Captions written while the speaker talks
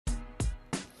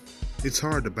It's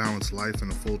hard to balance life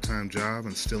and a full-time job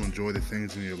and still enjoy the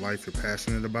things in your life you're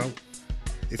passionate about.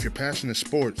 If your passion is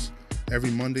sports, every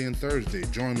Monday and Thursday,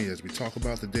 join me as we talk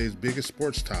about the day's biggest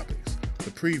sports topics, the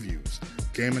previews,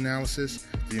 game analysis,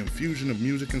 the infusion of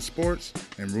music and sports,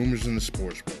 and rumors in the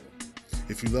sports world.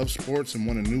 If you love sports and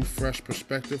want a new, fresh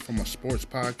perspective from a sports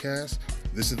podcast,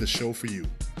 this is the show for you.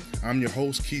 I'm your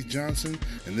host, Keith Johnson,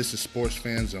 and this is Sports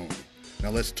Fans Only.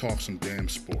 Now let's talk some damn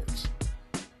sports.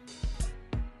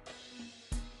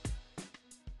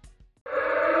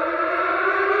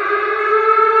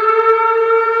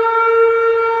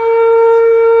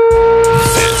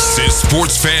 This is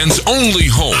Sports Fans Only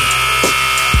home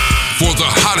for the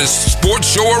hottest sports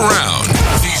show around.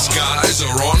 These guys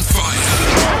are on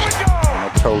fire.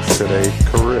 A toast to their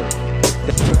career.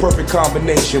 Perfect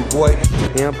combination, boy.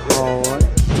 Damn hard.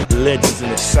 Legends in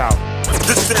the South.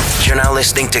 You're now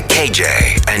listening to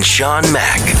KJ and Sean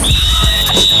Mack.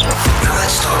 Now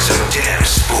let's talk some damn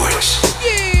sports.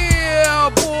 Yeah,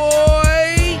 boy.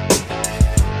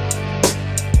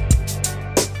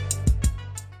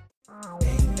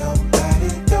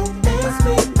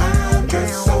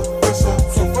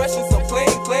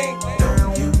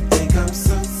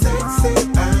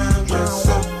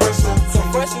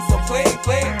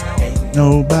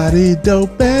 Nobody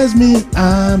dope as me.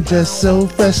 I'm just so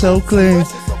fresh, so clean.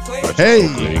 Hey,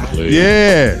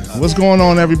 yeah. What's going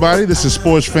on, everybody? This is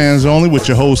Sports Fans Only with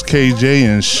your host KJ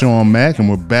and Sean Mack, and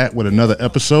we're back with another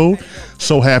episode.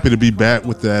 So happy to be back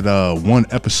with that one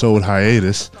episode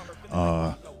hiatus.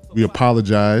 We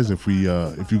apologize if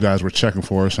you guys were checking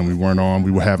for us and we weren't on.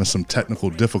 We were having some technical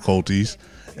difficulties,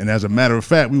 and as a matter of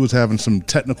fact, we was having some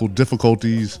technical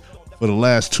difficulties for the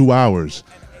last 2 hours.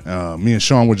 Me and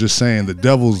Sean were just saying the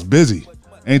devil's busy.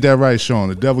 Ain't that right, Sean?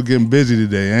 The devil getting busy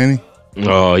today, ain't he?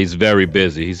 Oh, he's very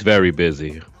busy. He's very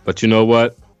busy. But you know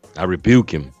what? I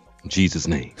rebuke him in Jesus'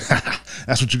 name.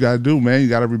 That's what you got to do, man. You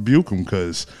got to rebuke him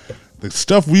because the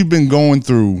stuff we've been going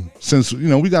through since,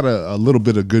 we got a little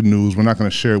bit of good news. We're not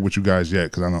going to share it with you guys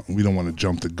yet because we don't want to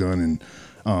jump the gun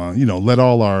and, let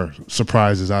all our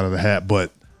surprises out of the hat.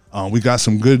 But we got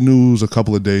some good news a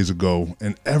couple of days ago.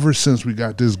 And ever since we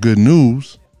got this good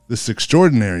news, this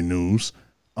extraordinary news,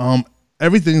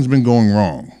 everything's been going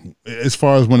wrong as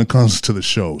far as when it comes to the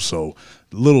show. So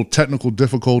little technical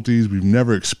difficulties we've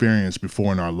never experienced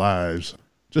before in our lives.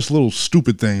 Just little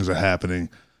stupid things are happening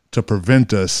to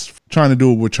prevent us trying to do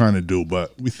what we're trying to do.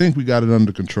 But we think we got it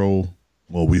under control.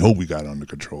 Well, we hope we got it under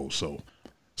control. So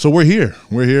we're here.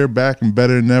 We're here, back and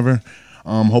better than ever.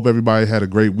 Hope everybody had a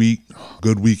great week,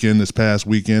 good weekend this past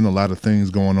weekend. A lot of things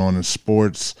going on in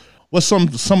sports. What's some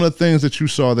of the things that you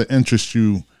saw that interest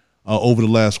you over the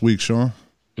last week, Sean?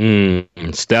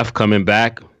 Steph coming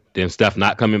back, then Steph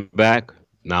not coming back.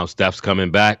 Now Steph's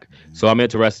coming back. So I'm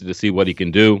interested to see what he can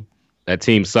do. That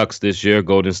team sucks this year,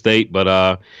 Golden State,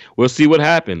 but we'll see what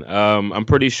happens. I'm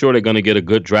pretty sure they're going to get a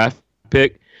good draft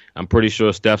pick. I'm pretty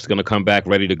sure Steph's going to come back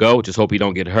ready to go. Just hope he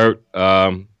don't get hurt,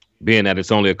 being that it's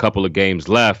only a couple of games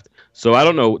left. So I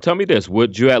don't know. Tell me this.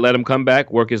 Would you have let him come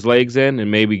back, work his legs in, and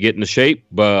maybe get into shape,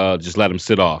 but just let him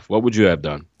sit off? What would you have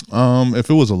done? If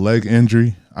it was a leg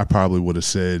injury, I probably would have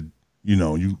said,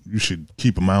 you should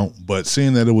keep him out. But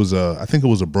seeing that I think it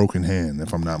was a broken hand,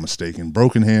 if I'm not mistaken.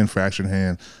 Broken hand, fractured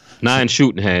hand.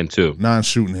 Non-shooting hand, too.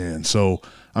 Non-shooting hand. So,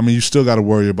 you still got to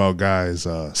worry about guys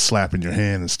slapping your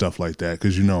hand and stuff like that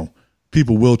because,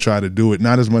 people will try to do it,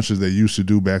 not as much as they used to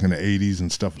do back in the 80s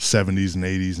and stuff, 70s and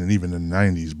 80s and even in the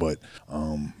 90s. But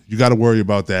you got to worry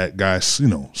about that guy,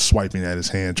 swiping at his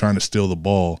hand, trying to steal the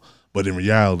ball. But in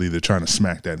reality, they're trying to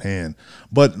smack that hand.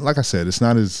 But like I said, it's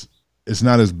not as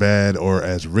bad or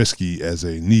as risky as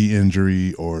a knee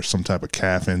injury or some type of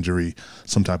calf injury,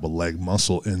 some type of leg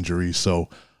muscle injury. So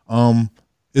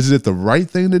is it the right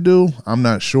thing to do? I'm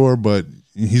not sure, but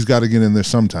he's got to get in there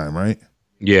sometime, right?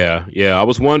 Yeah. I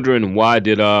was wondering why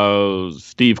did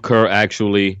Steve Kerr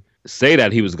actually say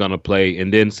that he was going to play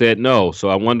and then said no. So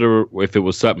I wonder if it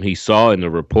was something he saw in the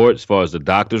report as far as the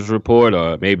doctor's report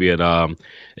or maybe an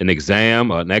exam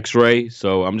or an x-ray.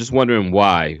 So I'm just wondering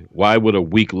why. Why would a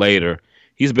week later,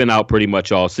 he's been out pretty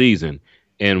much all season,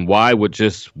 and why would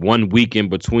just 1 week in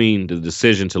between the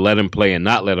decision to let him play and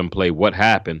not let him play, what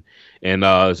happened? And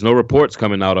there's no reports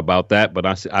coming out about that, but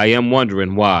I am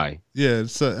wondering why. Yeah,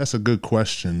 that's a good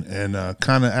question, and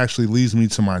kind of actually leads me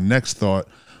to my next thought,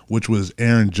 which was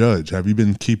Aaron Judge. Have you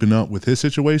been keeping up with his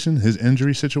situation, his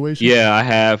injury situation? Yeah, I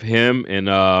have him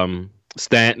and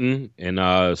Stanton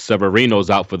and Severino's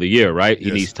out for the year, right?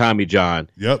 He needs Tommy John.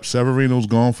 Yep, Severino's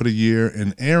gone for the year,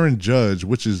 and Aaron Judge,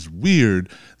 which is weird,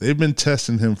 they've been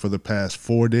testing him for the past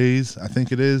 4 days, I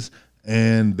think it is,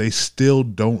 and they still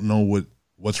don't know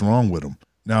what's wrong with him.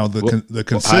 Now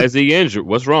how is he injured?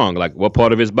 What's wrong? Like what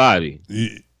part of his body?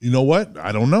 You know what?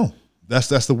 I don't know.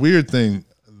 That's the weird thing.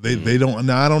 They don't.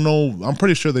 Now I don't know. I'm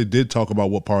pretty sure they did talk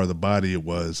about what part of the body it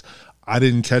was. I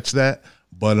didn't catch that,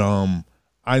 but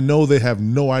I know they have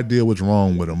no idea what's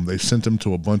wrong with him. They sent him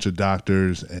to a bunch of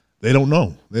doctors, and they don't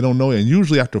know. They don't know. And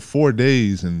usually after 4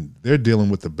 days, and they're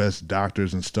dealing with the best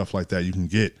doctors and stuff like that you can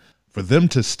get, for them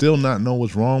to still not know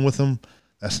what's wrong with him,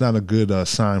 that's not a good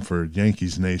sign for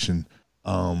Yankees Nation.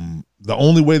 The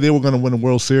only way they were going to win a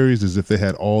World Series is if they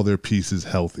had all their pieces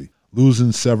healthy.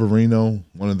 Losing Severino,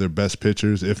 one of their best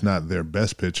pitchers, if not their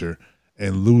best pitcher,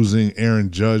 and losing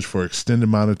Aaron Judge for an extended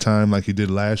amount of time like he did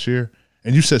last year.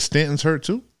 And you said Stanton's hurt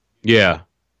too? Yeah.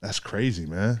 That's crazy,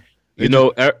 man.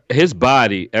 His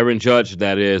body, Aaron Judge,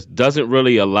 that is, doesn't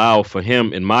really allow for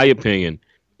him, in my opinion,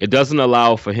 it doesn't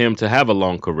allow for him to have a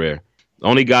long career. The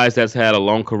only guys that's had a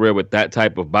long career with that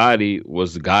type of body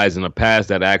was the guys in the past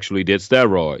that actually did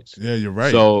steroids. Yeah, you're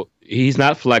right. So he's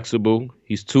not flexible.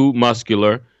 He's too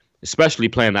muscular, especially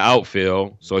playing the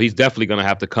outfield. So he's definitely going to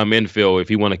have to come infield if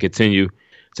he want to continue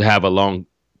to have a long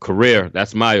career.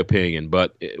 That's my opinion.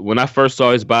 But when I first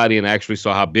saw his body and actually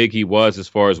saw how big he was as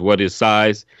far as what his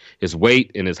size, his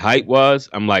weight, and his height was,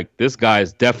 I'm like, this guy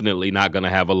is definitely not going to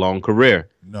have a long career.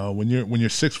 No, when you're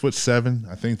 6'7",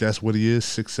 I think that's what he is,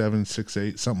 6'7",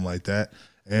 6'8", something like that.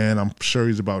 And I'm sure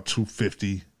he's about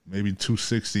 250, maybe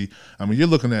 260. I mean, you're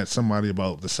looking at somebody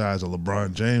about the size of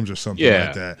LeBron James or something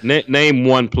like that. Name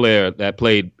one player that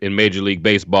played in Major League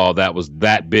Baseball that was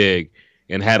that big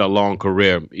and had a long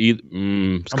career.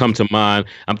 Come to mind.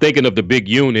 I'm thinking of the big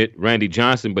unit, Randy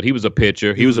Johnson, but he was a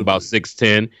pitcher. He was about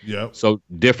 6'10". Yep. So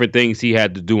different things he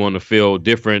had to do on the field,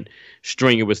 different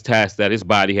strenuous tasks that his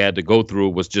body had to go through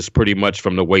was just pretty much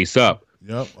from the waist up.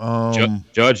 Yep.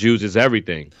 Judge uses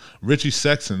everything. Richie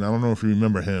Sexton, I don't know if you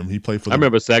remember him. He played for I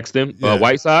remember Sexton.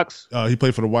 White Sox? He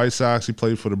played for the White Sox. He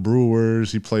played for the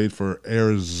Brewers. He played for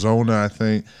Arizona, I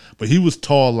think. But he was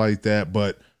tall like that,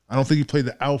 but I don't think he played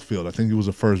the outfield. I think he was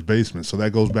a first baseman. So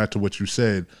that goes back to what you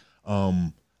said.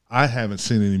 I haven't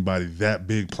seen anybody that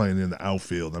big playing in the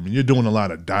outfield. I mean, you're doing a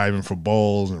lot of diving for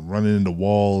balls and running into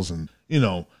walls and,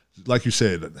 like you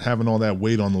said, having all that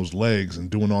weight on those legs and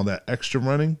doing all that extra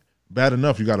running. Bad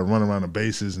enough you got to run around the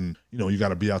bases and, you got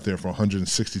to be out there for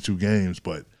 162 games.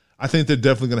 But I think they're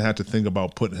definitely going to have to think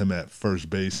about putting him at first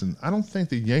base. And I don't think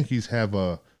the Yankees have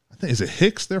is it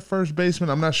Hicks, their first baseman?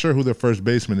 I'm not sure who their first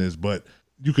baseman is, but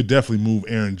you could definitely move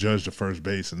Aaron Judge to first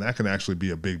base, and that can actually be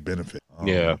a big benefit.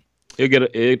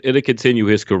 It'll continue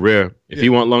his career. If he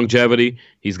want longevity,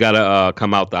 he's got to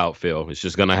come out the outfield. It's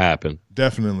just going to happen.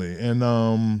 Definitely.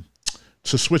 And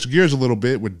to switch gears a little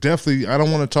bit, I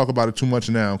don't want to talk about it too much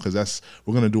now because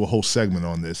we're going to do a whole segment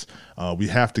on this. We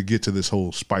have to get to this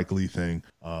whole Spike Lee thing.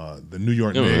 The New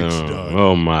York Knicks.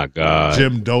 Oh my God.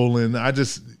 Jim Dolan.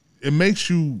 It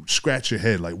makes you scratch your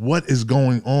head. Like, what is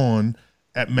going on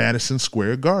at Madison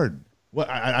Square Garden? Well,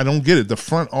 I don't get it. The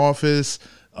front office,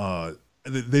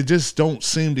 they just don't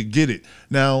seem to get it.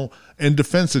 Now, in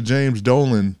defense of James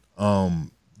Dolan,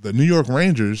 the New York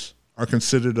Rangers are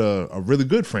considered a really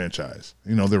good franchise.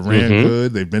 They ran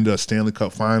good. They've been to a Stanley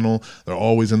Cup final. They're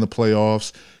always in the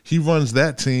playoffs. He runs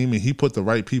that team, and he put the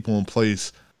right people in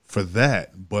place for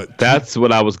that. But that's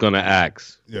what I was going to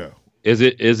ask. Yeah. Is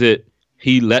it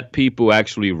he let people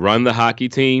actually run the hockey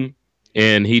team,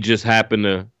 and he just happened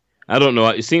to, I don't know.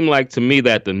 It seemed like to me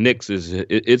that the Knicks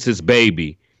it's his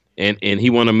baby, and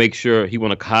he want to make sure, he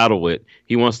want to coddle it.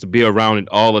 He wants to be around it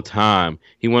all the time.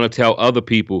 He want to tell other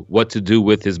people what to do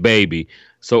with his baby.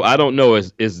 So I don't know.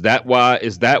 Is that why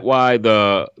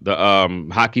the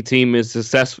hockey team is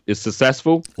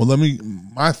successful? Well,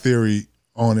 my theory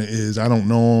on it is, I don't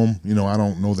know him. I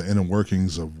don't know the inner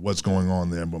workings of what's going on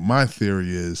there. But my theory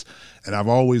is, and I've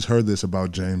always heard this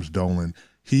about James Dolan,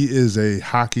 he is I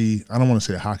don't want to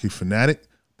say a hockey fanatic,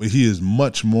 but he is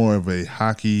much more of a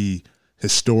hockey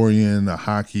historian, a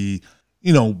hockey,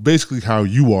 basically how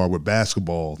you are with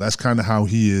basketball. That's kind of how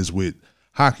he is with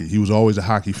hockey. He was always a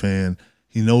hockey fan.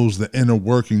 He knows the inner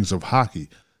workings of hockey.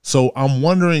 So I'm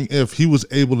wondering if he was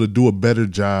able to do a better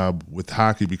job with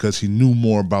hockey because he knew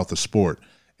more about the sport.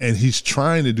 And he's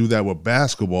trying to do that with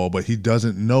basketball, but he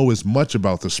doesn't know as much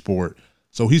about the sport.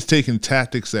 So he's taking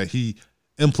tactics that he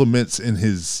implements in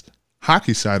his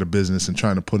hockey side of business and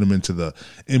trying to put them into the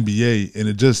NBA. And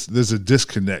there's a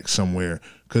disconnect somewhere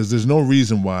because there's no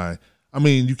reason why. I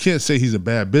mean, you can't say he's a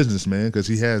bad businessman because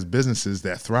he has businesses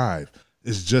that thrive.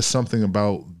 It's just something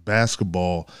about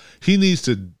basketball. He needs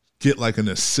to get like an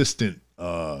assistant,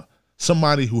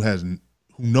 somebody who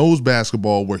knows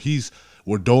basketball where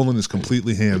Dolan is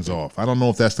completely hands off. I don't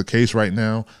know if that's the case right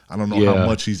now. I don't know how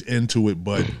much he's into it,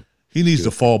 but He needs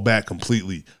to fall back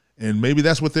completely. And maybe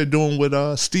that's what they're doing with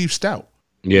Steve Stout.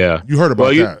 Yeah. You heard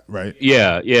about that, right?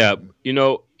 Yeah.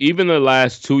 Even the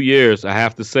last 2 years, I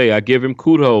have to say, I give him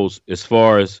kudos as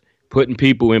far as putting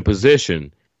people in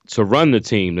position to run the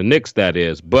team, the Knicks, that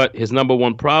is. But his number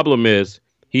one problem is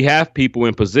he have people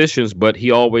in positions, but he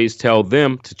always tell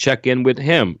them to check in with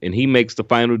him, and he makes the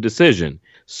final decision.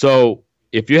 So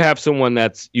if you have someone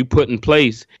that's you put in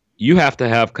place, you have to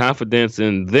have confidence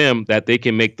in them that they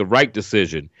can make the right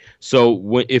decision.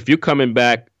 So if you're coming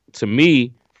back to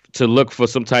me to look for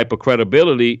some type of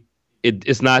credibility,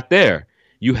 it's not there.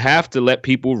 You have to let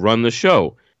people run the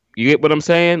show. You get what I'm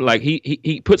saying? Like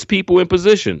he puts people in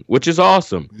position, which is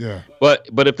awesome. Yeah. But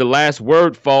if the last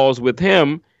word falls with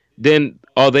him, then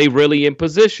are they really in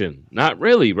position? Not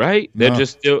really, right? No.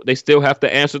 They still have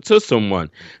to answer to someone.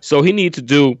 So he needs to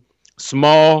do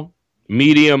small,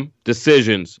 medium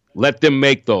decisions. Let them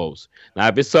make those. Now,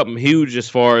 if it's something huge as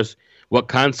far as what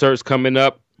concerts coming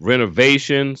up,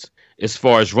 renovations, as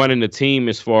far as running the team,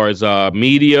 as far as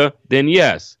media, then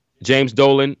yes, James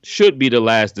Dolan should be the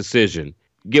last decision.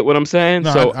 Get what I'm saying?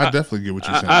 No, so I definitely get what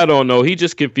you're saying. I don't know. He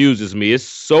just confuses me. It's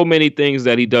so many things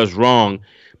that he does wrong,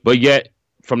 but yet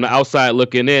from the outside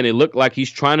looking in, it looked like he's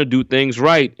trying to do things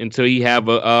right until he have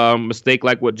a mistake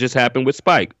like what just happened with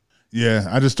Spike. Yeah,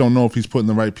 I just don't know if he's putting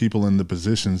the right people in the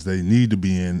positions they need to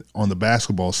be in on the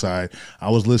basketball side. I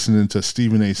was listening to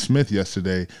Stephen A. Smith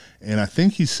yesterday, and I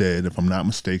think he said, if I'm not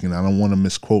mistaken, I don't want to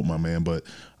misquote my man, but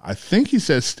I think he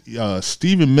said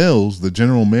Stephen Mills, the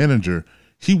general manager,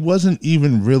 he wasn't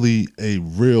even really a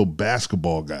real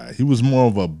basketball guy. He was more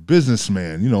of a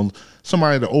businessman,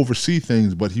 somebody to oversee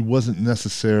things, but he wasn't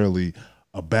necessarily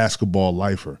a basketball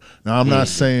lifer. Now, I'm not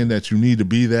saying that you need to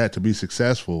be that to be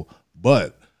successful,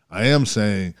 but I am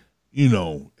saying,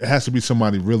 it has to be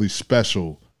somebody really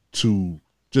special to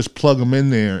just plug them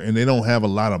in there, and they don't have a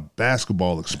lot of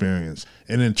basketball experience,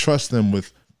 and then trust them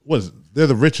with, they're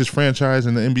the richest franchise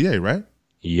in the NBA, right?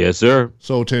 Yes, sir.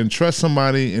 So to entrust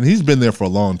somebody, and he's been there for a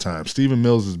long time. Stephen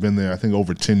Mills has been there, I think,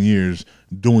 over 10 years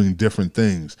doing different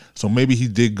things. So maybe he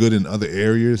did good in other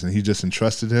areas and he just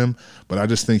entrusted him. But I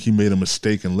just think he made a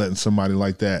mistake in letting somebody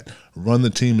like that run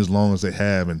the team as long as they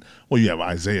have. And, you have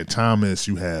Isaiah Thomas.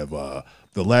 You have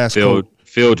the last coach.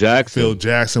 Phil Jackson. Phil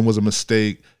Jackson was a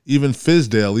mistake. Even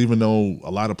Fizdale, even though a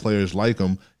lot of players like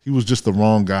him, he was just the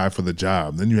wrong guy for the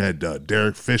job. Then you had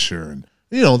Derek Fisher, and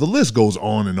the list goes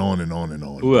on and on and on and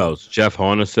on. Who else? Jeff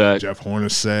Hornacek.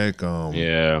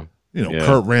 Yeah.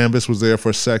 Kurt Rambis was there for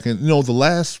a second. The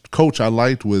last coach I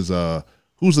liked was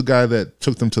who's the guy that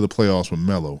took them to the playoffs with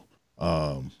Melo?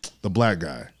 The black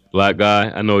guy. Black guy?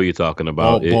 I know who you're talking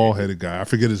about. Bald-headed guy. I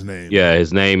forget his name. Yeah,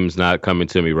 his name's not coming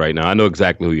to me right now. I know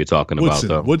exactly who you're talking about,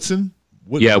 though. Woodson?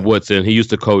 Yeah, Woodson. He used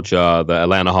to coach the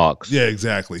Atlanta Hawks. Yeah,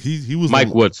 exactly. He was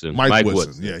Mike Woodson. Mike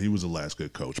Woodson. Yeah, he was the last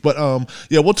good coach. But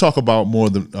we'll talk about more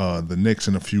of the Knicks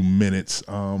in a few minutes.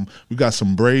 We got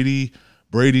some Brady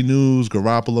news,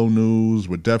 Garoppolo news.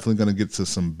 We're definitely going to get to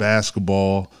some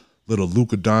basketball, little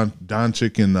Luka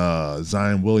Doncic and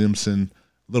Zion Williamson,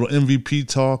 little MVP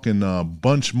talk, and a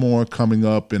bunch more coming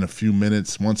up in a few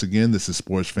minutes. Once again, this is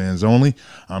Sports Fans Only.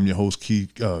 I'm your host,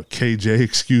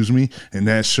 KJ, and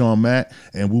that's Sean Mack,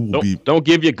 and we will Don't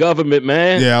give your government,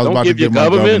 man. Yeah, I was Don't about to give my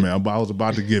government. I was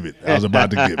about to give it.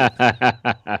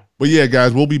 But yeah,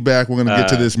 guys, we'll be back. We're going to get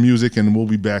to this music, and we'll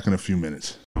be back in a few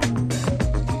minutes.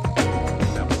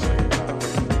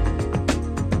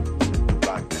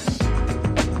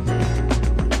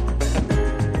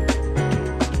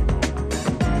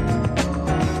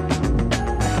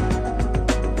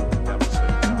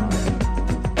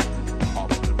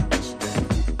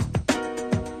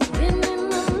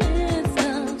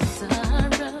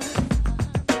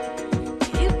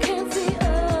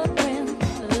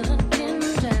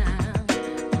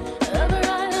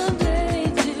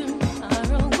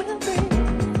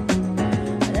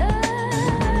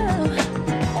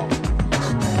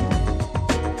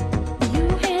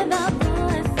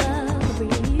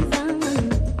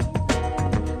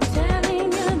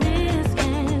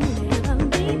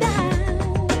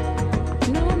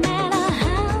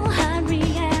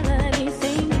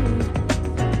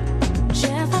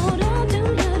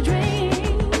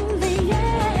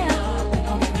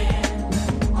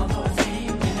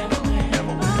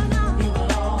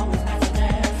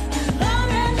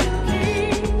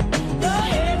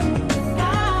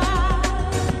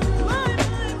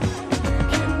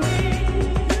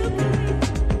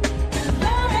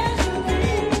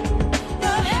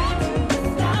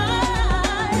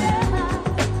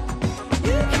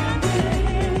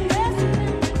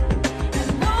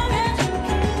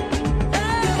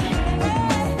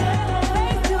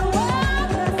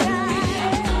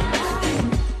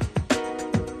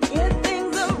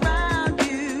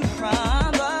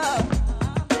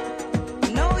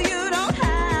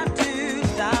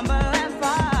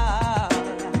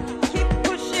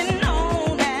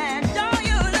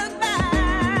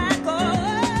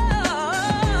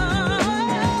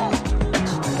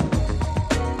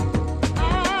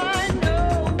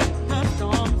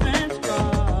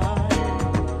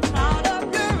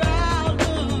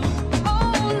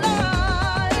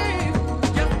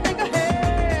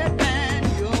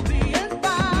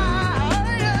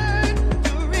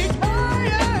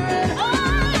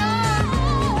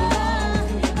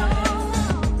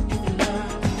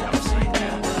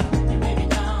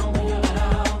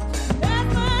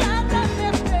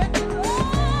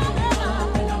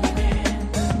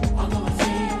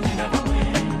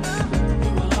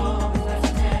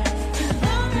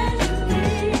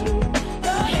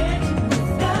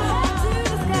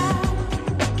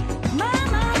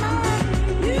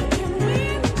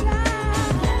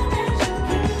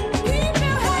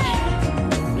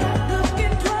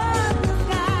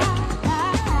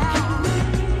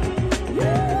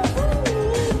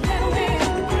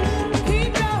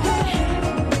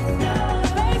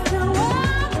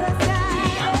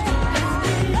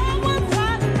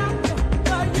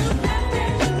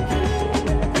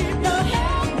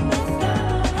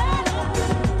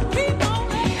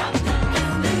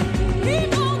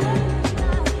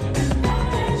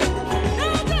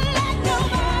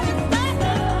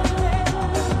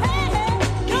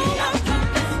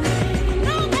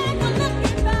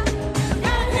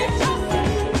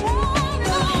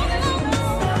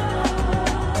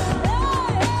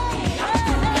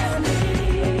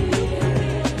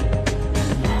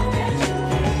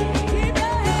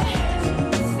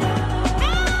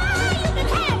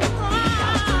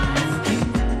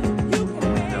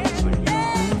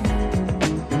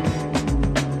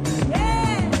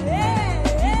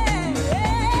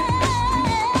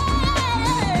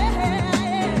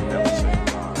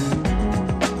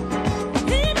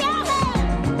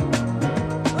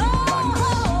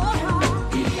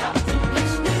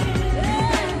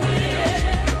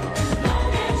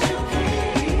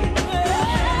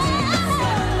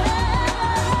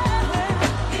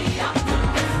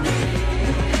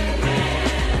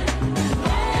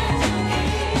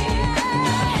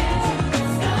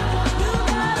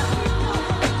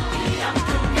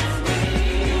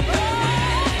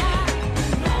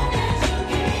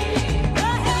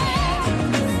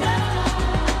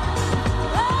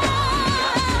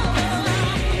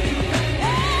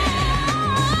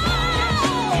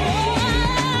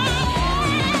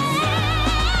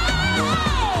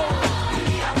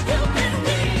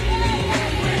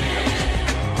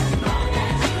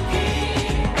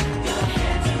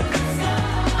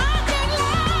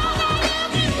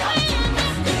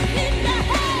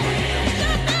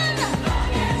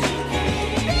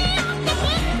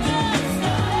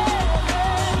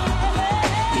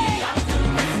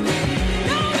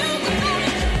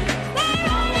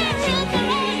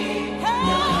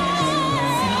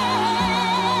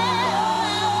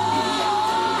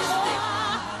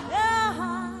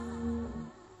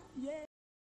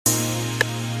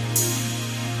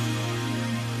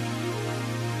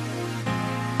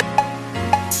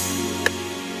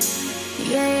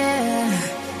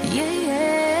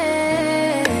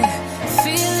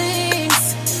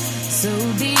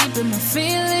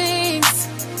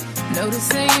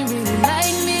 say you really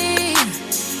like me.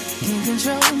 Can't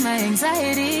control my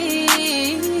anxiety.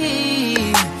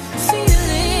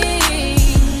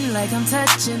 Feeling like I'm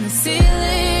touching the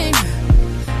ceiling.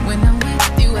 When I'm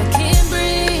with you, I can't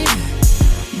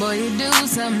breathe. Boy, you do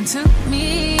something to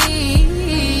me.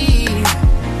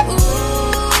 Ooh,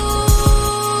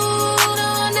 no,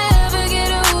 I'll never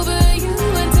get over you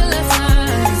until I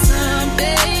find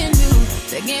something new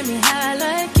that get me high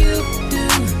like you do.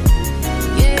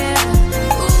 Yeah.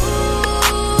 Ooh,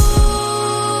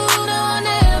 no, I'll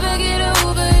never get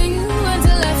over you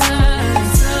until I find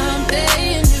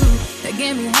something new that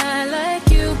get me high like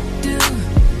you do.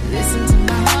 Listen to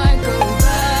my heart go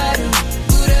bada,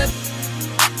 boot up,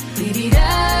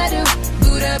 dee-dee-da-do,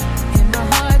 boot up, and my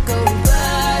heart go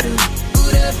bada,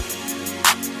 boot up,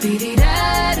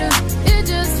 dee-dee-da-do. It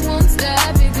just won't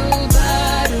stop, it go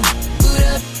bada, boot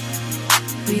up,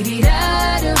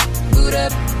 dee-dee-da-do, boot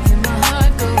up, and my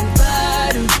heart go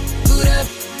bada, boot up,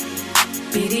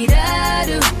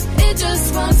 dee-dee-da-do. It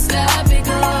just won't stop, it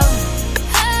go.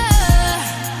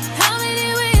 How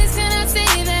many ways can I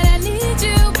say that I need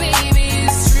you, baby?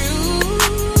 It's true.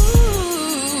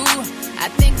 I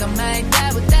think I might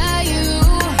die without you.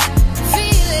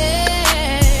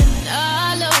 Feeling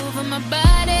all over my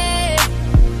body.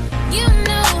 You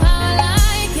know how I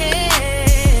like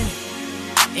it.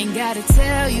 Ain't gotta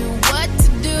tell you what to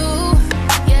do.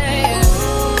 Yeah.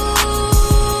 Ooh,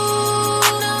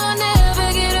 no, I'll never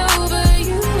get over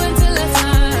you until I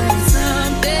find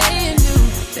something new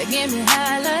that get me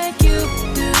high like you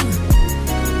do.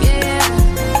 Yeah.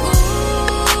 Ooh,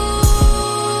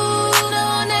 no,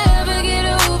 I'll never get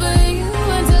over you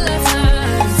until I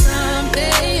find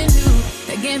something new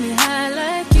that get me high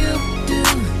like you do.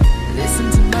 Listen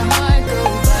to my heart go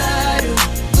bada,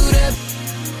 boot up,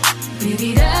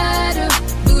 dee-dee-da-do,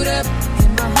 boot up,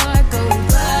 and my heart go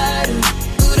bada,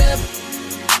 boot up,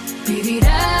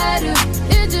 dee-dee-da-do.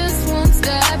 It just won't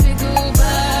stop, it go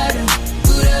bada,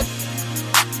 boot up,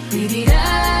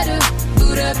 dee-dee-da-do,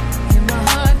 boot up, and my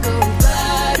heart go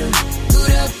bada,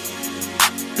 boot up,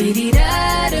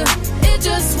 dee-dee-da-do. It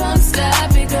just won't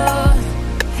stop, it go.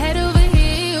 Head over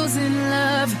heels in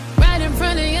love, right in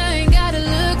front of you, ain't gotta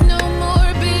look no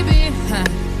more, baby.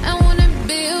 I wanna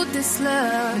build this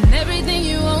love, and everything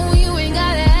you own, you ain't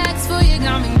gotta ask for. You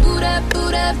got me boot up,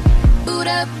 boot up, boot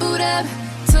up, boot up.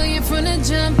 Told you from the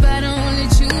jump, I don't only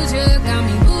choose you. Got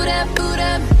me boot up, boot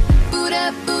up, boot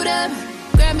up, boot up.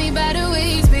 Grab me by the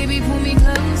waist, baby, pull me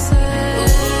closer.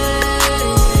 Ooh,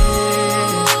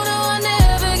 no, I'll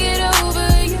never get over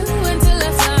you until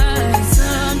I find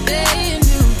something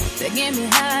new that get me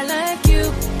high like you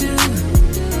do.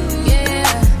 Yeah.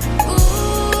 Ooh,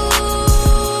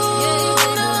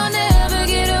 no, I'll never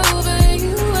get over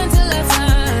you until I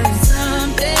find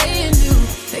something new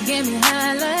that get me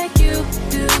high like you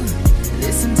do.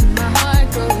 Listen to my heart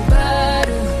go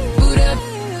bada, boot up,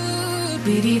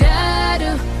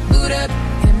 dee-dee-da-do, boot up,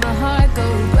 and my heart go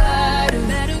bada,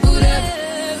 boot up,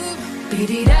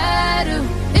 dee-dee-da-do.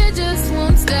 It just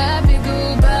won't stop, it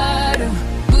go bada,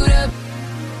 boot up,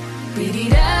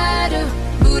 dee-dee-da-do,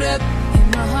 boot up,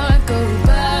 and my heart go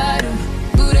bada,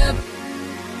 boot up,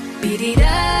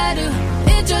 dee-dee-da-do.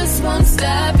 It just won't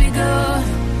stop, it go.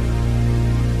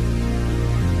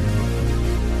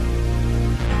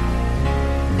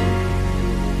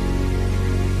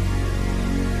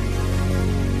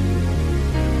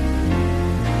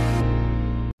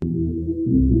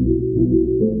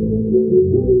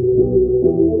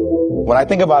 When I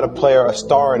think about a player, a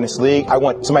star in this league, I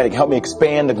want somebody to help me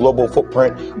expand the global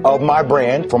footprint of my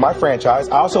brand for my franchise.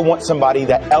 I also want somebody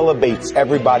that elevates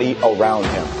everybody around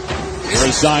him.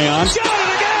 Here's Zion. Got it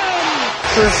again!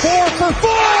 For 4 for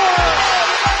 4!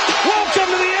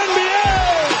 Welcome to the NBA!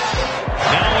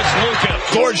 Now it's Luka.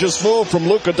 Gorgeous move from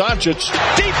Luka Doncic.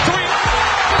 Deep three.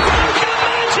 Luka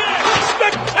Doncic!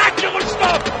 Spectacular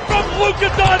stuff from Luka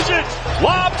Doncic.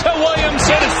 Lob to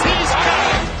Williamson.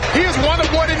 He is one of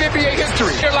one in NBA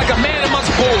history. They're like a man amongst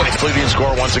boys. Leading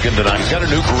scorer once again tonight. He's got a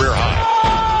new career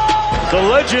high. The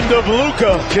legend of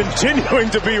Luka continuing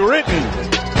to be written.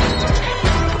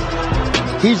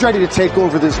 He's ready to take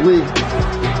over this league.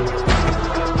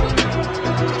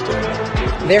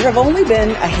 There have only been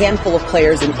a handful of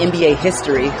players in NBA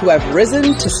history who have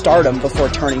risen to stardom before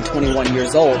turning 21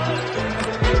 years old.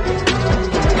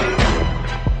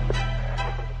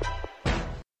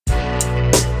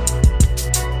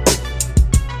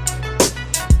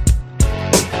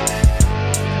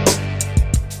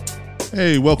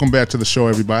 Hey, welcome back to the show,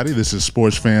 everybody. This is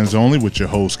Sports Fans Only with your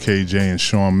hosts, KJ and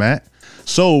Sean Matt.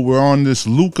 So we're on this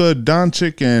Luka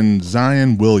Doncic and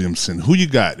Zion Williamson. Who you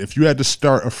got? If you had to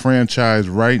start a franchise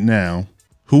right now,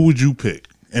 who would you pick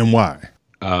and why?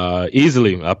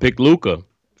 Easily, I picked Luka.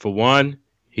 For one,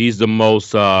 he's the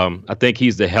most. I think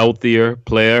he's the healthier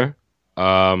player.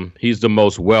 He's the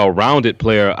most well-rounded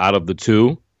player out of the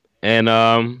two, and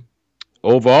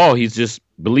overall, he's just,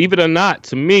 believe it or not,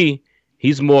 to me,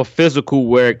 he's more physical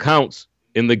where it counts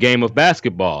in the game of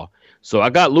basketball. So I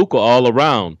got Luka all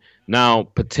around. Now,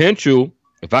 potential,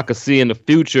 if I could see in the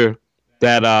future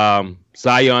that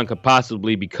Zion could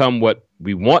possibly become what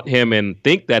we want him and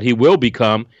think that he will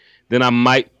become, then I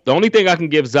might. The only thing I can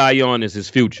give Zion is his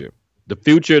future. The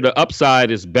future, the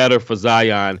upside is better for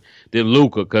Zion than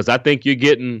Luka, because I think you're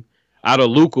getting out of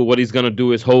Luka what he's going to do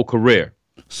his whole career.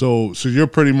 So you're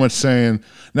pretty much saying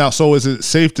now. So is it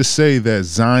safe to say that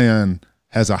Zion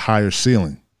has a higher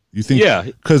ceiling? You think? Yeah,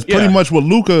 because pretty much with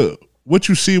Luka, what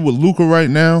you see with Luka right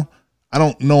now, I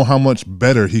don't know how much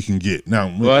better he can get.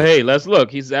 Now, well, hey, let's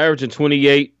look. He's averaging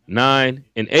 28, 9,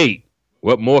 and 8.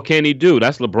 What more can he do?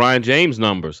 That's LeBron James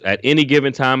numbers. At any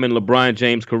given time in LeBron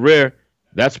James' career,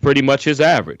 that's pretty much his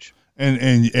average.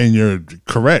 And you're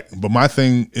correct. But my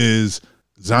thing is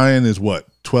Zion is what,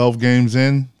 12 games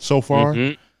in so far?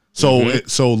 Mm-hmm.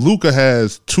 So Luka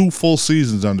has 2 full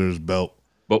seasons under his belt.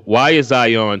 But why is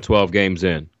Zion 12 games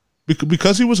in?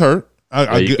 Because he was hurt.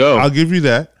 I'll give you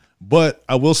that. But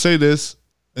I will say this,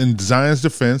 in Zion's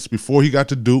defense, before he got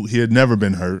to Duke, he had never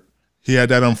been hurt. He had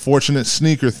that unfortunate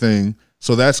sneaker thing,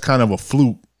 so that's kind of a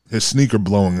fluke, his sneaker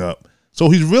blowing up. So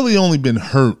he's really only been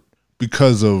hurt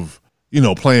because of,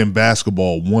 playing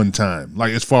basketball one time.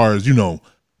 Like as far as,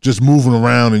 just moving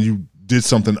around and you did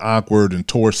something awkward and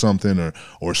tore something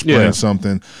or sprained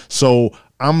something. So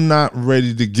I'm not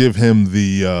ready to give him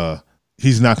the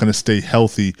he's not going to stay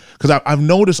healthy. Because I've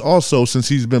noticed also since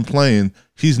he's been playing,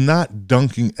 he's not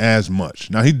dunking as much.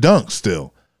 Now, he dunks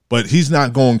still, but he's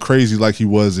not going crazy like he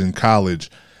was in college.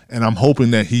 And I'm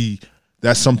hoping that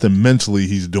that's something mentally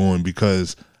he's doing,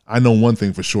 because I know one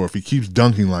thing for sure. If he keeps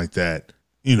dunking like that,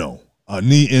 a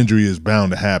knee injury is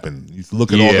bound to happen. You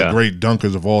look at all the great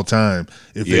dunkers of all time.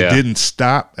 If they didn't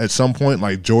stop at some point,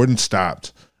 like Jordan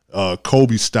stopped,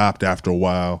 Kobe stopped after a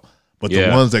while, but the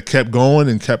ones that kept going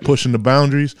and kept pushing the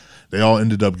boundaries, they all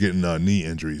ended up getting knee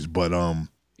injuries. But well,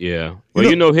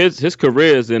 his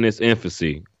career is in its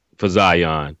infancy for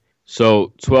Zion.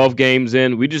 So 12 games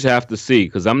in, we just have to see,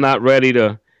 because I'm not ready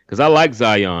to, because I like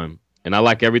Zion and I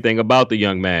like everything about the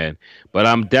young man, but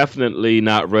I'm definitely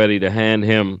not ready to hand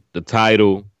him the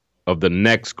title of the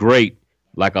next great,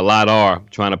 like a lot are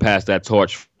trying to pass that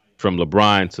torch from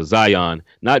LeBron to Zion.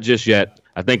 Not just yet.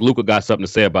 I think Luka got something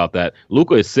to say about that.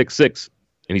 Luka is 6'6",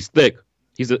 and he's thick.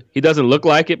 He doesn't look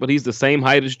like it, but he's the same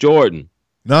height as Jordan.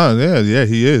 No, yeah,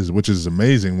 he is, which is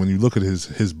amazing when you look at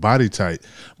his body type.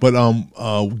 But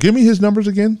give me his numbers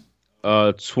again.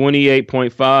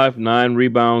 28.5, 9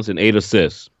 rebounds, and 8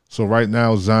 assists. So right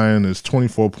now Zion is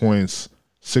 24 points,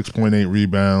 6.8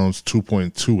 rebounds,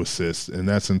 2.2 assists, and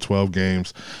that's in 12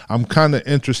 games. I'm kind of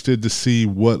interested to see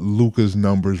what Luka's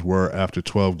numbers were after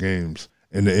 12 games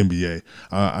in the NBA.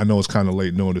 I know it's kind of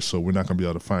late notice, so we're not going to be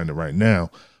able to find it right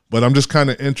now. But I'm just kind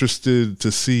of interested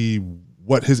to see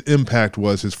what his impact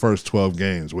was his first 12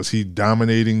 games. Was he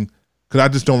dominating? Because I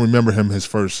just don't remember him his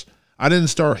first. I didn't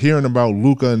start hearing about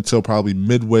Luka until probably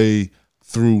midway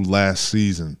through last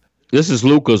season. This is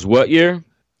Luka's what year?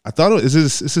 I thought it's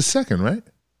his second, right?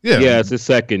 Yeah, it's his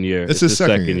second year. It's his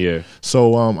second year.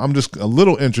 So I'm just a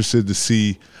little interested to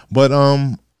see. But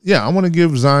I want to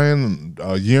give Zion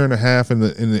a year and a half in the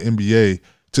NBA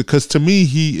because to me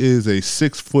he is a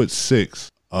 6'6"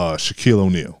 Shaquille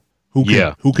O'Neal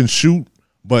who can shoot.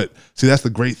 But see, that's the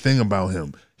great thing about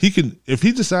him. He can, if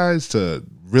he decides to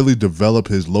really develop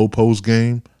his low post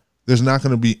game, there's not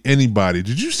going to be anybody.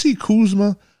 Did you see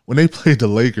Kuzma when they played the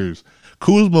Lakers?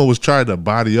 Kuzma was trying to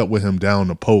body up with him down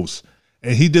the post,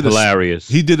 and he did hilarious.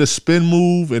 He did a spin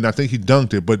move, and I think he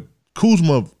dunked it. But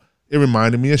Kuzma, it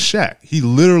reminded me of Shaq. He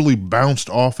literally bounced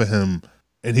off of him,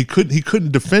 and he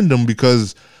couldn't defend him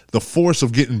because the force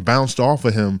of getting bounced off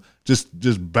of him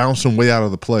just bounced him way out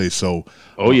of the play. So,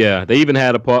 they even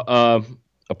had a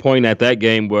point at that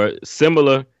game where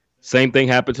same thing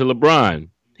happened to LeBron.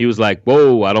 He was like,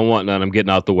 "Whoa, I don't want none. I'm getting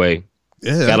out the way."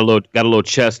 Yeah, got a little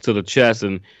chest to the chest,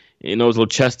 and it was a little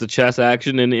chest to chest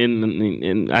action.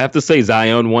 And I have to say,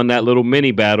 Zion won that little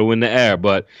mini battle in the air,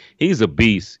 but he's a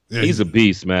beast. Yeah, he's a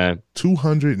beast, man.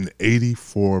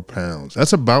 284 pounds.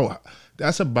 That's about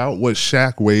what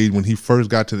Shaq weighed when he first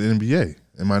got to the NBA.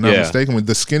 Am I not mistaken? With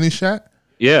the skinny Shaq?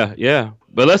 Yeah.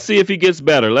 But let's see if he gets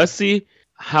better. Let's see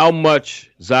how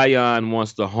much Zion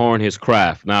wants to hone his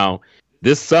craft. Now,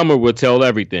 this summer will tell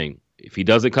everything. If he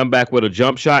doesn't come back with a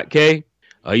jump shot, he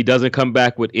doesn't come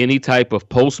back with any type of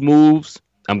post moves.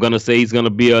 I'm going to say he's going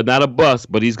to be not a bust,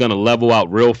 but he's going to level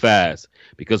out real fast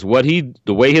because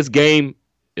the way his game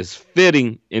is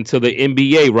fitting into the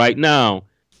NBA right now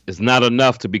is not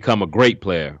enough to become a great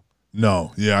player.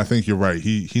 No, yeah, I think you're right.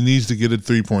 He needs to get a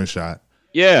 3-point shot.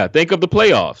 Yeah, think of the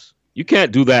playoffs. You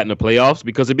can't do that in the playoffs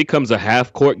because it becomes a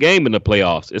half-court game in the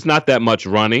playoffs. It's not that much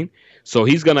running, so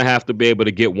he's going to have to be able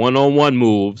to get one-on-one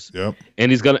moves,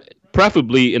 and he's going to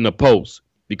preferably in the post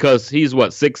because he's,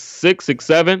 6'6",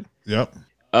 6'7"? Yep.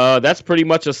 That's pretty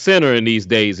much a center in these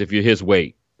days if you're his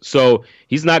weight. So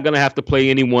he's not going to have to play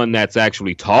anyone that's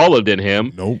actually taller than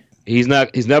him. Nope. He's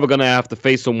never going to have to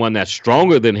face someone that's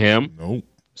stronger than him. Nope.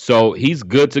 So he's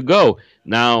good to go.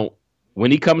 Now,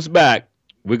 when he comes back,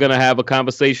 we're going to have a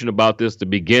conversation about this the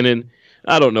beginning.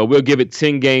 I don't know. We'll give it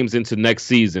 10 games into next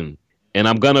season. And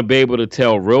I'm going to be able to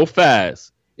tell real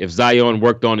fast if Zion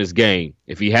worked on his game.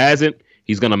 If he hasn't,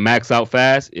 he's going to max out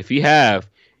fast. If he have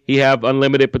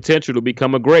unlimited potential to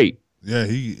become a great. Yeah,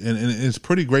 and it's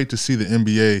pretty great to see the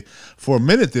NBA. For a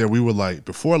minute there, we were like,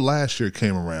 before last year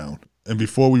came around, and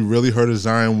before we really heard of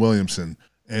Zion Williamson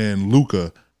and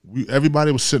Luka,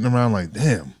 everybody was sitting around like,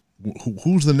 damn,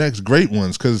 who's the next great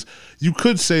ones? Because you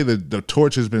could say that the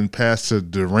torch has been passed to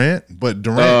Durant, but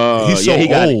Durant, he's so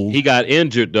old. He got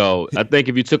injured, though. I think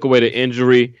if you took away the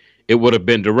injury, it would have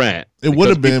been Durant. It would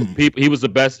have been. He was the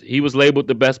best. He was labeled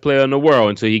the best player in the world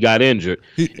until he got injured.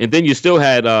 And then you still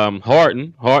had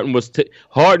Harden.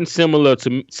 Harden similar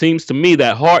to, seems to me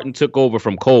that Harden took over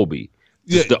from Kobe.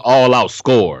 Just the all-out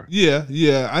score. Yeah.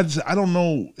 I don't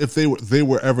know if they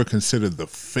were ever considered the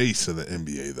face of the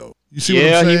NBA though. You see what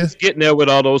I'm saying? Yeah, he was getting there with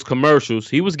all those commercials.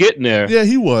 He was getting there. Yeah,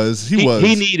 he was.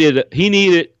 He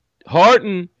needed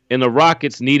Harden and the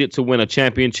Rockets needed to win a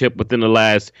championship within the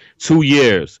last 2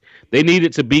 years. They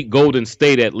needed to beat Golden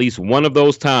State at least one of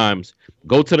those times,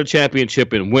 go to the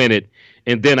championship and win it,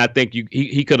 and then I think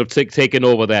he could have taken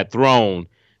over that throne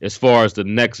as far as the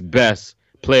next best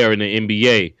player in the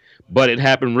NBA. But it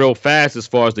happened real fast as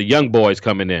far as the young boys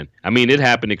coming in. I mean, it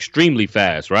happened extremely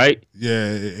fast, right?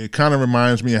 Yeah, it kind of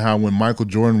reminds me of how when Michael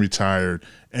Jordan retired,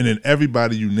 and then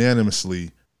everybody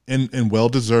unanimously and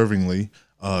well-deservingly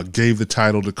gave the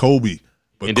title to Kobe.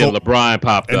 But then LeBron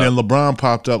popped up. And then LeBron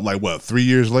popped up 3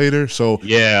 years later? So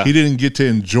yeah, he didn't get to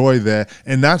enjoy that.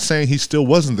 And not saying he still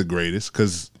wasn't the greatest,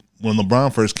 because when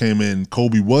LeBron first came in,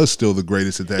 Kobe was still the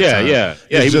greatest at that time. Yeah.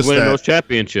 He was winning those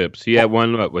championships. He had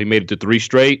one. He made it to 3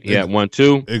 straight. He had 1,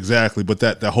 2. Exactly. But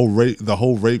the whole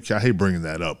rape. I hate bringing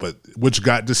that up, but which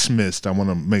got dismissed. I want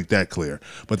to make that clear.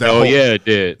 But it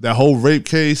did. That whole rape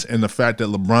case and the fact that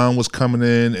LeBron was coming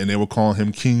in and they were calling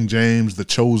him King James, the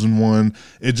chosen one.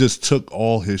 It just took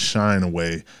all his shine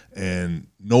away, and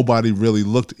nobody really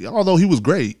looked. Although he was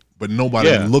great, but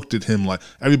nobody looked at him like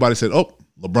everybody said, "Oh,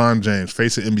 LeBron James,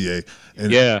 face of NBA."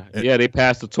 And, they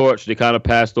passed the torch. They kind of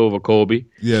passed over Kobe.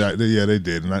 Yeah, they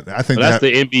did. And I think that's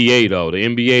the NBA, though. The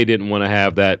NBA didn't want to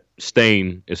have that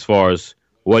stain as far as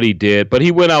what he did, but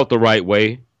he went out the right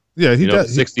way. Yeah, he did.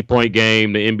 60-point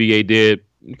game. The NBA did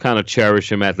kind of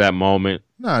cherish him at that moment.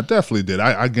 Nah, it definitely did.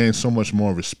 I gained so much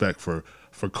more respect for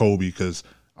Kobe because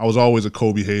I was always a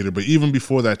Kobe hater. But even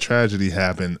before that tragedy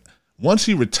happened, once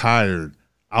he retired,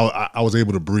 I was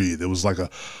able to breathe. It was like all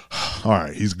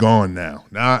right, he's gone now.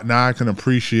 Now I can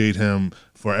appreciate him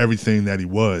for everything that he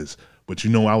was. But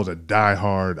I was a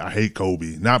diehard. I hate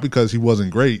Kobe, not because he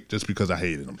wasn't great, just because I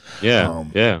hated him.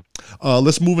 Yeah.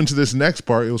 Let's move into this next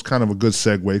part. It was kind of a good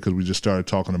segue because we just started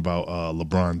talking about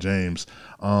LeBron James.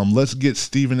 Let's get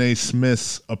Stephen A.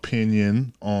 Smith's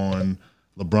opinion on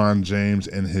LeBron James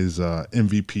and his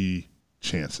MVP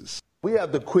chances. We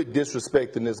have to quit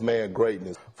disrespecting this man's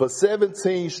greatness. For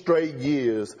 17 straight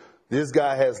years, this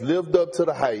guy has lived up to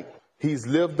the hype. He's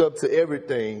lived up to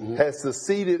everything, has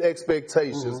succeeded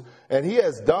expectations, and he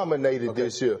has dominated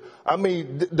this year. I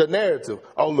mean, the narrative,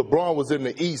 LeBron was in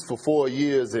the East for 4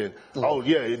 years, and,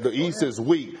 the East is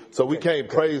weak, so we can't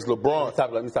praise LeBron.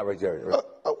 Let me stop right there.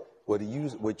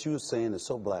 What you're saying is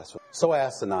so blasphemous, so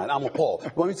asinine. I'm appalled.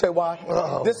 Let me tell you why.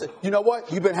 You know what?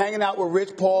 You've been hanging out with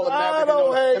Rich Paul. And I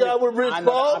don't hang out with Rich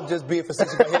Paul. I'm just being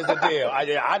facetious, but here's the deal.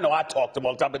 I know I talk to him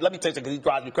all the time, but let me tell you something, because he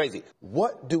drives me crazy.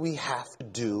 What do we have to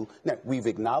do? Now, we've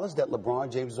acknowledged that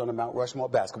LeBron James is on the Mount Rushmore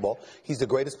of basketball. He's the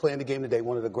greatest player in the game today,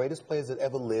 one of the greatest players that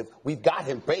ever lived. We've got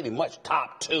him pretty much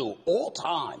top 2 all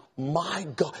time. My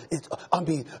God, how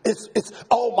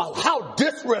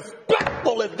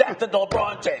disrespectful is that to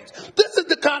LeBron James? This is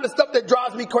the kind of stuff that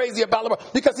drives me crazy about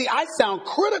LeBron. Because, see, I sound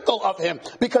critical of him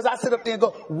because I sit up there and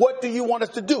go, what do you want us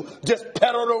to do? Just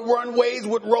pedal the runways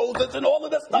with roses and all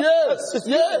of that stuff?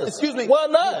 Yes. Excuse me. Why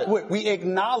not? We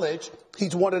acknowledge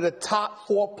he's one of the top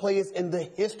 4 players in the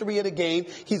history of the game.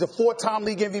 He's a 4-time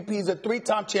league MVP. He's a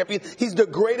 3-time champion. He's the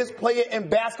greatest player in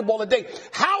basketball today.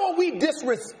 How are we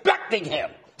disrespecting him?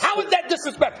 How is that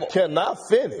disrespectful? Can I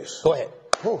finish? Go ahead.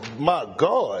 Oh, my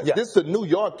God. Yeah. This is the New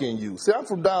York in you. See, I'm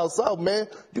from down south, man.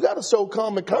 You got to show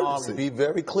common courtesy. Be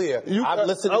very clear. I've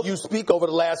listened to you speak over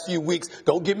the last few weeks.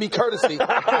 Don't give me courtesy. You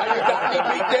got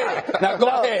me beat there. Now go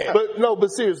ahead. But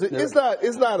seriously, it's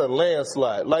not a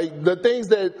landslide. Like the things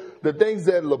that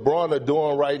LeBron are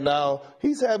doing right now,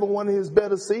 he's having one of his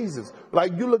better seasons.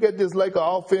 Like you look at this Laker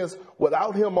offense,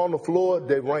 without him on the floor,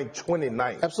 they rank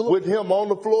 29th. Absolutely. With him on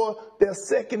the floor, they're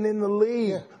second in the league.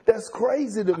 Yeah. That's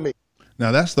crazy to me.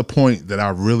 Now, that's the point that I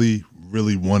really,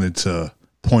 really wanted to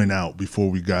point out before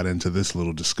we got into this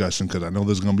little discussion, because I know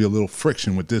there's going to be a little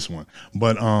friction with this one.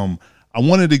 But I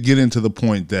wanted to get into the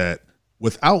point that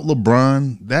without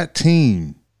LeBron, that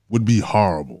team would be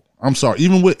horrible. I'm sorry,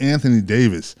 even with Anthony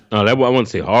Davis. No, I wouldn't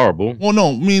say horrible. Well,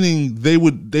 no, meaning they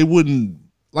wouldn't,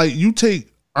 like, you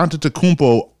take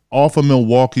Antetokounmpo off of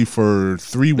Milwaukee for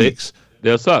 3 weeks.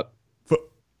 They'll suck.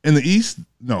 In the East?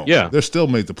 No. Yeah. They'll still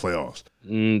make the playoffs.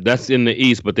 That's in the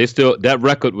East, but that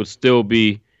record would still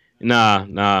be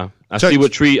nah. I see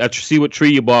what tree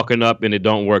you're barking up, and it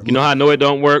don't work. You know how I know it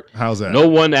don't work? How's that? No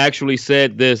one actually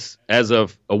said this as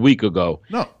of a week ago.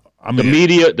 No, I mean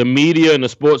the media and the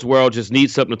sports world just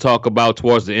needs something to talk about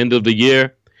towards the end of the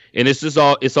year, and it's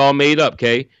all made up.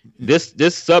 Okay,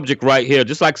 this subject right here,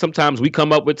 just like sometimes we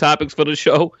come up with topics for the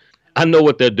show. I know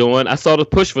what they're doing. I saw the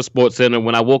push for SportsCenter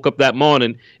when I woke up that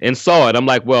morning and saw it. I'm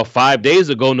like, well, 5 days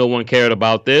ago, no one cared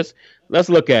about this. Let's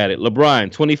look at it.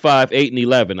 LeBron, 25, 8, and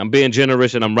 11. I'm being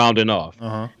generous and I'm rounding off.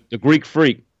 The Greek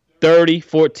Freak, 30,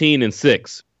 14, and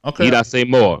 6. Okay. Need I say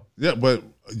more? Yeah, but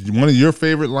one of your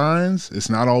favorite lines, it's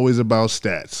not always about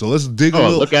stats. So let's dig a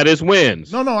little. Look at his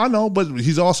wins. No, I know, but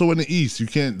he's also in the East.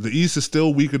 The East is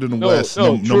still weaker than the West,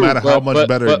 no matter how much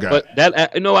better it got. But that,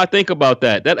 I think about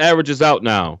that. That averages out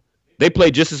now. They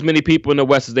play just as many people in the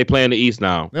West as they play in the East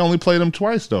now. They only play them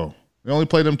twice, though. They only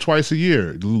play them twice a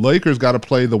year. The Lakers got to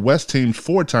play the West teams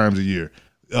 4 times a year.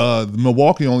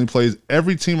 Milwaukee only plays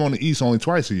every team on the East only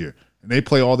twice a year. And they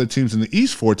play all their teams in the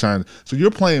East 4 times. So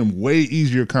you're playing way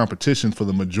easier competition for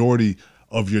the majority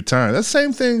of your time. That's the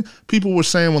same thing people were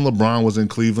saying when LeBron was in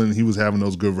Cleveland and he was having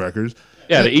those good records.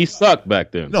 Yeah, the East sucked back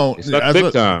then. No, it sucked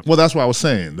big time. Well, that's what I was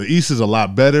saying. The East is a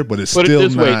lot better, but it's Put still it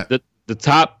this not. Way, the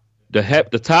top.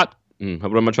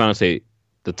 What am I trying to say?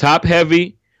 The top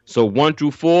heavy, so 1 through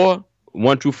 4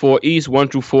 East, 1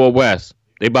 through 4 West.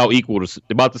 They about equal. They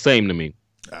about the same to me.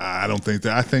 I don't think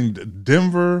that. I think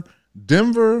Denver,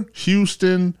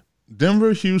 Houston,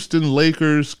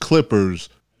 Lakers, Clippers.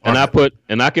 And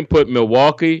I can put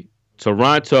Milwaukee,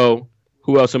 Toronto.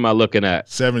 Who else am I looking at?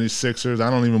 76ers. I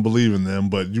don't even believe in them,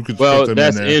 but you could put them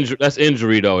in there. That's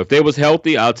injury though. If they was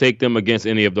healthy, I'll take them against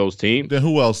any of those teams. Then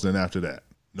who else then after that?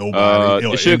 Nobody.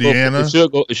 Indiana.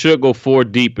 It should go 4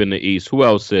 deep in the East. Who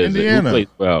else is Indiana? Who plays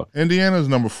well? Indiana's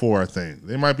number 4, I think.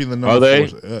 They might be the number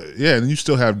 4. Yeah, and you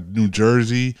still have New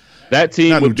Jersey. That team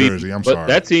Not would New be. Jersey, I'm sorry.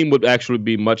 That team would actually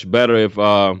be much better if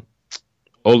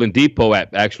Oladipo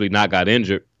actually not got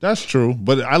injured. That's true,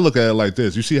 but I look at it like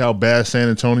this. You see how bad San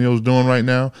Antonio's doing right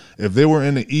now? If they were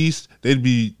in the East, they'd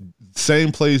be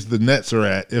same place the Nets are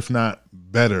at, if not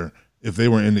better, if they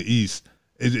were in the East.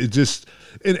 It just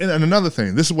and another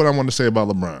thing, this is what I want to say about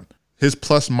LeBron. His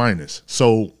plus minus.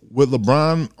 So with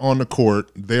LeBron on the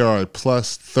court, they are a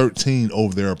plus 13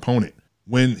 over their opponent.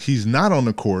 When he's not on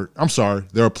the court,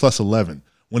 they're a plus 11.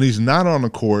 When he's not on the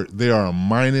court, they are a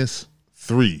minus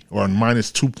 3 or a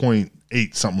minus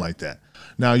 2.8, something like that.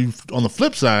 Now, on the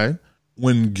flip side,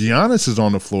 when Giannis is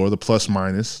on the floor, the plus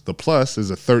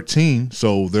is a 13,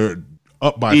 so they're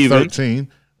up by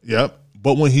 13. Yep.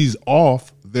 But when he's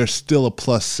off, they're still a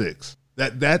plus 6.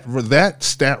 That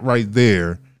stat right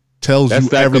there tells you everything.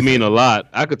 That stat could mean a lot.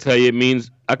 I could tell you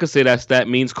I could say that stat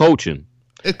means coaching.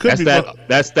 It could be.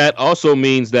 That stat also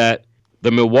means that the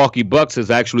Milwaukee Bucks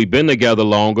has actually been together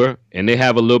longer, and they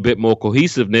have a little bit more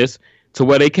cohesiveness to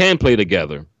where they can play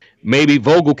together. Maybe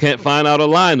Vogel can't find out a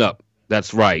lineup.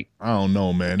 That's right. I don't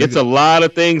know, man. It's a lot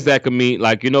of things that can mean,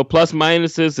 like, plus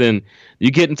minuses, and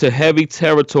you get into heavy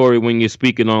territory when you're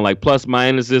speaking on, like, plus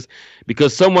minuses,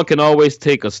 because someone can always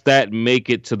take a stat and make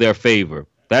it to their favor.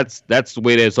 That's the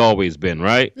way that's always been,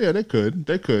 right? Yeah, they could.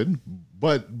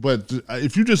 But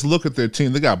if you just look at their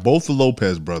team, they got both the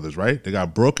Lopez brothers, right? They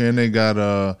got Brooke and they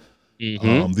got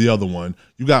The other one.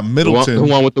 You got Middleton. The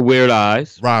one with the weird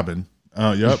eyes. Robin.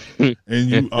 Yep.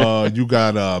 And you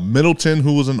got Middleton,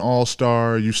 who was an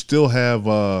all-star. You still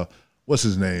have what's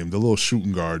his name? The little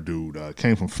shooting guard dude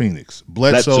came from Phoenix.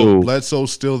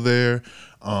 Bledsoe's still there.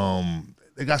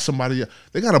 They got somebody.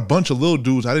 They got a bunch of little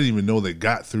dudes I didn't even know they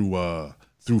got through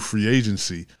free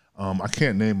agency. I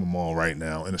can't name them all right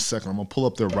now. In a second, I'm gonna pull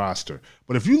up their roster.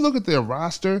 But if you look at their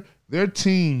roster, their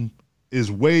team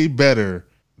is way better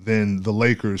than the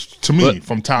Lakers to me,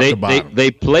 from top to bottom.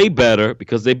 They play better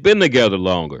because they've been together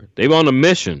longer. They're on a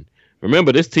mission.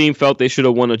 Remember, this team felt they should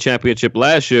have won a championship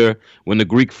last year when the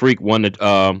Greek Freak won the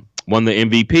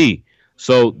MVP.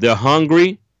 So they're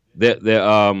hungry. They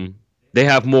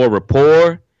have more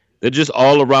rapport. They're just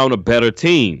all around a better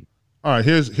team. All right,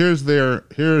 here's their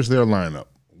lineup.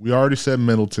 We already said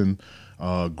Middleton,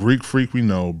 Greek Freak we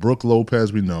know, Brook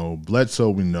Lopez we know,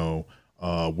 Bledsoe we know,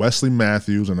 Wesley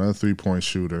Matthews, another 3-point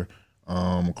shooter.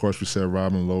 Of course, we said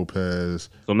Robin Lopez.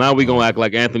 So now we're going to act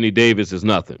like Anthony Davis is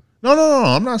nothing. No.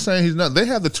 I'm not saying he's not. They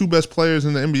have the 2 best players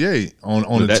in the NBA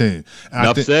on the team.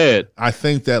 Enough said. I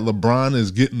think that LeBron is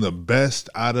getting the best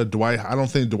out of Dwight. I don't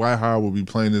think Dwight Howard would be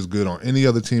playing this good on any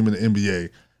other team in the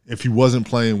NBA if he wasn't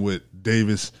playing with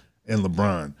Davis and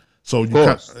LeBron. So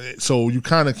you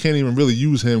kind of can't even really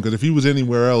use him because if he was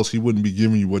anywhere else, he wouldn't be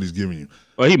giving you what he's giving you.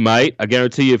 Well, he might. I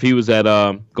guarantee you if he was at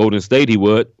Golden State, he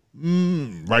would.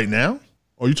 Right now?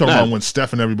 Or you talking about when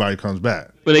Steph and everybody comes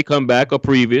back? When they come back or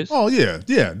previous. Oh, yeah,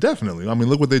 definitely. I mean,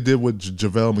 look what they did with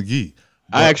JaVale McGee.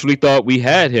 I actually thought we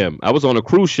had him. I was on a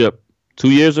cruise ship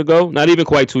 2 years ago, not even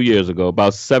quite 2 years ago,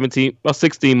 about 16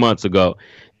 months ago.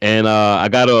 And I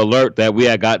got an alert that we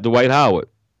had got Dwight Howard.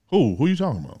 Who are you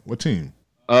talking about? What team?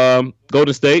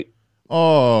 Golden State.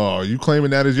 Oh, you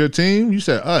claiming that as your team? You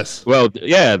said us. Well,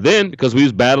 yeah, then because we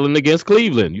was battling against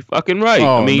Cleveland. You fucking right.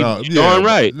 Oh, I mean, no. you're darn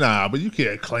right. Nah, but you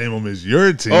can't claim them as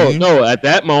your team. Oh, no, at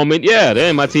that moment, yeah,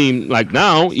 they're my team. Like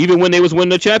now, even when they was winning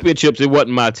the championships, it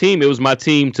wasn't my team. It was my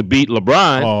team to beat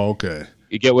LeBron. Oh, okay.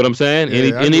 You get what I'm saying?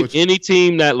 Yeah, any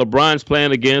team that LeBron's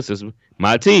playing against is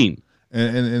my team.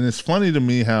 And it's funny to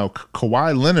me how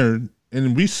Kawhi Leonard,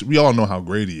 and we all know how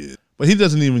great he is, but he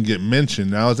doesn't even get mentioned.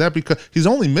 Now, is that because he's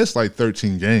only missed like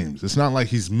 13 games? It's not like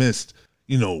he's missed,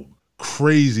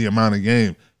 crazy amount of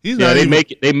games. He's not they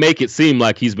make it seem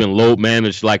like he's been load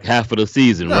managed like half of the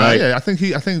season, right? Yeah, I think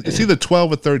it's either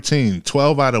 12 or 13.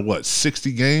 12 out of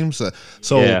 60 games.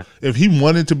 If he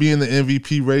wanted to be in the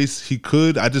MVP race, he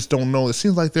could. I just don't know. It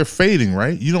seems like they're fading,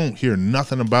 right? You don't hear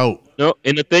nothing about. No,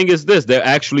 and the thing is this: they're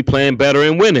actually playing better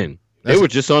and winning. They were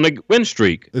just on a win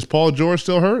streak. Is Paul George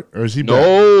still hurt, or is he back?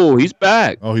 No, he's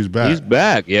back. Oh, he's back. He's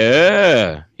back.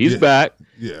 Yeah, he's back.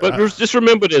 Yeah, but just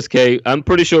remember this, Kay. I'm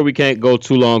pretty sure we can't go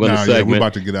too long on the segment. We're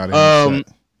about to get out of here.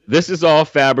 This is all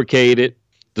fabricated.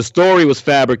 The story was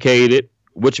fabricated,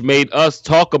 which made us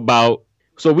talk about.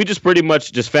 So we just pretty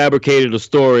much just fabricated a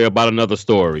story about another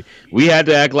story. We had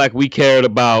to act like we cared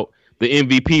about the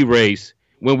MVP race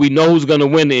when we know who's going to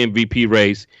win the MVP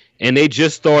race. And they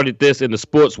just started this in the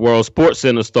sports world. Sports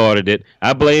Center started it.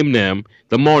 I blame them.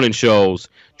 The morning shows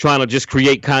trying to just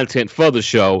create content for the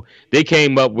show. They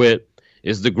came up with,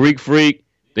 is the Greek Freak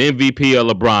the MVP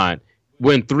or LeBron?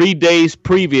 When 3 days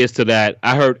previous to that,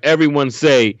 I heard everyone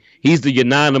say he's the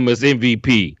unanimous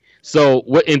MVP. So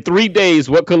in 3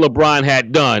 days, what could LeBron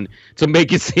had done to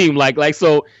make it seem like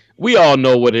so? We all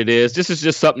know what it is. This is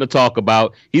just something to talk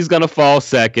about. He's going to fall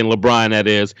second, LeBron that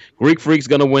is. Greek Freak's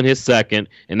going to win his second.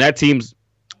 And that team's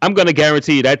 – I'm going to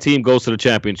guarantee you that team goes to the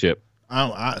championship.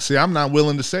 I'm not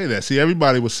willing to say that. See,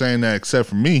 everybody was saying that except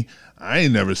for me. I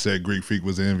ain't never said Greek Freak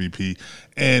was the MVP.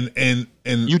 And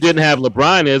you didn't have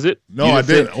LeBron, is it? No, I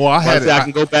didn't. Well, I had it. I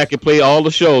can go back and play all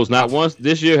the shows. Not once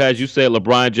this year has you said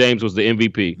LeBron James was the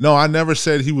MVP. No, I never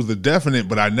said he was the definite,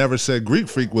 but I never said Greek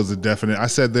Freak was the definite. I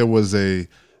said there was a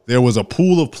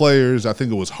pool of players. I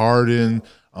think it was Harden.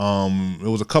 It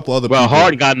was a couple other people.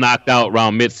 Harden got knocked out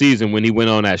around midseason when he went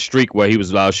on that streak where he was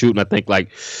shooting, I think,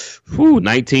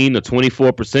 19 to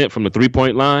 24% from the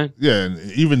 3-point line. Yeah,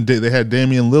 and even they had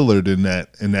Damian Lillard in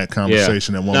that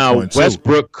conversation at one point. Now,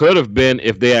 Westbrook could have been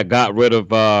if they had got rid of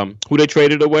who they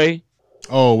traded away.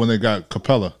 Oh, when they got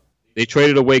Capella. They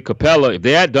traded away Capella. If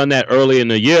they had done that early in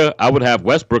the year, I would have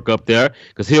Westbrook up there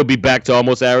because he'll be back to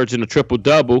almost averaging a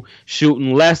triple-double,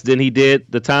 shooting less than he did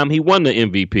the time he won the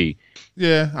MVP.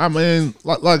 Yeah, I mean,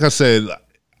 like I said,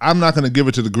 I'm not going to give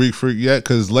it to the Greek Freak yet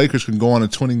because Lakers can go on a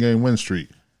 20-game win streak.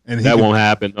 And that won't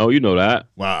happen. Oh, you know that.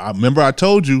 Well, I remember I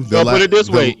told you. So put it this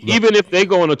way: even if they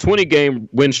go on a 20-game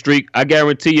win streak, I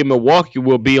guarantee you Milwaukee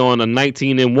will be on a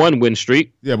 19-1 win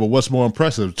streak. Yeah, but what's more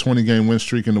impressive, 20-game win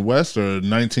streak in the West or a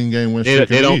 19-game win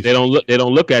streak in the East? They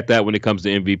don't look at that when it comes to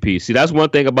MVP. See, that's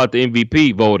one thing about the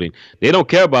MVP voting. They don't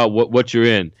care about what you're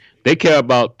in. They care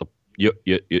about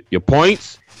your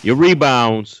points, your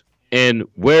rebounds, and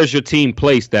where's your team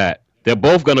placed at. They're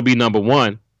both going to be number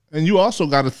one. And you also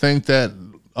got to think that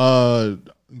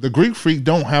the Greek Freak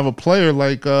don't have a player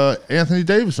like Anthony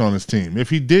Davis on his team. If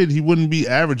he did, he wouldn't be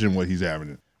averaging what he's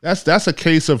averaging. That's a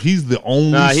case of he's the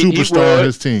only superstar on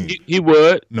his team. He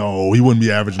would. No, he wouldn't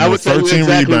be averaging 13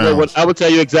 rebounds. I would tell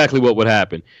you exactly what would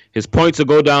happen. His points will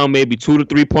go down maybe 2 to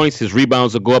 3 points. His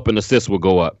rebounds will go up and assists will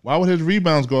go up. Why would his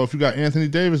rebounds go up if you got Anthony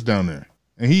Davis down there?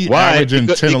 And he averaging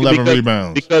 10, 11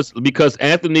 rebounds. Because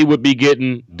Anthony would be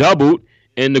getting doubled.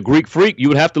 And the Greek Freak, you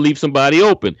would have to leave somebody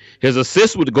open. His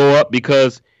assists would go up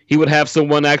because he would have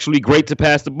someone actually great to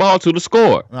pass the ball to the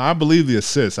score. I believe the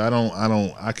assists.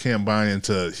 I can't buy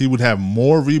into. He would have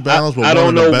more rebounds, but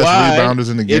one of the best rebounders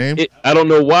in the game. I don't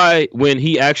know why when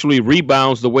he actually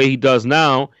rebounds the way he does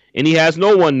now, and he has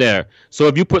no one there. So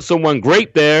if you put someone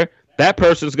great there, that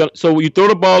person's gonna. So you throw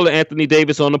the ball to Anthony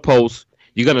Davis on the post.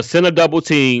 You're gonna send a double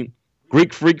team.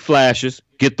 Greek Freak flashes,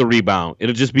 get the rebound.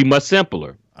 It'll just be much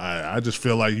simpler. I just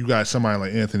feel like you got somebody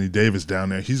like Anthony Davis down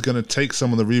there. He's going to take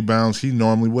some of the rebounds he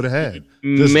normally would have had.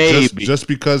 Just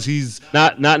because he's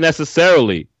not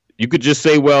necessarily. You could just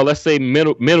say, well, let's say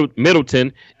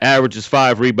Middleton averages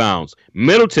 5 rebounds.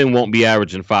 Middleton won't be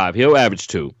averaging 5. He'll average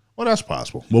 2. Well, that's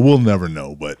possible. Well, we'll never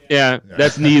know. But yeah,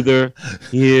 that's neither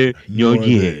here nor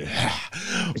there.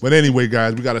 But anyway,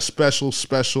 guys, we got a special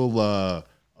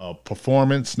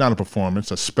performance, not a performance,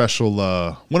 a special,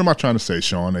 what am I trying to say,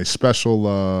 Sean? A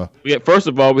special, first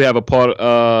of all, we have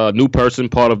a new person,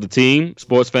 part of the team,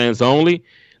 sports fans only.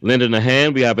 Lending a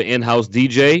hand, we have an in-house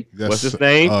DJ. What's his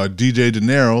name? DJ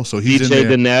Dinero. So he's DJ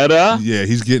Dinero. Yeah,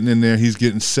 he's getting in there. He's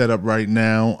getting set up right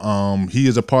now. He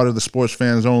is a part of the Sports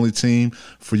Fans Only team.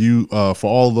 For you, for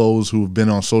all those who have been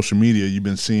on social media, you've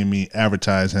been seeing me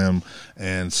advertise him.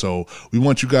 And so we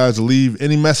want you guys to leave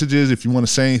any messages if you want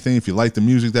to say anything, if you like the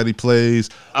music that he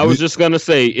plays. I was just going to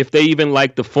say, if they even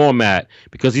like the format,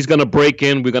 because he's going to break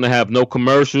in, we're going to have no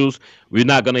commercials. We're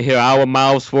not going to hear our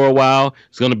mouths for a while.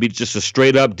 It's going to be just a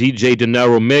straight-up DJ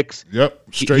Dinero mix. Yep.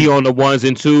 He on the 1s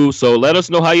and 2s. So let us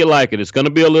know how you like it. It's going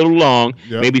to be a little long,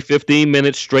 maybe 15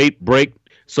 minutes straight break.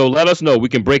 So let us know. We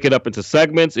can break it up into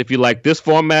segments if you like this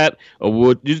format, or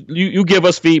would you give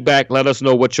us feedback. Let us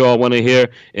know what y'all want to hear,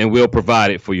 and we'll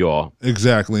provide it for y'all.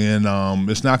 Exactly, and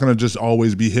it's not going to just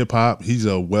always be hip hop. He's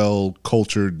a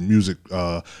well-cultured music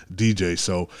DJ,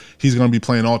 so he's going to be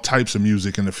playing all types of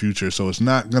music in the future. So it's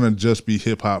not going to just be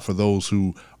hip hop for those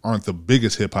who aren't the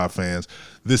biggest hip hop fans.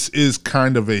 This is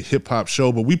kind of a hip hop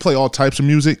show, but we play all types of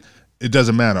music. It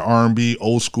doesn't matter, R&B,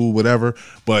 old school, whatever,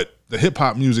 but the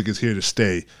hip-hop music is here to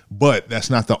stay, but that's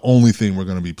not the only thing we're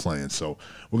going to be playing. So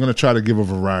we're going to try to give a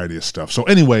variety of stuff. So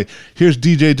anyway, here's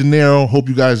DJ Dinero. Hope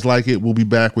you guys like it. We'll be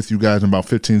back with you guys in about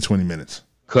 15, 20 minutes.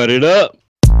 Cut it up.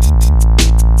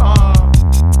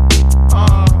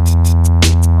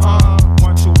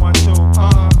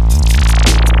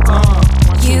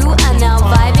 You are now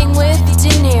vibing with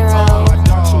Dinero.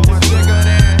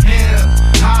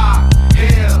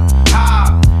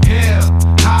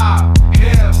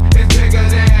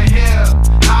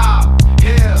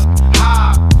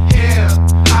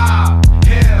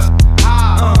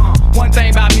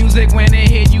 When it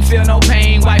hit, you feel no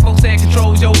pain. White folks said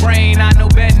controls your brain. I know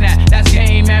better than that. That's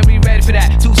game, man. We ready for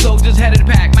that. 2 soldiers head of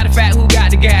the pack. Matter of fact, who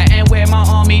got the gat and where my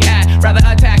army at? Rather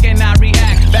attack and not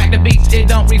react. Back to beats, it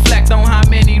don't reflect on how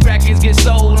many records get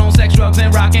sold on sex, drugs,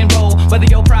 and rock and roll. Whether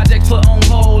your projects put on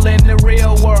hold in the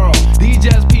real world. These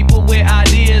just people with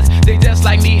ideas. They just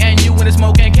like me and you when the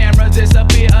smoke and cameras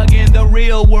disappear again. The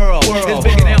real world is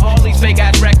bigger than all these fake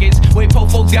ass records. Wait, po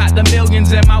folks got the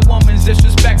millions and my woman's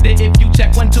disrespected. If you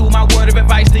check 1, 2, my word of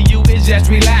advice to you is just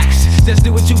relax. Just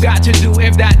do what you got to do.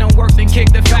 If that don't work, then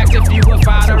kick the facts. If you a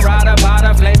fighter, rider,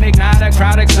 bada, flame igniter,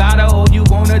 crowd exciter, or you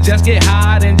wanna just get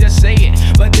high and just say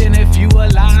it. But then if you a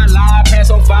lie, pants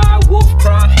on fire, wolf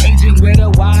cry, agent with a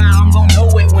why, I'm gonna know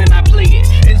it when I play it.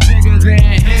 It's bigger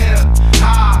than hip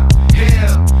hop, hip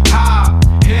hop,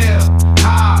 hip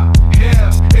hop,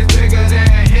 hip. It's bigger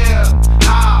than hip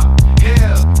hop, hip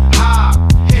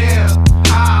hop, hip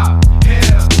hop,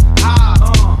 hip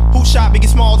hop. Who shot Biggie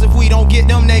Smalls? If we don't get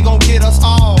them, they gon' get us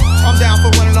all. I'm down for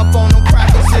running up on them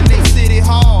crackers in they city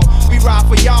hall. We ride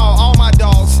for y'all, all my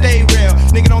dogs, stay real.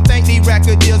 Nigga, don't think these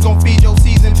record deals gon' feed your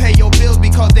season, pay your bills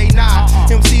because they not.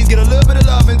 MCs get a little bit of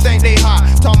love and think they hot.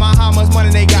 Talk about how much money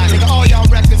they got. Nigga, all y'all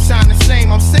records sound the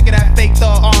same. I'm sick of that fake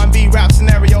thug R&B rap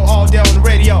scenario all day on the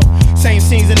radio. Same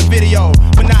scenes in the video,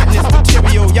 monotonous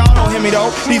material. Y'all don't hear me though.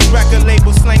 These record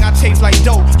labels slang our tapes like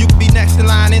dope. You could be next in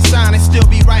line and sign and still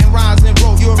be writing rhymes and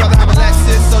rope. You would rather have a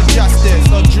Lexus or justice,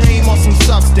 a dream or some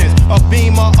substance, a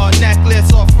beamer, a necklace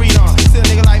or freedom. Still a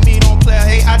nigga like me don't play a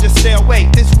hate, I just stay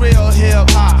awake. This real hip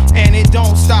hop and it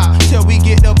don't stop till we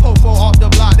get the popo off the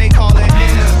block. They call it hip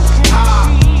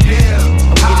hop, hip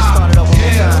hop,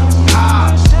 hip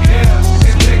hop,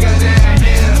 it's bigger than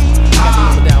hip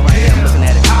hop.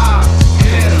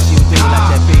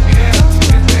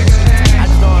 I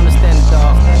just don't understand it,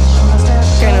 dog.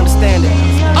 Can't understand it.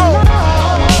 Oh,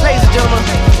 ladies and gentlemen,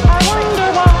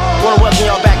 wanna welcome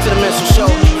y'all back to the Mental Show.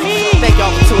 Thank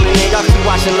y'all for tuning in. Y'all could be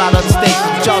watching a lot of other stations,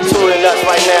 but y'all tuning us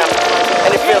right now,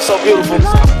 and it feels so beautiful.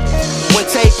 When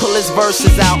Tay pull his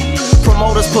verses out,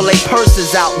 promoters pull their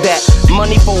purses out. That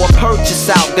money for a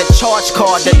purchase out. That charge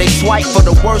card that they swipe for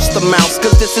the worst amounts.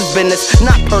 Cause this is business,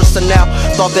 not personnel.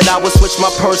 Thought that I would switch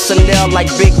my personnel, like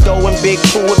Big Doe and Big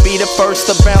Pooh would be the first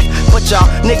to bounce. But y'all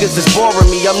niggas is boring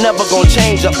me, I'm never gonna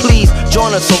change up. Please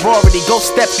join a sorority, go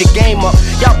step your game up.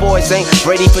 Y'all boys ain't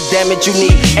ready for damage, you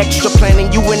need extra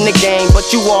planning. You in the game, but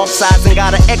you off sides and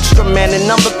got an extra man. And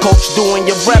I'm the coach doing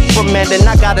your reprimanding.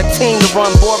 I got a team to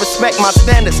run, boy, respect my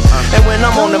standards. And when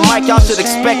I'm on the mic, y'all should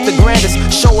expect the grandest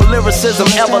show of lyricism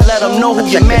ever. Let them know who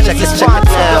your man is. It's fine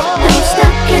now.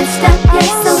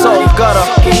 So gutter,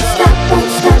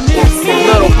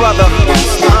 little brother,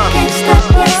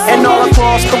 and all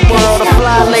across the world, the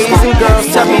fly ladies and girls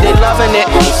tell me they loving it.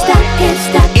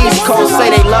 East Coast say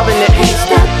they loving it.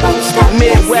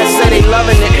 Midwest say they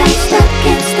loving it.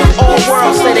 All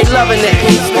world say they loving it.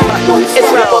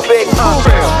 It's rapper Big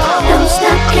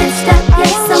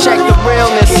Check the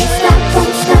realness.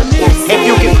 If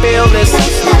you can feel this,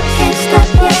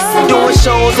 doing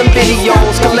shows and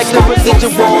videos, collecting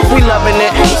residuals, we loving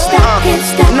it.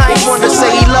 Nice Wonder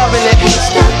say he loving it.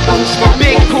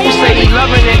 Big Pooh say he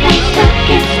loving it.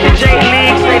 The J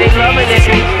League say they loving it.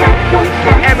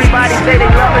 Everybody say they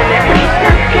loving it.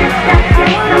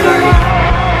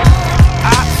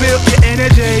 I feel your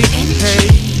energy, hey,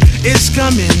 it's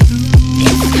coming.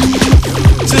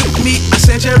 Took me a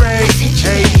century,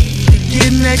 hey, to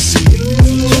get next to you.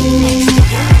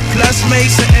 Plus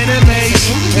mates and enemies,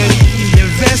 hey,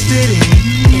 invested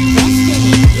in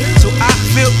you. So I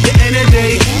feel your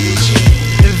energy,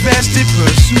 invested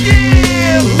person.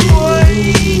 Yeah, boy.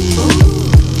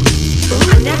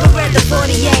 I never read the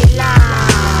 48 line.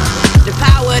 The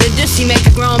power of the Dusty make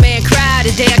a grown man cry.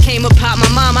 The day I came upon my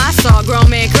mama, I saw a grown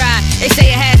man cry. They say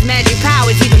it has magic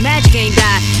powers, even magic ain't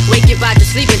die. Wake you out to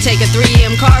sleep and take a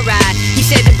 3M car ride. He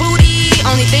said the booty,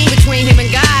 only thing between him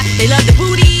and God. They love the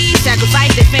booty,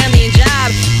 sacrifice their family and job.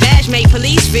 Bash make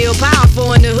police feel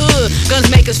powerful in the hood. Guns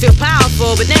make us feel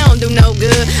powerful, but they don't do no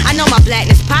good. I know my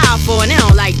blackness powerful and they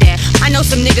don't like that. I know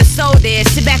some niggas so dead,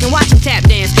 sit back and watch them tap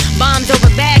dance. Bombs over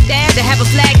Baghdad, to have a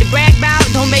flag to brag about.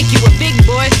 Don't make you a big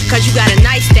boy, cause you got a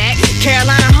nice stack.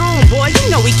 Carolina home, boy, you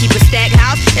know we keep a stack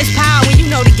house. It's power when you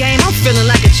know the game, I'm feeling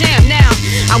like a champ now.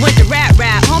 I went to rap,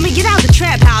 homie, get out the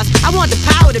trap house. I want the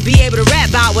power to be able to rap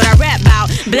about what I rap about.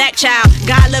 Black child,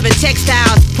 God-loving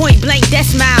textiles, point blank,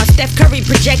 death smile, Steph Curry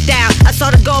projectile. I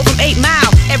saw the goal from 8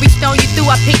 Mile. Every stone you threw,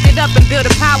 I picked it up and built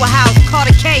a powerhouse.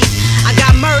 Caught a case, I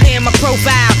got murder in my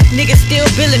profile. Niggas still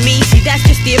billing me, see that's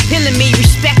just the appeal of me.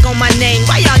 Respect on my name,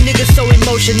 why y'all niggas so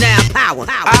emotional? Power.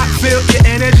 I feel your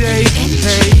energy,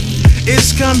 hey,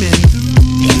 it's coming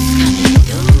through.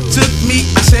 Took me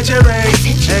a century,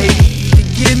 hey, to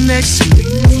get next to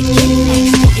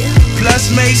you.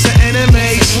 Plus mates and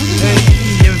enemies,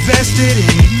 hey, invested in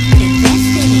you.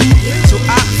 So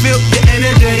I feel your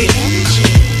energy,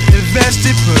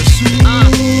 invested person.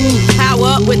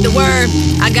 Power up with the word,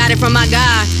 I got it from my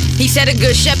God. He said a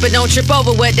good shepherd don't trip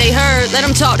over what they heard. Let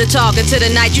them talk the talk until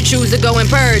the night you choose to go and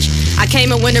purge. I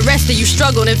came in when the rest of you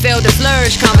struggled and failed to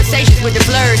flourish. Conversations with the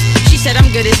blurs. She said I'm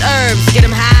good as herbs. Get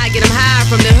them high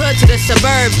from the hood to the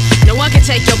suburbs. No one can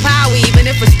take your power even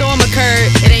if a storm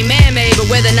occurred. It ain't man-made, but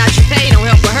whether or not you pay don't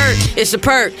help or hurt. It's a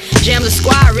perk. Jam the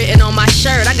squad written on my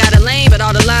shirt. I got a lane, but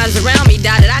all the lines around me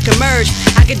dotted. I can merge.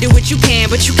 I can do what you can,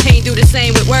 but you can't do the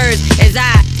same with words as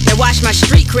I. That watch my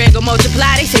street cred go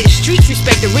multiply. They say the streets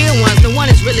respect the real ones. No one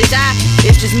is really die.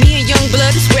 It's just me and Young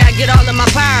Blood. It's where I get all of my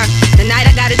power. The night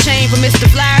I got a chain from Mr.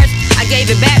 Flyers, I gave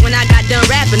it back when I got done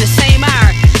rapping the same hour.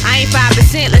 I ain't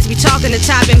 5%, let's be talking to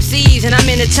top MCs. And I'm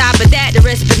in the top of that, the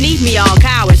rest beneath me all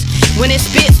cowards. When it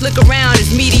spits, look around,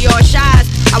 it's meteor shines.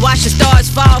 I watch the stars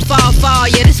fall, fall, fall.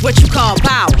 Yeah, this is what you call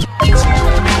power.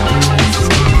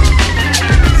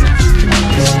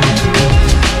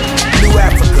 New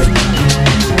Africa.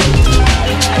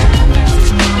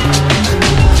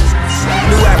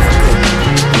 New Africa.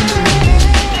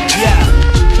 Yeah.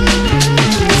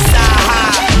 Saha.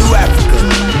 New Africa.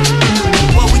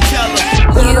 What we tell them?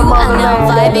 You are now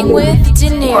vibing with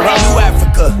Dinero. New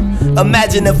Africa.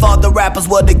 Imagine if all the rappers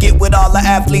were to get with all the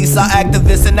athletes, our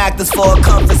activists and actors for a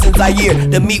conference in Zaire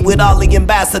to meet with all the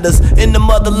ambassadors in the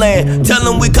motherland. Tell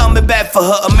them we coming back for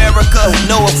her America.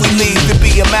 Know if we leave, it'd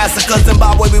be a massacre.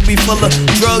 Zimbabwe would be full of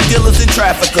drug dealers and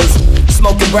traffickers.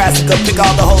 Smoking brassica, pick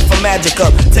all the hoes from Magica.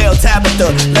 Tell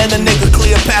Tabitha, let a nigga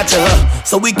Cleopatra her,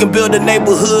 so we can build a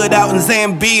neighborhood out in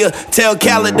Zambia. Tell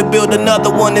Khaled to build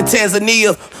another one in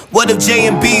Tanzania. What if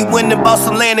J&B went and bought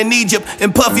some land in Egypt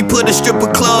and Puffy put a strip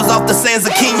of clubs off the sands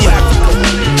of Kenya?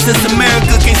 Since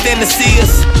America can't stand to see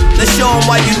us, let's show them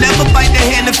why you never bite the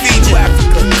hand that feed you.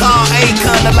 Call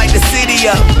Akon to light the city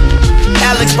up.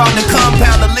 Alex brought the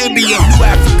compound to Libya. New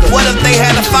Africa. What if they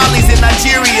had a Follies in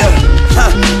Nigeria?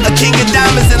 A King of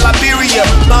Diamonds in Liberia.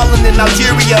 Ballin' in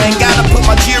Algeria, ain't gotta put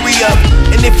Nigeria.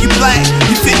 And if you black,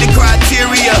 you fit the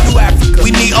criteria. New Africa.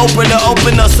 We need Oprah to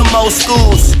open up some more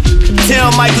schools.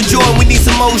 Tell Michael Jordan we need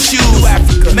some more shoes.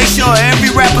 Make sure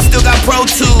every rapper still got Pro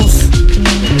Tools.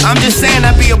 I'm just saying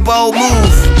that'd be a bold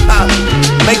move.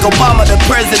 Make Obama the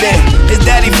president. His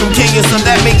daddy from Kenya, so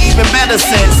that make even better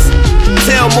sense.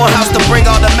 Tell Morehouse to bring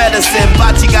all the medicine.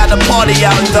 Bachi got a party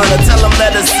out in Ghana. Tell him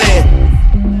let us in.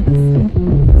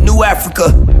 New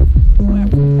Africa.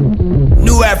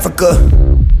 New Africa.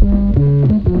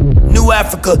 New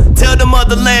Africa. Tell the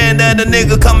motherland that a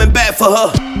nigga coming back for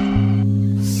her.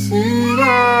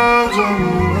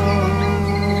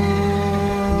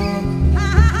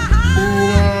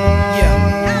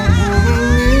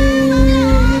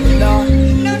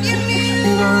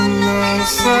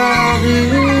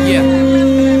 Yeah,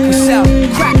 we sell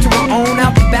crack to our own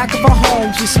out the back of our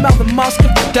homes. We smell the musk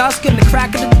of the dusk and the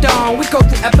crack of the dawn. We go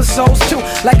through episodes too,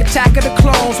 like Attack of the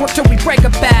Clones. What till we break a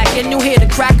back and you hear the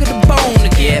crack of the bone. To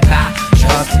get by,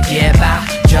 just to get by,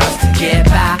 just to get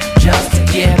by, just to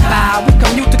get by. We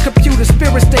commute to computer,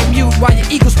 spirits stay mute while your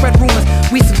ego spread rumors.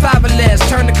 We survivalists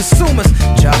turn to consumers.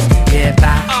 Just to get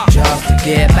by, just to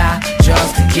get by,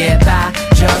 just to get by,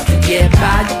 just to get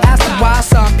by. You ask me why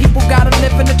some people gotta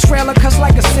live in a trailer, cause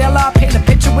like a sailor I paint a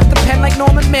picture with the pen like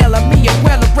Norman Mailer. Me and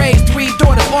Weller raised 3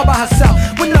 daughters all by herself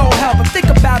with no help. I think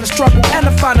about the struggle and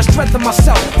I find the strength in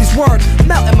myself. These words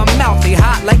melt in my mouth, they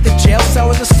hot like the jail cell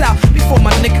in the south. Before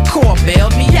my nigga Core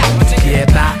bailed me out. To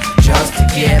get by, just to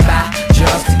get by,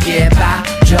 just to get by,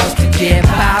 just to get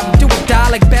by. We do or die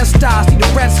like best stars, see the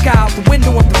red sky out the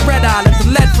window of the red eye. Let the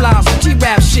lead fly on some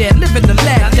G-rap shit, living the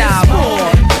lead die.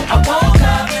 I woke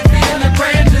up feeling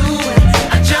brand new.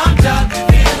 I jumped up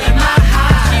feeling my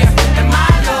highs and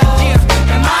my lows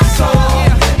and my soul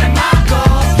and my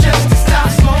goals. Just to stop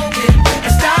smoking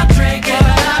and stop drinking.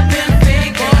 But I've been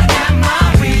thinking that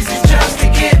my reasons just to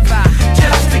get by,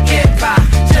 just to get by,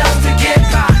 just to get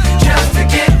by, just to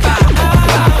get by.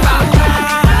 Just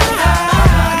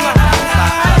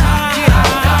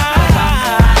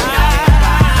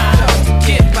to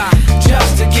get by,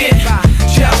 just to get by,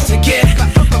 just to get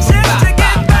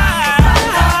by.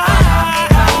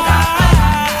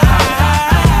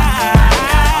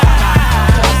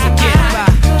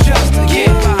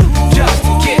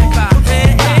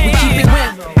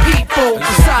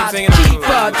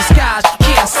 Disguise, you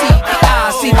can't see the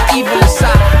eyes, see the evil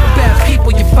inside. The best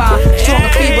people you find, strong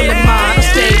and feeble in mind. I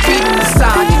stay beating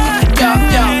inside.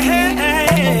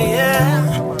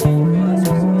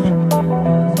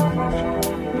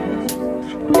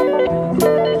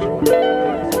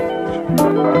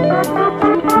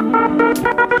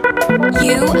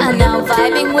 You are now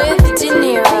vibing with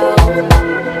Dinero.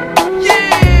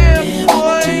 Yeah,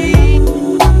 boy.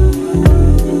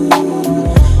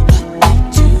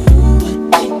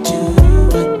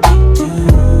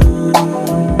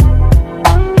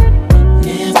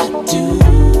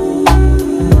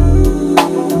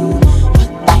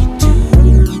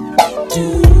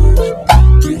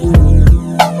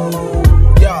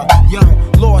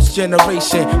 This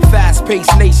generation,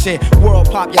 fast-paced nation, world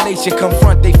population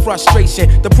confront their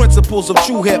frustration. The principles of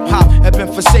true hip-hop have been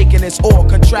forsaken. It's all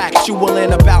contractual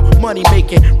and about money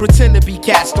making. Pretend to be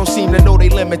cats, don't seem to know their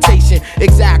limitation.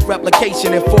 Exact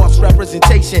replication and false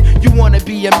representation. You wanna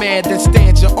be a man, then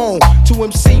stand your own. To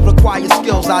MC requires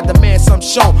skills, I demand some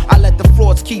shown. I let the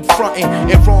frauds keep fronting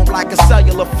and roam like a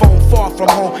cellular phone far from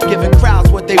home, giving crowds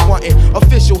what they wantin'.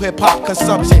 Official hip-hop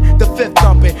consumption, the fifth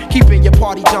thumping, keeping your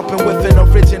party jumping with an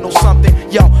original something.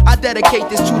 Yo, I dedicate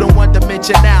this to the one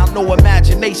dimension now, no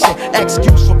imagination,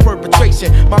 excuse for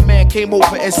perpetration. My man came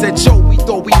over and said, Joe, we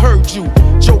thought we heard you.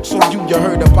 Jokes on you, you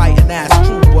heard a biting ass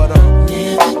true, but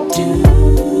never do.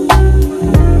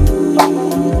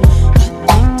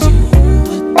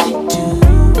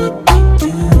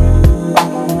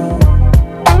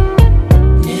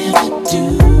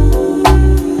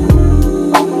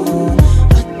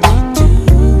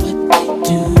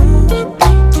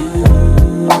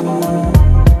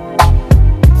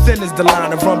 The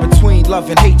line of run between love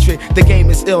and hatred. The game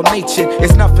is ill-natured,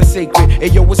 it's nothing sacred.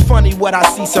 And yo, it's funny what I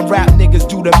see some rap niggas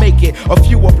do to make it. A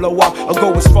few will blow up or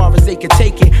go as far as they can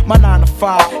take it. My 9 to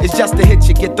 5 is just to hit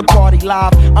you, get the party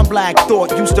live. I'm Black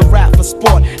Thought, used to rap for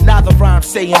sport. Now the rhyme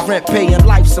saying rent, paying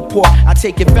life support. I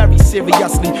take it very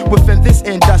seriously. Within this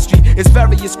industry, it's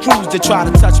various crews that try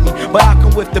to touch me, but I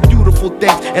come with the beautiful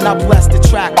things, and I bless the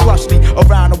track plushly.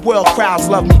 Around the world, crowds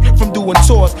love me from doing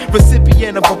tours.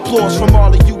 Recipient of applause from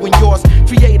all of you and yours.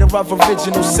 Creator of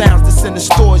original sounds that's in the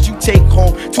stores you take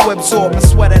home to absorb and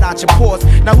sweat it out your pores.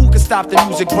 Now who can stop the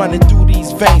music running through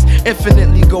these veins?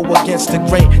 Infinitely go against the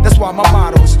grain. That's why my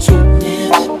motto is to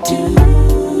never do.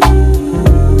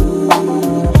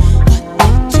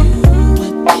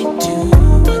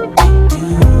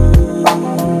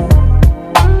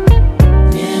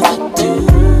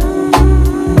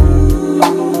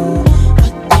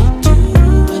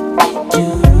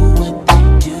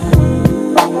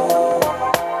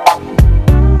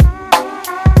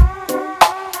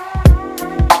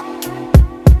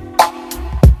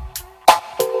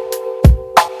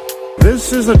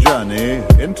 This is a journey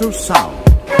into sound.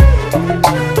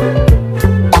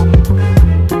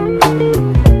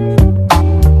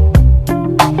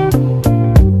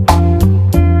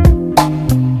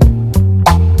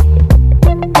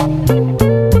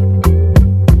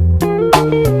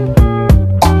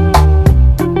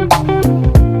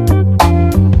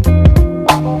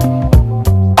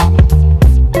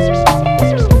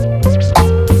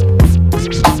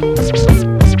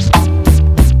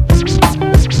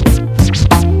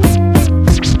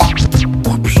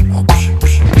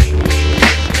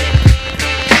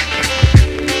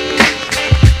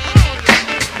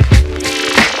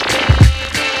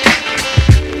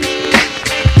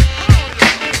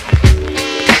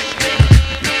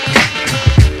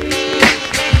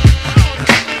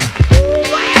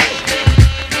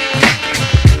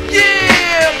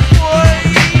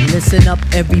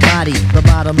 Everybody, the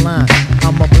bottom line.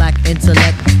 I'm a black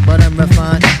intellect, but I'm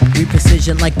refined. We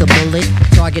precision like a bullet,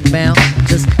 target bound.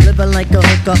 Just living like a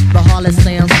hooker, the harlot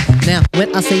sounds. Now,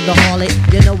 when I say the harlot,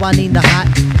 you know I need the hot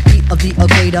heat of the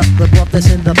equator, the broth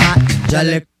that's in the pot.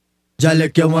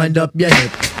 Jalik, you wind up your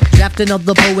hip. Drafting of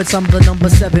the poets, I'm the number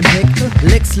 7 pick.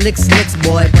 Licks,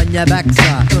 boy, on your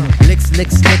backside. Licks,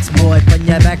 boy, on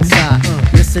your backside.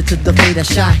 Listen to the fader,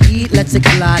 Shaheed, let's it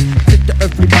collide. Tip to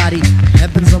everybody,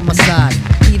 heaven's on my side.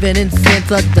 Even in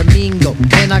Santo Domingo,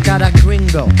 and I got a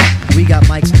gringo. We got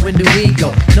mics, when do we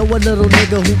go? Know a little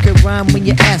nigga who can rhyme when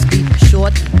you ask me.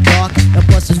 Short, dark, and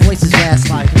plus his voice is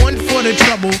raspy. 1 for the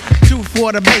trouble, 2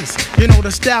 for the bass. You know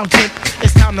the style tip,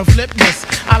 it's time to flip this.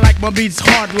 I like my beats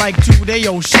hard like 2 day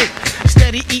old shit.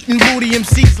 Steady eating booty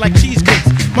MCs like cheesecakes.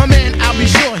 My man, I'll be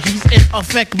sure he's in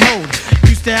effect mode.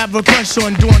 Used to have a crush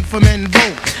on doing for men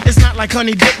vote. It's not like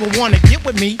Honey Dip will wanna get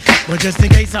with me, but just in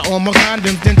case I own my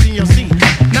condoms, then TLC.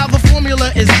 Now the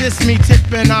formula is this, me,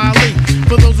 Tip, and Ali.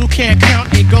 For those who can't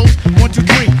count, it goes 1, 2,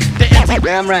 3.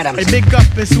 Damn right, I'm a big up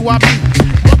is who I be.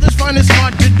 Brothers find it's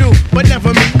hard to do, but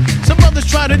never me. Some brothers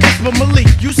try to diss but Malik.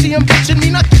 You see him bitching me,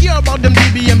 not care about them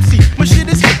DBMC. My shit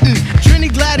is hitting. Trini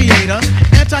Gladiator,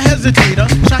 anti-hesitator.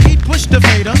 Shaheed push the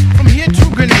fader, from here to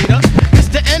Grenada.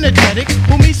 Mr. Energetic,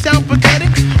 who me sound pathetic.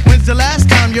 When's the last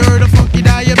time you heard a funky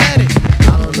diabetic?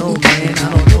 I don't know, man, I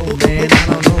don't know, man, I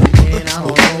don't know, man, I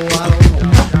don't know, I don't know.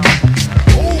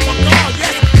 Oh my God,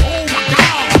 yes, oh my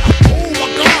God, oh my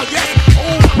God, yes,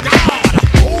 oh my God,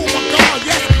 oh my God,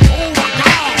 yes, oh my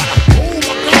God, oh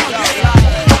my God, yes, oh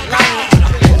my God,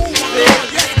 oh my God,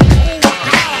 yes, oh my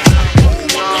God, oh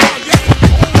my God, yes,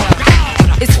 oh my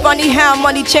God. It's funny how Now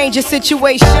money changes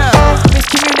situation.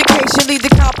 Miscommunication lead to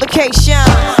complication.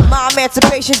 My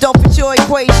emancipation don't fit your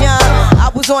equation.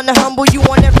 I was on the humble, you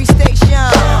on every station.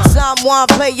 Someone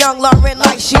play young Lauren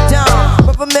like she done.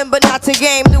 But remember not to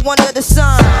game new under the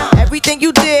sun. Everything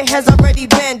you did has already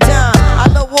been done.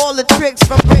 I know all the tricks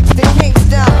from bricks to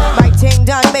Kingston. My ting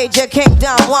done, major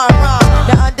kingdom, one wrong.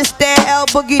 Now understand L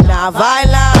Boogie, not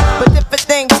violent. But if a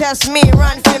thing test me,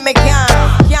 run for me gun.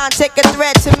 Can't take a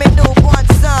threat to me newborn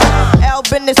son. L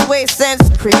been this way since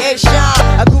creation.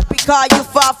 A groupie call you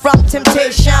far from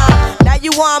temptation. Now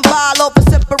you on ball over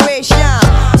separation.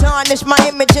 Tarnish my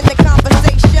image in the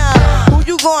conversation. Who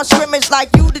you gon' scrimmage like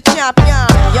you the champion?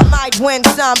 You might win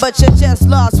some, but you just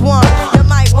lost one. You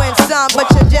might win some, but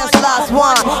you just lost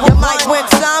one. You might win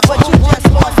some, but you just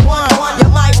lost one. You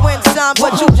might win some,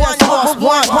 but you just lost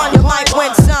one. You might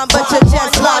win some, but you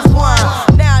just lost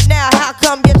one. Now, how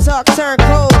come your talk turn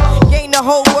cold? Gain the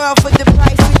whole world for the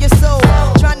price of your soul.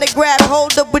 Trying to grab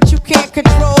hold of what you can't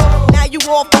control. Now you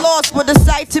off lost with a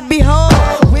sight to behold.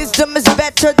 Wisdom is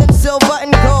better than silver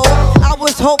and gold. I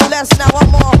was hopeless, now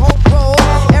I'm on hope roll.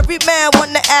 Every man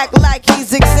wanna act like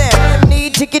he's exempt.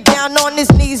 Need to get down on his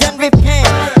knees and repent.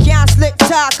 Can't slick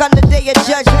talk on the day of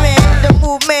judgment. The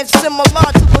movement's similar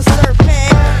to a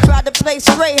serpent. Try to play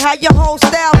straight, how your whole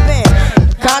style been.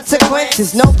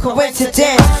 Consequences, no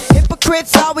coincidence.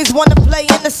 Hypocrites always wanna play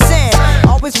innocent.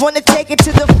 Always wanna take it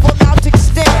to the full out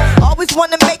extent. Always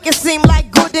wanna make it seem like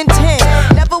good intent.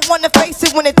 Never wanna face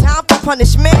it when it's time for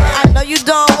punishment. I know you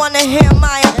don't wanna hear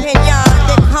my opinion.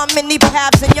 There come many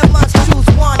paths and you must choose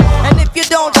one. And if you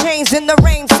don't change, then the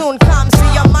rain soon comes.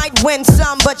 See, you might win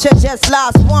some, but you just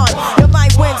lost one. You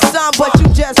might win some, but you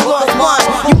just lost one.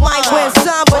 You might win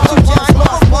some, but you just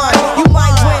lost one. You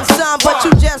might win some, but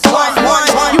you just lost one.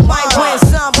 You might win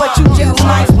some, but you just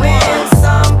might win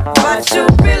some, but you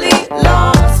really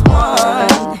lost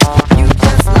one. You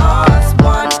just lost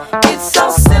one. It's so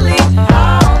silly.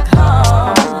 How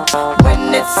come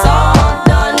when it's all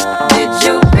done, did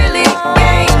you really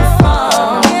gain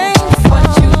from what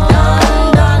you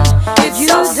done? It's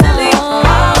so silly.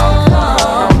 How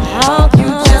come you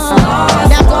just lost?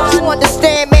 Now don't you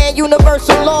understand, man?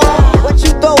 Universal law. What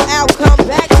you throw out, come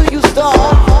back to you stall.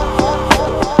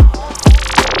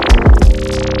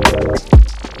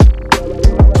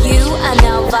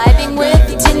 Vibing with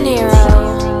Dinero.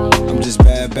 I'm just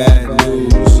bad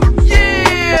news.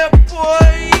 Yeah,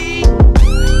 boy.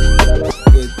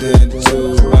 Good then too.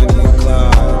 Money and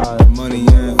Clyde, money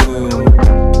and who?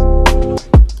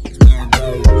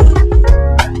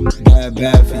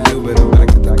 Bad for you, but I'm back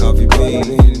at the coffee bean.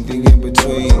 Anything in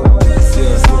between.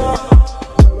 Yeah.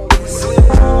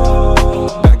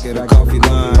 Back at the coffee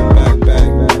line.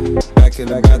 Back at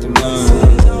the bathroom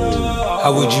line.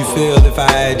 How would you feel if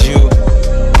I had you?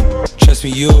 Trust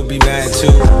me, you'll be mad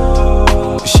too.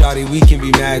 But shawty, we can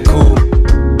be mad cool.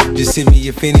 Just hit me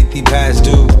if anything past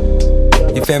due.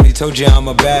 Your family told you I'm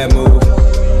a bad move.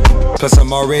 Plus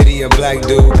I'm already a black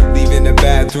dude. Leaving the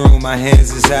bathroom, my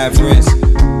hands is half rinsed.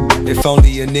 If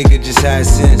only a nigga just had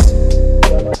sense.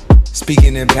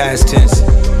 Speaking in past tense.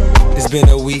 It's been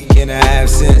a week and a half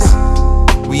since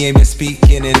we ain't been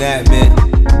speaking in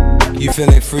admin. You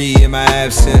feeling free in my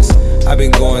absence. I've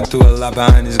been going through a lot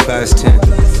behind this glass tent.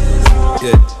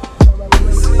 Yeah.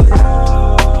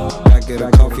 Back at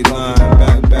the coffee line,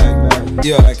 back.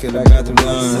 Yeah, back at the bathroom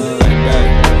line,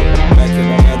 back at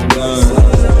the bathroom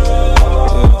line.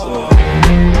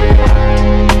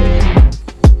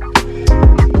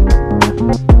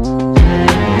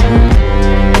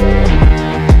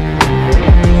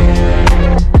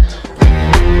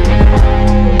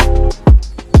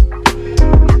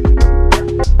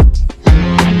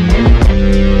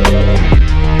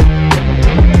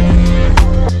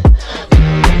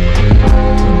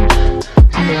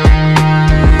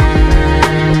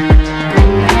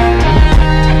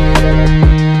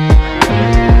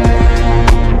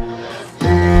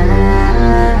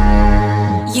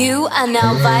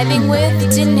 Now vibing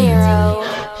with Dinero.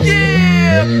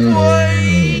 Yeah,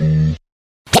 boy.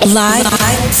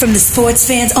 Live from the Sports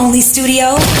Fans Only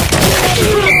studio,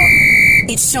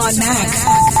 it's Sean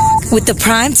Mack with the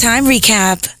Prime Time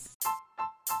Recap.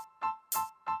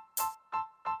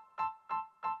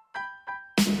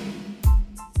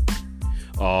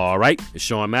 All right, it's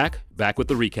Sean Mack back with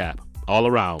the recap. All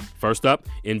around. First up,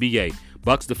 NBA.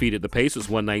 Bucks defeated the Pacers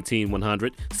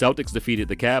 119-100. Celtics defeated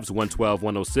the Cavs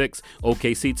 112-106.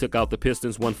 OKC took out the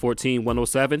Pistons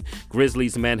 114-107.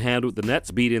 Grizzlies manhandled the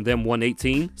Nets, beating them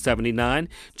 118-79.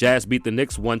 Jazz beat the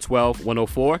Knicks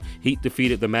 112-104. Heat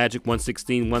defeated the Magic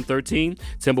 116-113.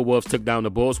 Timberwolves took down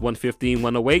the Bulls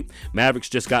 115-108. Mavericks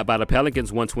just got by the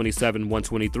Pelicans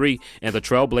 127-123. And the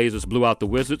Trailblazers blew out the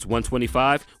Wizards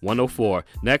 125-104.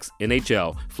 Next,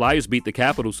 NHL. Flyers beat the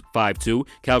Capitals 5-2.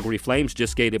 Calgary Flames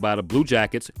just skated by the Blue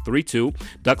Jackets 3-2.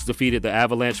 Ducks defeated the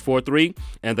Avalanche 4-3.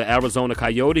 And the Arizona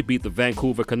Coyote beat the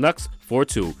Vancouver Canucks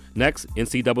 4-2. Next,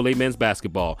 NCAA men's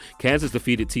basketball. Kansas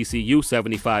defeated TCU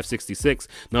 75-66.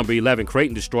 Number 11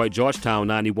 Creighton destroyed Georgetown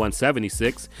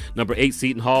 91-76. Number 8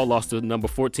 Seton Hall lost to number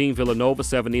 14 Villanova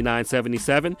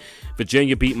 79-77.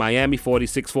 Virginia beat Miami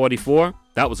 46-44.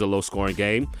 That was a low-scoring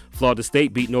game. Florida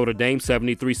State beat Notre Dame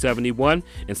 73-71.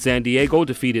 And San Diego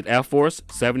defeated Air Force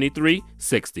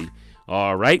 73-60.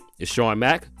 All right, it's Sean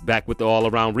Mack back with the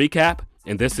all-around recap.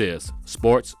 And this is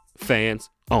Sports Fans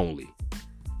Only.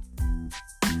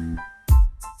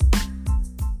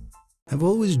 I've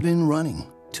always been running,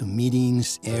 to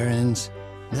meetings, errands.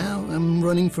 Now I'm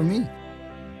running for me.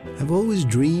 I've always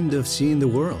dreamed of seeing the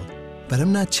world, but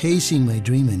I'm not chasing my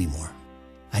dream anymore.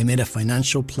 I made a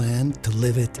financial plan to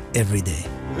live it every day.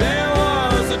 There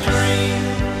was a dream.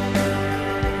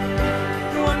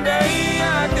 One day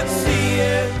I could see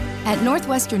it. At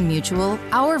Northwestern Mutual,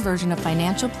 our version of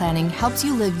financial planning helps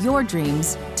you live your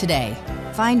dreams today.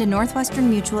 Find a Northwestern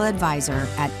Mutual advisor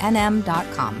at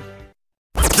nm.com.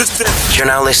 You're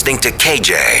now listening to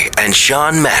KJ and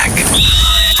Sean Mack.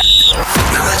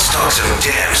 Now let's talk some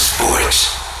damn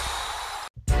sports.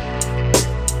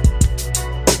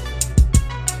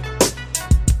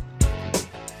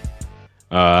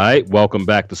 All right, welcome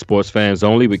back to Sports Fans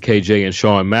Only with KJ and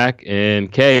Sean Mack.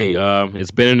 And Kay,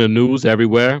 it's been in the news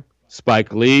everywhere.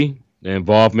 Spike Lee, the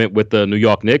involvement with the New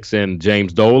York Knicks and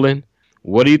James Dolan.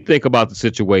 What do you think about the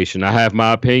situation? I have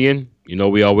my opinion. You know,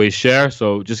 we always share,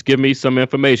 so just give me some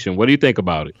information. What do you think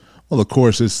about it? Well, of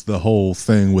course, it's the whole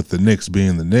thing with the Knicks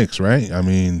being the Knicks, right? I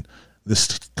mean,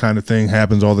 this kind of thing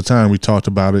happens all the time. We talked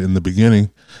about it in the beginning,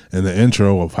 in the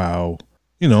intro, of how,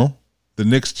 you know, the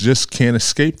Knicks just can't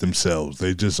escape themselves.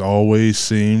 They just always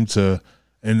seem to,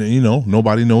 and, you know,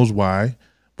 nobody knows why.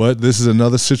 But this is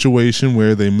another situation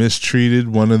where they mistreated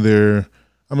one of their,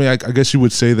 I mean, I guess you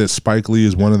would say that Spike Lee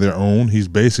is one of their own. He's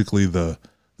basically the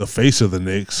face of the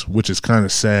Knicks, which is kind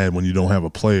of sad when you don't have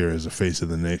a player as a face of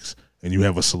the Knicks and you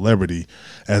have a celebrity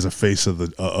as a face of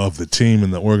the team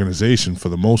and the organization for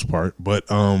the most part. But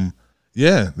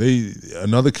yeah,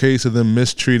 another case of them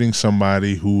mistreating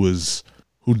somebody who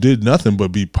did nothing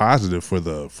but be positive for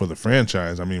the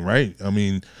franchise. I mean, right? I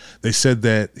mean, they said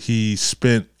that he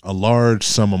spent a large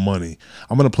sum of money.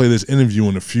 I'm going to play this interview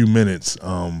in a few minutes.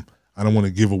 I don't want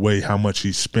to give away how much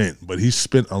he spent, but he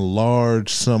spent a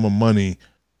large sum of money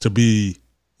to be,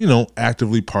 you know,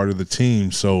 actively part of the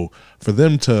team. So for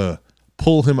them to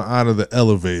pull him out of the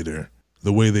elevator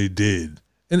the way they did,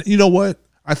 and you know what?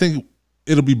 I think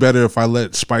it'll be better if I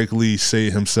let Spike Lee say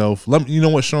it himself. You know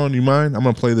what, Sean? You mind? I'm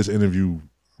going to play this interview.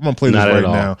 I'm going to play this right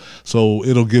now. So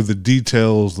it'll give the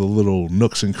details, the little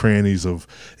nooks and crannies of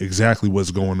exactly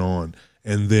what's going on.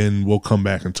 And then we'll come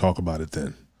back and talk about it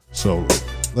then. So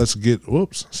let's get,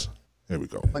 whoops. There we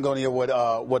go. I'm going to hear what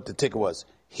the ticket was.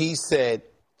 He said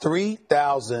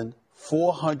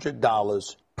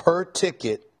 $3,400 per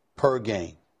ticket per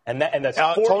game. And that's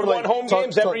 41 home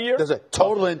games every year?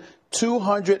 Totaling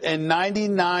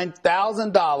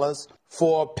 $299,000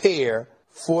 for a pair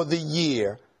for the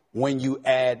year when you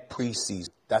add preseason.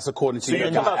 That's according to your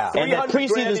app. And that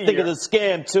preseason thing is a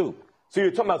scam, too. So you're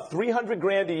talking about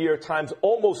 $300,000 a year times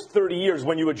almost 30 years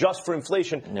when you adjust for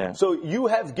inflation. Yeah. So you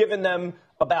have given them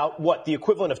about, what, the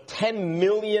equivalent of $10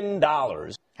 million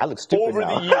I look stupid over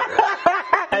now. the year.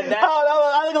 And that,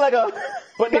 I look like a...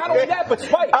 But not only that, but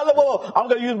Spike. I'm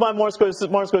going to use my Martin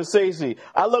Scorsese.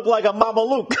 I look like a Mama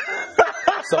Luke.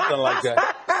 Something like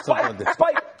that.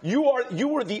 Spike, you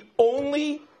were the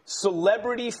only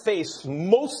celebrity face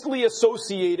mostly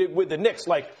associated with the Knicks.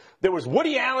 Like, there was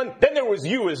Woody Allen, then there was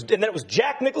you, and then it was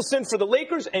Jack Nicholson for the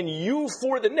Lakers and you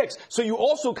for the Knicks. So you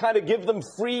also kind of give them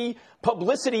free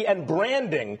publicity and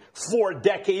branding for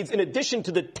decades, in addition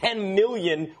to the $10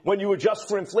 million when you adjust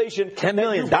for inflation. $10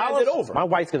 million? Over. My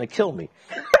wife's going to kill me.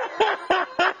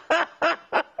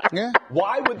 Yeah.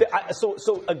 Why would they?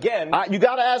 So again, you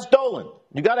got to ask Dolan.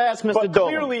 You got to ask Mr. But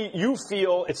Dolan. clearly, you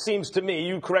feel, it seems to me,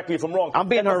 you correct me if I'm wrong, I'm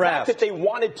being harassed. The fact that they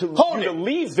wanted to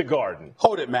leave the Garden.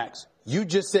 Hold it, Max. You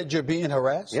just said you're being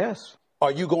harassed? Yes.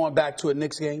 Are you going back to a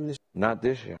Knicks game this year? Not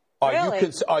this year.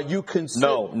 Are you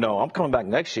considering? No, I'm coming back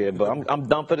next year, but I'm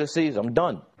done for the season. I'm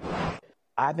done.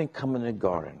 I've been coming to the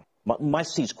Garden. My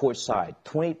seat's courtside,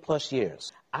 20 plus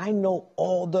years. I know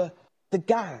all the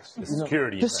guys.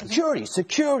 The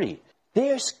Security.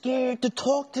 They're scared to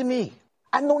talk to me.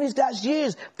 I've known these guys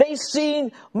years. They've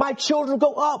seen my children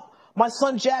go up. My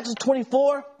son Jackson's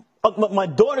 24. My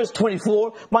daughter's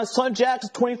 24. My son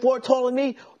Jackson's 24, taller than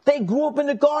me. They grew up in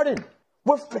the Garden.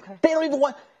 They don't even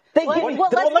want.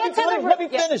 Let me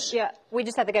finish. Yeah, we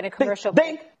just have to get a commercial.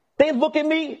 They look at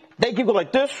me. They can go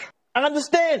like this. I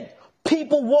understand.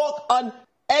 People walk on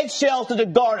eggshells to the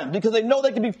Garden because they know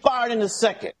they can be fired in a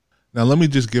second. Now, let me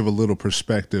just give a little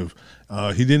perspective.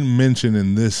 He didn't mention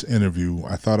in this interview,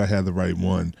 I thought I had the right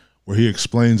one, where he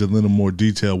explains in a little more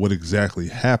detail what exactly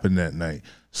happened that night.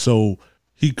 So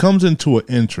he comes into an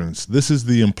entrance. This is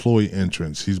the employee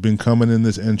entrance. He's been coming in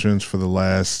this entrance for the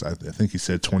last, I think he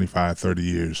said 25, 30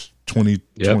 years. 20.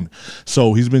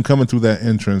 So he's been coming through that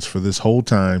entrance for this whole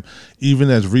time, even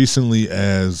as recently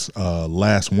as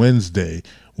last Wednesday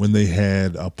when they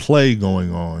had a play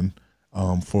going on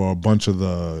for a bunch of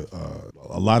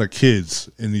a lot of kids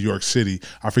in New York City.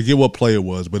 I forget what play it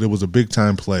was, but it was a big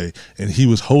time play, and he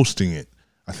was hosting it.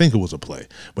 I think it was a play,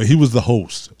 but he was the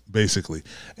host basically.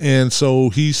 And so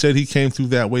he said he came through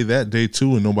that way that day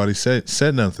too, and nobody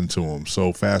said nothing to him.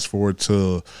 So fast forward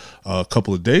to a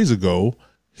couple of days ago,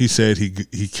 he said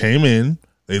he came in,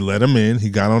 they let him in, he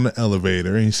got on the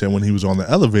elevator, and he said when he was on the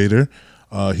elevator,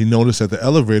 he noticed that the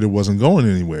elevator wasn't going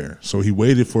anywhere. So he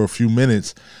waited for a few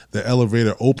minutes. The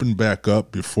elevator opened back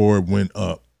up before it went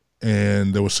up.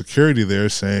 And there was security there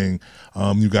saying,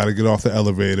 you got to get off the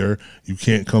elevator. You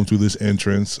can't come through this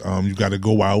entrance. You got to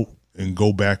go out and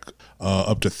go back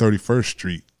up to 31st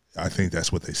Street. I think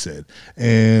that's what they said.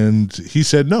 And he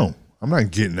said, no, I'm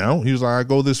not getting out. He was like, I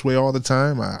go this way all the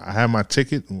time. I have my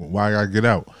ticket. Why I get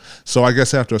out? So I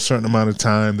guess after a certain amount of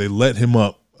time, they let him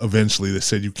up. Eventually, they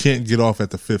said, you can't get off at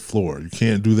the 5th floor. You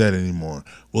can't do that anymore.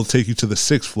 We'll take you to the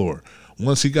 6th floor.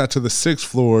 Once he got to the 6th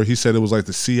floor, he said it was like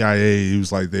the CIA. He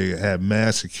was like they had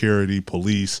mass security,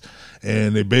 police,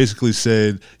 and they basically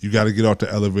said, you got to get off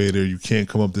the elevator. You can't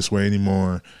come up this way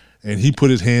anymore. And he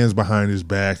put his hands behind his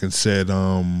back and said,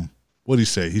 what did he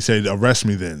say? He said, arrest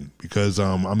me then because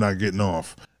I'm not getting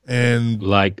off. And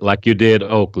like you did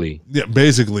Oakley. Yeah,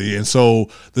 basically. And so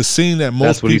the scene that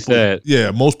That's what he said.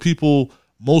 Yeah, most people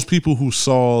who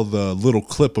saw the little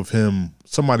clip of him,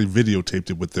 somebody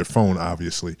videotaped it with their phone,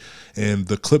 obviously. And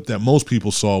the clip that most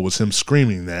people saw was him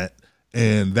screaming that.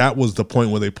 And that was the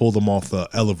point where they pulled him off the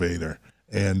elevator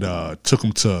and took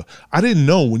him to, I didn't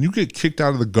know, when you get kicked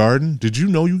out of the Garden, did you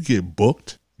know you get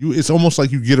booked? It's almost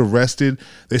like you get arrested.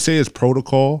 They say it's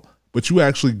protocol, but you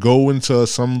actually go into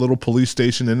some little police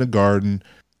station in the Garden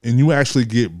and you actually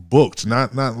get booked,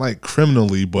 not like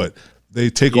criminally, but they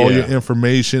take all your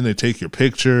information, they take your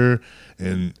picture,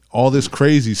 and all this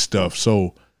crazy stuff.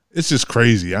 So it's just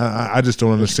crazy. I just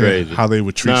don't understand how they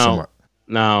would treat someone.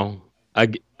 Now,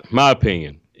 my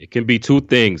opinion, it can be two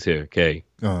things here, okay?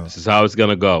 This is how it's going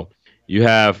to go. You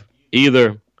have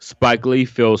either Spike Lee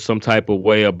feels some type of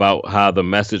way about how the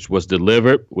message was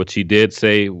delivered, which he did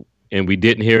say, and we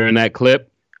didn't hear in that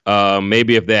clip.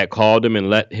 Maybe if they had called him and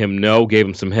let him know, gave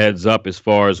him some heads up as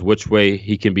far as which way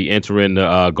he can be entering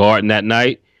the Garden that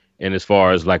night. And as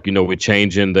far as we're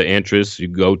changing the entrance, you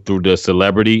go through the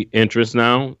celebrity entrance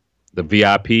now, the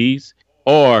VIPs.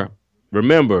 Or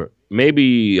remember,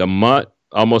 maybe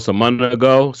almost a month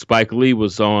ago, Spike Lee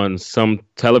was on some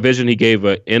television. He gave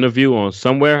an interview on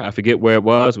somewhere. I forget where it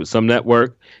was, with some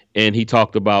network. And he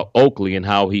talked about Oakley and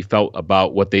how he felt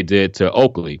about what they did to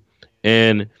Oakley.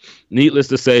 And needless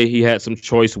to say, he had some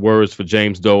choice words for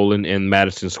James Dolan in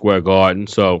Madison Square Garden.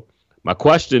 So my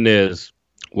question is,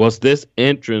 was this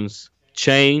entrance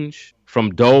change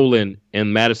from Dolan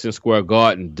in Madison Square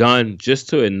Garden done just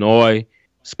to annoy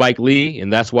Spike Lee?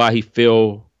 And that's why he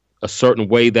feel a certain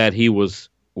way that he was,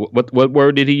 what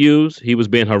word did he use? He was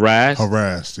being harassed?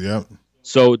 Harassed, yep.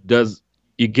 So does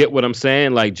you get what I'm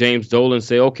saying? Like James Dolan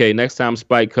say, okay, next time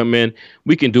Spike come in,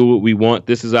 we can do what we want.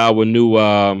 This is our new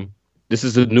this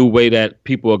is a new way that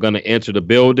people are going to enter the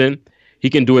building. He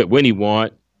can do it when he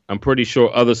want. I'm pretty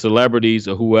sure other celebrities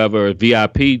or whoever,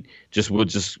 VIP, would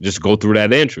just go through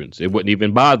that entrance. It wouldn't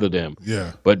even bother them.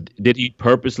 Yeah. But did he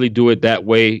purposely do it that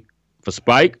way for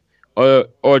Spike?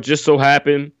 Or just so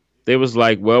happened they was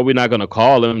like, well, we're not going to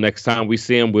call him. Next time we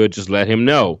see him, we'll just let him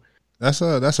know. That's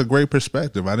a great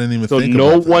perspective. I didn't even think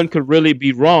about that. So no one could really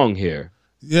be wrong here.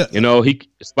 Yeah.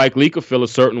 Spike Lee could feel a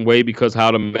certain way because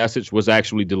how the message was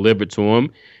actually delivered to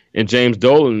him. And James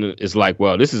Dolan is like,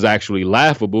 well, this is actually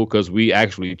laughable because we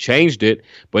actually changed it.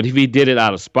 But if he did it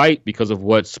out of spite because of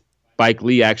what Spike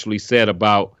Lee actually said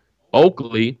about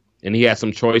Oakley, and he had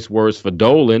some choice words for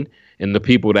Dolan and the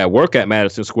people that work at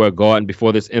Madison Square Garden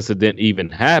before this incident even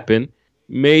happened,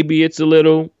 maybe it's a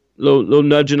little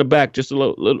nudge in the back, just a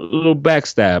little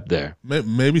backstab there.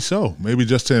 Maybe so. Maybe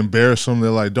just to embarrass him.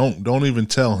 They're like, don't even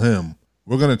tell him.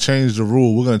 We're going to change the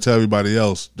rule. We're going to tell everybody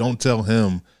else. Don't tell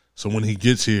him. So when he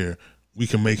gets here, we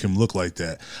can make him look like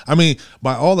that. I mean,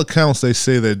 by all accounts, they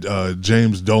say that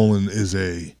James Dolan is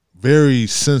a very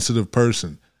sensitive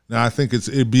person. Now, I think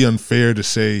it'd be unfair to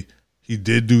say he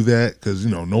did do that because,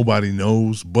 nobody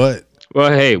knows. But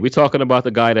well, hey, we're talking about the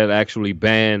guy that actually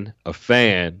banned a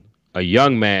fan, a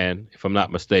young man, if I'm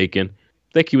not mistaken.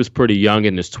 I think he was pretty young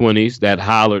in his 20s that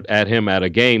hollered at him at a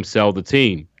game, sell the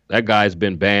team. That guy's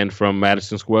been banned from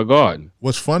Madison Square Garden.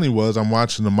 What's funny was I'm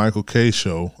watching the Michael Kay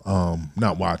show.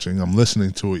 Not watching, I'm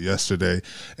listening to it yesterday.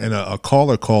 And a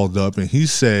caller called up, and he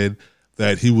said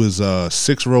that he was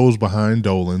 6 rows behind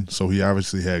Dolan, so he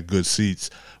obviously had good seats.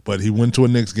 But he went to a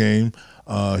Knicks game.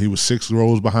 He was 6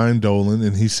 rows behind Dolan,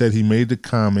 and he said he made the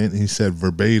comment. He said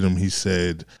verbatim, he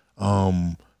said,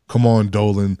 come on,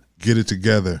 Dolan, get it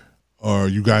together, or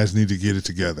you guys need to get it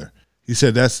together. He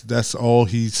said that's all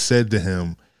he said to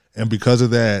him. And because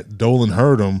of that, Dolan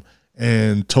heard him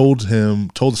and told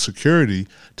the security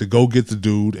to go get the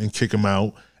dude and kick him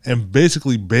out and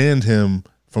basically banned him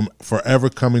from forever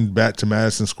coming back to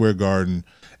Madison Square Garden.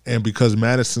 And because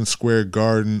Madison Square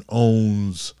Garden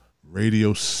owns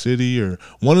Radio City or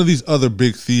one of these other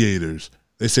big theaters,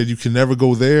 they said you can never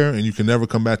go there and you can never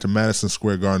come back to Madison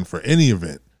Square Garden for any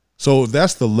event. So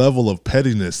that's the level of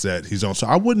pettiness that he's on. So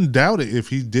I wouldn't doubt it if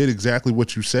he did exactly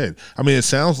what you said. I mean, it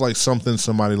sounds like something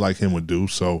somebody like him would do.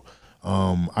 So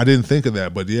I didn't think of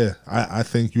that. But, yeah, I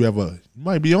think you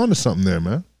might be onto something there,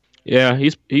 man. Yeah,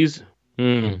 he's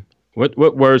what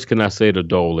words can I say to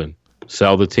Dolan?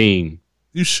 Sell the team.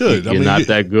 You should. You're not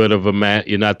that good of a man.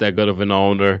 You're not that good of an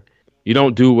owner. You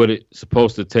don't do what it's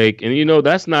supposed to take. And,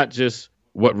 that's not just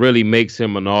what really makes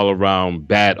him an all-around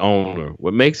bad owner.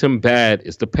 What makes him bad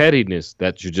is the pettiness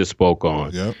that you just spoke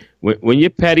on. Yep. When you're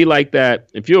petty like that,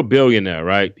 if you're a billionaire,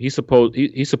 right? He's supposed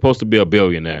to be a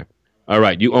billionaire. All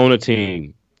right, you own a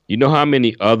team. You know how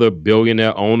many other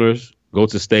billionaire owners go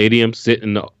to stadiums, sit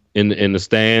in the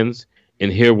stands,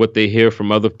 and hear what they hear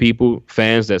from other people,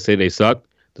 fans that say they suck,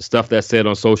 the stuff that's said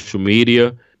on social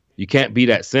media. You can't be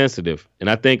that sensitive. And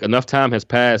I think enough time has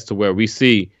passed to where we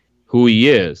see who he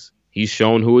is. He's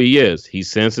shown who he is. He's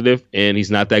sensitive, and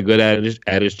he's not that good at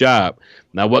his job.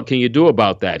 Now, what can you do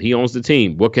about that? He owns the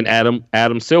team. What can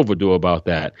Adam Silver do about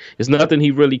that? There's nothing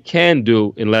he really can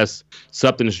do unless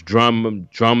something's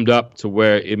drummed up to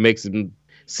where it makes him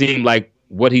seem like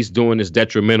what he's doing is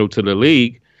detrimental to the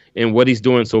league. And what he's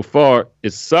doing so far,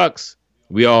 it sucks,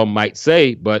 we all might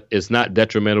say, but it's not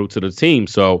detrimental to the team.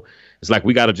 So it's like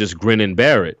we got to just grin and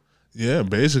bear it. Yeah,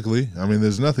 basically. I mean,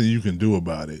 there's nothing you can do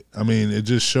about it. I mean, it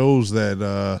just shows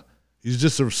that he's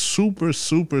just a super,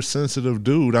 super sensitive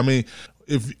dude. I mean,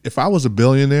 if I was a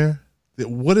billionaire,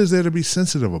 what is there to be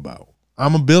sensitive about?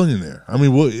 I'm a billionaire. I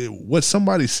mean, what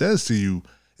somebody says to you,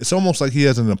 it's almost like he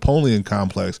has a Napoleon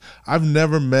complex. I've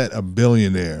never met a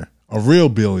billionaire, a real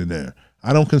billionaire.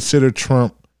 I don't consider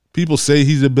Trump. People say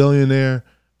he's a billionaire,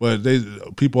 but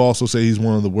people also say he's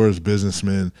one of the worst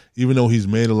businessmen, even though he's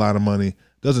made a lot of money.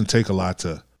 Doesn't take a lot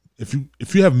to if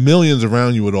you have millions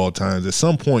around you at all times, at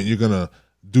some point you're gonna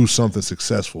do something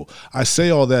successful. I say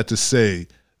all that to say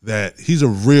that he's a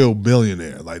real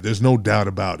billionaire. Like, there's no doubt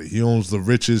about it. He owns the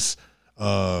richest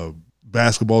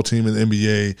basketball team in the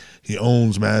NBA. He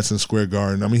owns Madison Square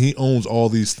Garden. I mean, he owns all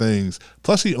these things.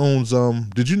 Plus he owns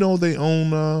did you know they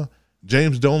own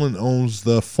James Dolan owns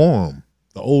the Forum,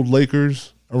 the old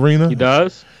Lakers arena? He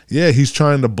does? Yeah, he's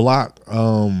trying to block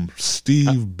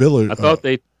Steve Billard. I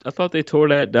thought they tore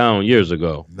that down years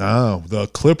ago. No, the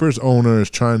Clippers owner is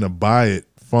trying to buy it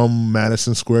from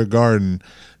Madison Square Garden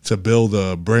to build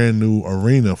a brand new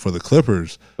arena for the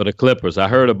Clippers. For the Clippers. I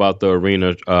heard about the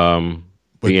arena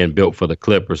being built for the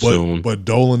Clippers soon. But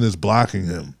Dolan is blocking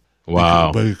him.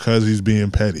 Wow. Because he's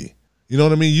being petty. You know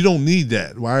what I mean? You don't need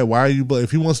that. Why are you,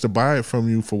 if he wants to buy it from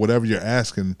you for whatever you're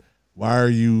asking, why are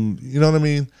you know what I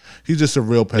mean? He's just a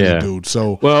real petty dude.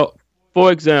 So, well,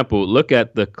 for example, look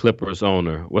at the Clippers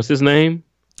owner. What's his name?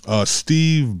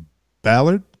 Steve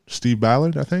Ballard. Steve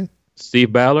Ballard, I think.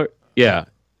 Steve Ballard? Yeah.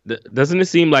 Doesn't it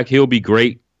seem like he'll be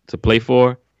great to play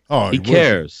for? Oh, he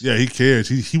cares. Yeah, he cares.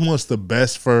 He wants the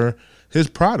best for his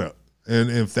product. And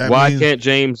if that why can't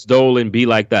James Dolan be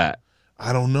like that?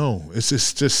 I don't know. It's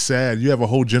just sad. You have a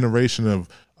whole generation of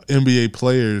NBA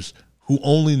players who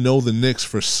only know the Knicks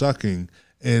for sucking,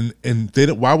 and they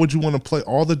don't, why would you want to play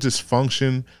all the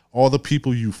dysfunction, all the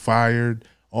people you fired,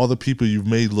 all the people you've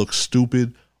made look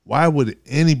stupid. Why would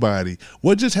anybody?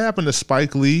 What just happened to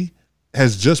Spike Lee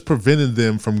has just prevented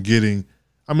them from getting.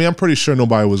 I mean, I'm pretty sure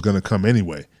nobody was going to come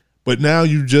anyway. But now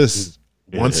you just,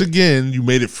 once again, you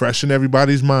made it fresh in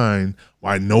everybody's mind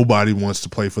why nobody wants to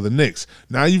play for the Knicks.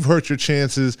 Now you've hurt your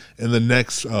chances in the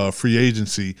next free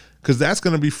agency because that's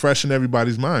going to be fresh in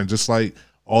everybody's mind, just like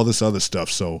all this other stuff.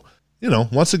 So,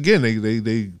 once again,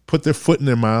 they put their foot in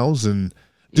their mouths. And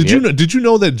did you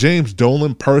know that James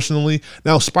Dolan personally,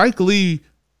 now Spike Lee,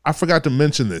 I forgot to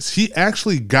mention this, he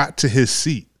actually got to his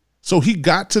seat. So he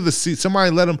got to the seat.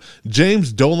 Somebody let him.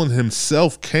 James Dolan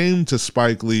himself came to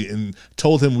Spike Lee and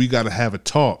told him we got to have a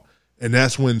talk. And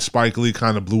that's when Spike Lee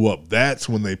kind of blew up. That's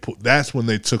when they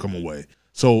took him away.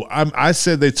 So I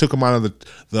said they took him out of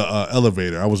the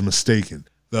elevator. I was mistaken.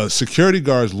 The security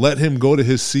guards let him go to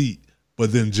his seat,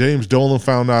 but then James Dolan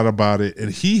found out about it, and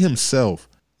he himself.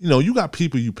 You got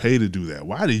people you pay to do that.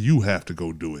 Why do you have to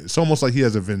go do it? It's almost like he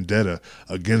has a vendetta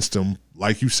against him,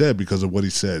 like you said, because of what he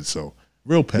said. So.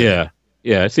 Real petty.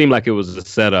 Yeah. It seemed like it was a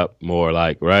setup, more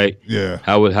like, right? Yeah.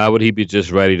 How would he be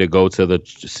just ready to go to the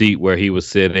seat where he was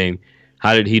sitting?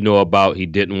 How did he know about he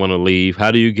didn't want to leave? How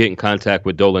do you get in contact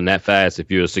with Dolan that fast if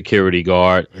you're a security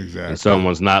guard and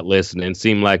someone's not listening? It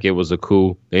seemed like it was a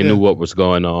coup. They knew what was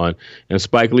going on. And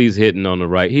Spike Lee's hitting on the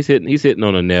right. He's hitting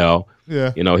on a nail.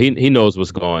 Yeah. He knows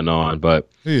what's going on, but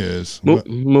he is.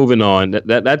 Moving on.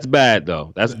 That's bad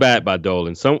though. That's bad by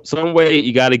Dolan. Some way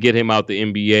you got to get him out the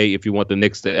NBA if you want the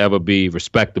Knicks to ever be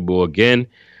respectable again.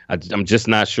 I'm just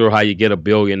not sure how you get a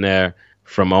billionaire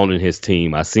from owning his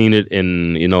team. I seen it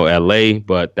in LA,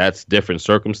 but that's different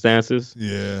circumstances.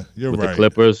 Yeah, you're with right. The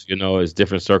Clippers, it's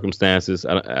different circumstances.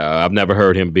 I've never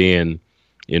heard him being,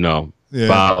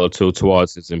 volatile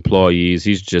towards his employees.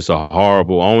 He's just a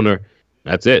horrible owner.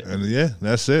 That's it. And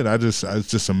that's it. It's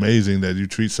just amazing that you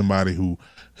treat somebody who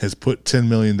has put $10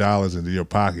 million into your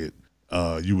pocket.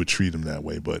 You would treat him that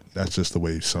way, but that's just the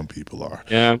way some people are.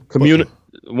 Yeah.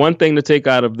 One thing to take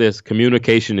out of this: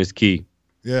 communication is key.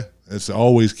 Yeah, it's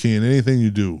always key in anything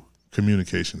you do.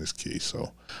 Communication is key.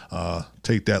 So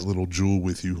take that little jewel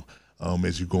with you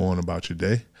as you go on about your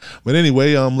day. But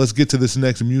anyway, let's get to this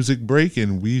next music break,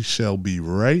 and we shall be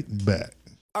right back.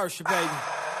 Ursha, baby.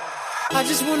 I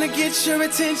just wanna get your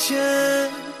attention.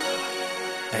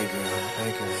 Hey girl.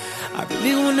 I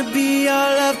really wanna be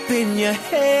all up in your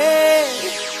head.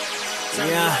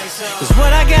 Yeah, cause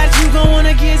what I got you gon'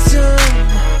 wanna get some.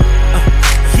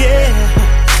 Yeah.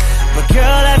 But girl,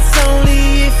 that's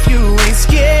only if you ain't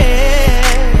scared.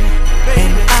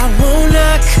 And I won't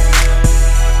knock,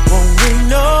 won't ring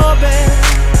no bell.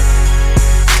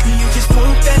 You just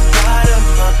put that bottom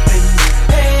up in the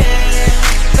head.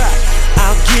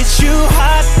 I'll get you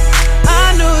hot,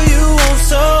 I know you want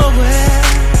so well.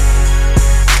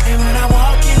 And when I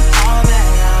walk in, all that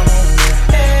I want to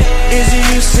head is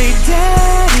you say,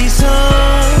 Daddy's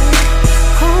home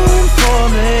for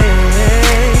me.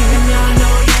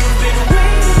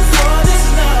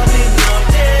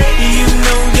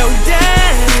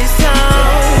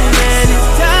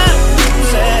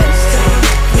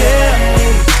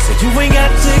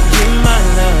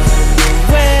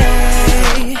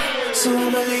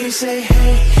 Say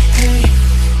hey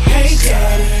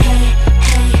daddy,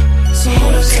 hey. So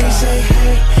when I say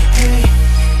hey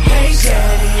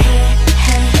daddy,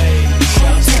 hey.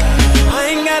 I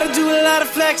ain't gotta do a lot of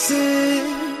flexing.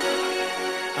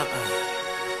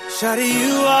 Shawty,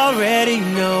 you already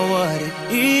know what it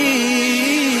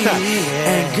is.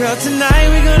 And girl, tonight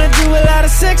we gonna do a lot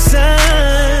of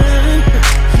sexing.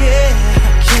 Yeah,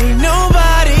 can't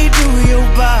nobody do your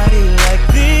body like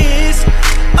this.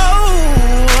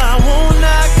 Oh, I won't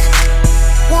knock,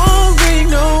 won't ring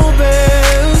no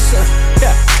bells.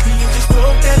 Yeah. You just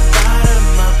broke that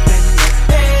bottom up in the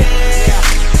head.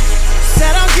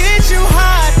 Said I'll get you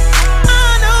hot,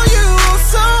 I know you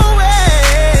so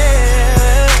well.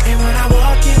 And when I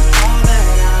walk in, all that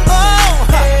I'm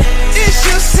it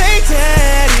should say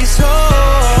Daddy's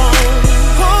home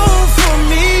for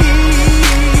me.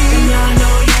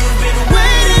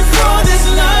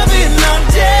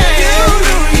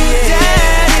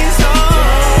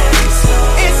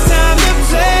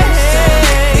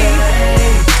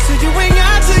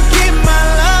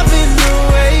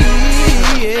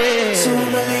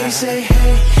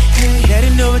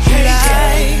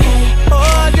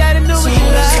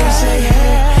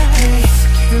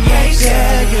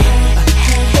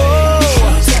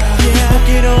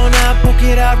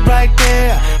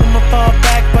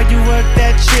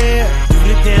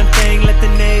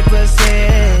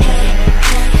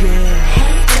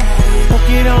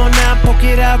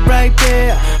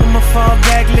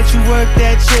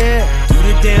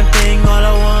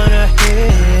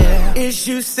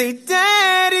 you say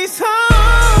daddy's home,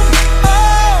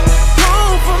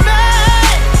 home for me.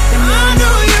 And I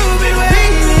know you've been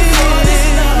waiting for this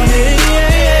loving.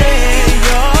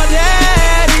 Your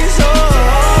daddy's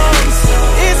home,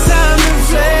 it's time to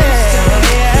play.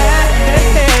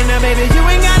 Now baby, you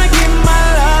ain't gotta give my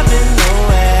loving no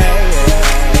way.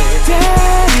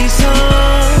 Daddy's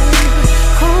home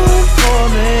for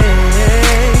me.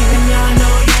 And I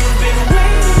know you've been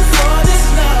waiting for this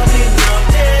loving all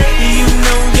day. You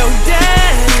know your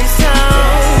daddy's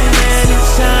home and it's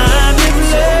time to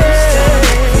play.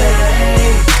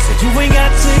 So you ain't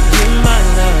got to give my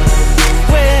love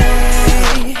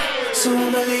away. So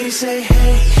my lady say,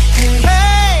 hey,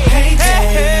 hey, hey, hey,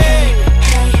 hey.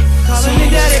 Calling me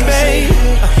daddy, babe.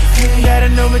 Daddy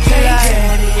know what you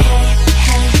like.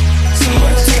 So my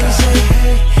lady say,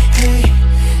 hey, hey,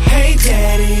 hey,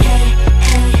 daddy.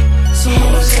 So my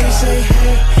lady say,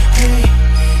 hey, hey,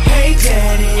 hey,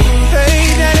 daddy. Hey,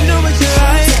 daddy know what you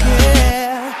like,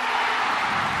 yeah.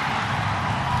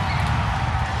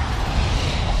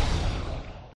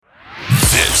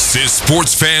 This is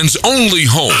sports fans' only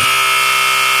home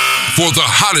for the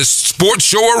hottest sports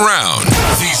show around.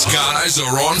 These guys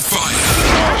are on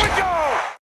fire.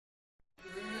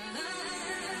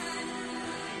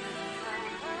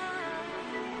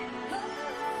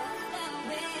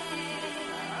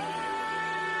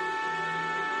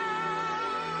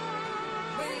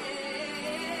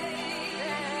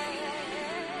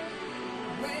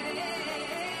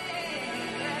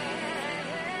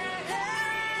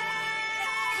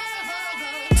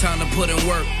 Time to put in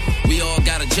work. We all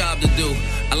got a job to do.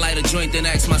 I light a joint, then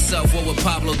ask myself, what would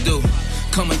Pablo do?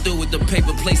 Coming through with the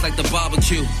paper plates like the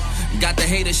barbecue. Got the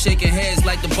haters shaking heads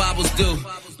like the Bibles do.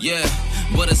 Yeah,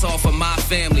 but it's all for my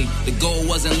family. The goal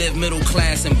wasn't live middle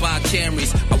class and buy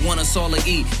Camrys. I want us all to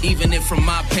eat, even if from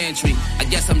my pantry. I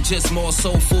guess I'm just more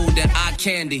soul food than eye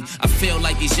candy. I feel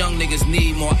like these young niggas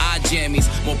need more eye jammies,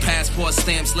 more passport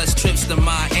stamps, less trips to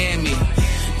Miami.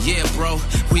 Yeah, bro,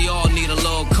 we all need a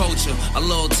little culture, a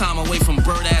little time away from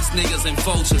bird-ass niggas and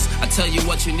vultures. I tell you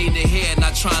what you need to hear,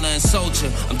 not trying to insult you.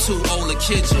 I'm too old to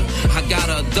kid you, I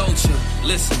gotta adult you.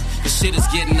 Listen, the shit is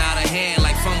getting out of hand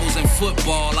like fumbles in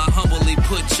football. I humbly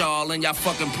put y'all in y'all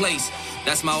fucking place.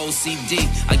 That's my OCD.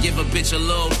 I give a bitch a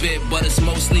little bit, but it's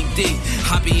mostly D.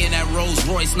 I be in that Rolls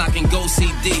Royce knocking Go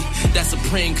CD. That's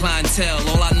supreme clientele.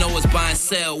 All I know is buy and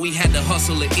sell. We had to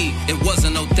hustle to eat. It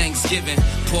wasn't no Thanksgiving.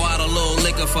 Pour out a little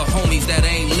liquor for homies that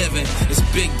ain't living. It's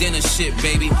big dinner shit,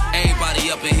 baby.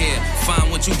 Everybody up in here. Find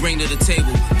what you bring to the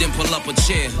table, then pull up a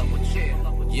chair.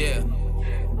 Yeah.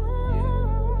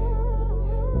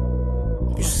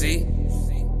 You see?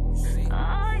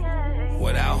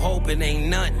 Without hope, it ain't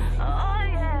nothing.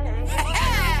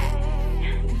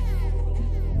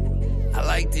 I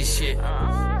like this shit.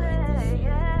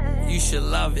 You should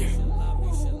love it.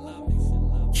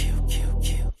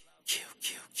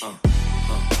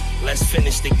 Let's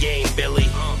finish the game, Billy.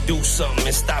 Do something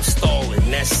and stop stalling.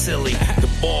 That's silly. The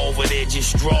ball over there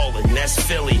just drawing. That's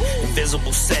Philly.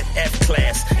 Invisible set F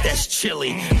class. That's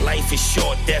chilly. Life is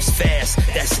short. That's fast.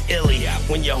 That's illy.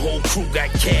 When your whole crew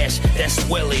got cash, that's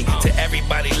Willie. To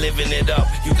everybody living it up,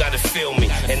 you gotta feel me.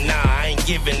 And nah, I ain't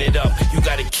giving it up. You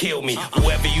gotta kill me.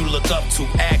 Whoever you look up to,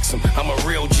 ask him. I'm a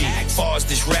real G. Far as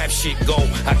this rap shit go,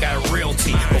 I got a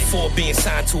realty. Before being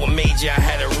signed to a major, I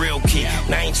had a real key.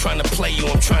 Now I ain't trying to play you.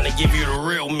 I'm trying to give you the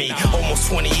real me. Almost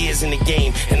 20 years in the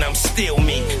game, and I'm still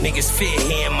me. Niggas fear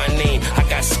hearing my name. I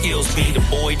got skills, be the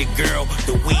boy, the girl,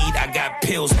 the weed. I got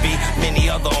pills, be many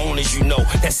other owners, you know,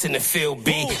 that's in the field,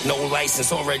 be no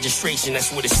license or registration,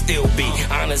 that's what it still be.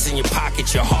 Honors in your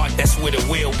pocket, your heart, that's what it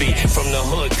will be. From the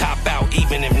hood, cop out,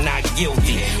 even if not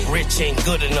guilty. Rich ain't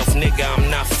good enough, nigga, I'm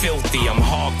not filthy. I'm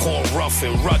hardcore, rough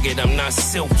and rugged, I'm not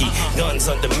silky. Guns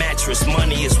under mattress,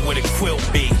 money is what a quilt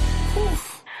be.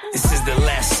 This is the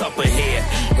last supper here.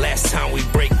 Last time we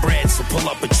break bread, so pull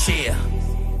up a chair.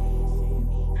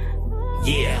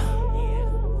 Yeah.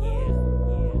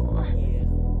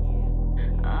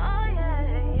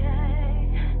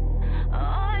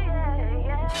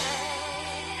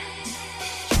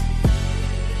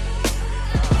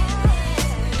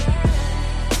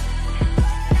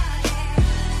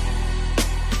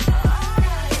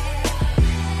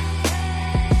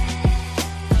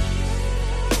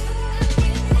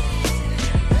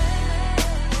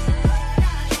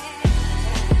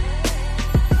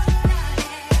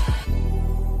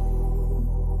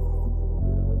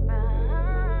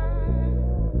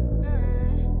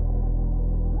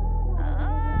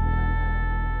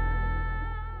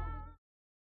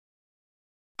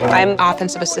 I'm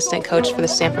offensive assistant coach for the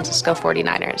San Francisco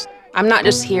 49ers. I'm not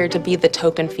just here to be the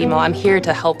token female. I'm here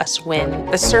to help us win.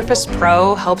 The Surface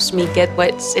Pro helps me get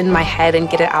what's in my head and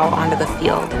get it out onto the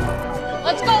field.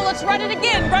 Let's go. Let's run it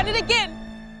again. Run it again.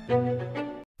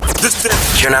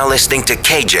 You're now listening to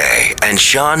KJ and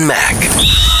Sean Mack.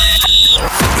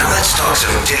 Now let's talk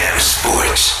some damn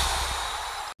sports.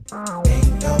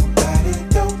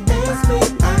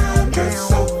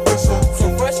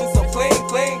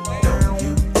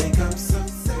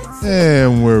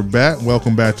 And we're back.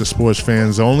 Welcome back to Sports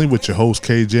Fans Only with your host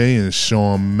KJ and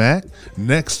Sean Mack.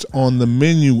 Next on the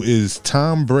menu is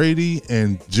Tom Brady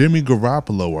and Jimmy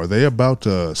Garoppolo. Are they about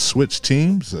to switch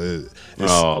teams?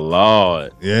 Oh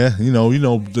Lord! Yeah,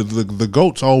 the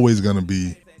GOAT's always going to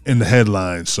be in the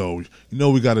headlines. So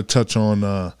we got to touch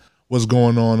on what's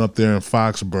going on up there in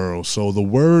Foxborough. So the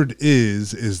word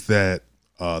is that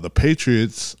the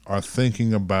Patriots are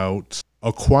thinking about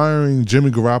acquiring Jimmy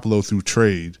Garoppolo through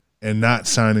trade and not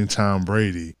signing Tom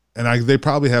Brady. And they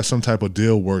probably have some type of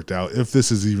deal worked out, if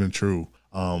this is even true.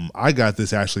 I got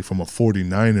this actually from a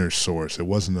 49ers source. It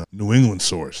wasn't a New England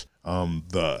source.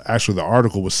 The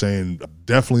article was saying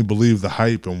definitely believe the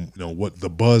hype and what the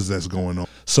buzz that's going on.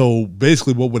 So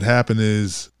basically what would happen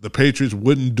is the Patriots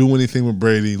wouldn't do anything with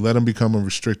Brady, let him become a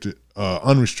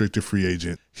unrestricted free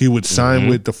agent. He would sign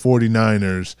with the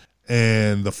 49ers,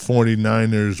 and the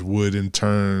 49ers would in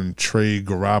turn trade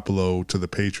Garoppolo to the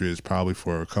Patriots probably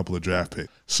for a couple of draft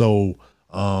picks. So,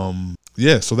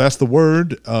 so that's the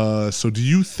word. So do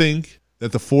you think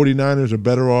that the 49ers are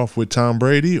better off with Tom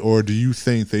Brady, or do you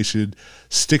think they should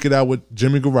stick it out with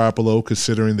Jimmy Garoppolo,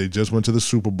 considering they just went to the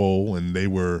Super Bowl and they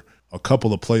were a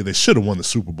couple of plays? They should have won the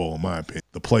Super Bowl, in my opinion.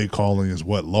 The play calling is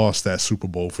what lost that Super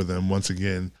Bowl for them. Once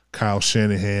again, Kyle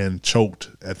Shanahan choked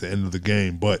at the end of the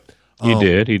game, but He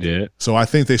did. So I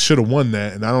think they should have won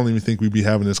that, and I don't even think we'd be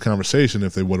having this conversation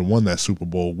if they would have won that Super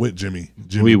Bowl with Jimmy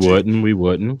We G.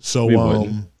 wouldn't. So,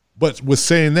 but with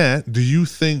saying that, do you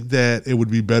think that it would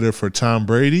be better for Tom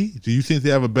Brady? Do you think they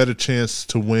have a better chance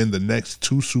to win the next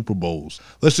 2 Super Bowls?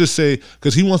 Let's just say,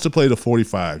 because he wants to play to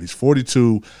 45. He's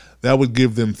 42. That would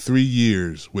give them 3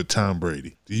 years with Tom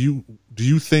Brady. Do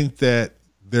you think that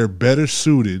they're better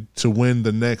suited to win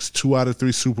the next 2 out of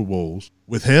 3 Super Bowls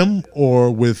with him or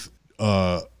with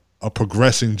a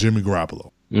progressing Jimmy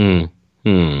Garoppolo?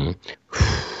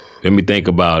 Let me think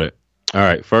about it. All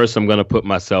right, first I'm going to put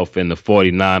myself in the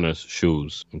 49ers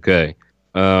shoes, okay?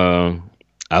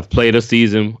 I've played a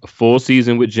full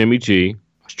season with Jimmy G,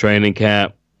 training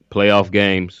camp, playoff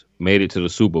games, made it to the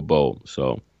Super Bowl.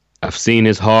 So I've seen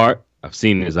his heart, I've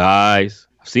seen his eyes,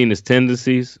 I've seen his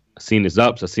tendencies, I've seen his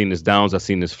ups, I've seen his downs, I've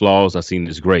seen his flaws, I've seen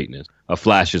his greatness,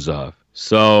 flashes of.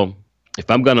 So if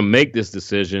I'm going to make this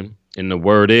decision, and the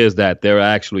word is that they're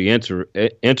actually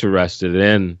interested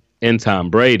in Tom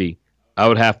Brady, I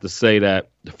would have to say that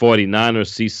the 49ers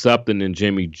see something in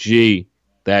Jimmy G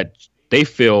that they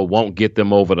feel won't get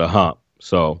them over the hump.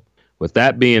 So with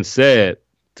that being said,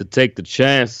 to take the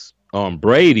chance on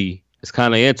Brady is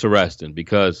kind of interesting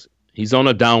because he's on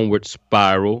a downward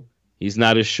spiral. He's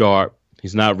not as sharp.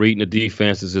 He's not reading the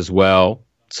defenses as well.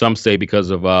 Some say because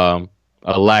of a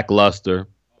lackluster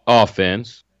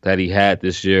offense that he had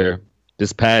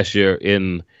this past year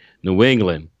in New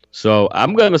England. So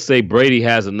I'm going to say Brady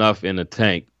has enough in the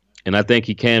tank, and I think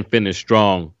he can finish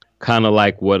strong, kind of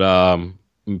like what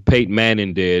Peyton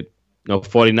Manning did.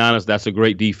 49ers, that's a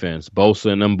great defense.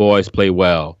 Bosa and them boys play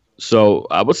well. So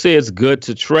I would say it's good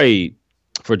to trade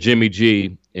for Jimmy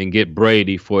G and get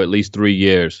Brady for at least 3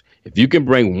 years. If you can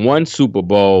bring 1 Super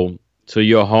Bowl to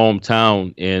your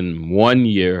hometown in 1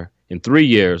 year, in 3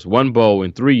 years, 1 bowl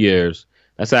in 3 years,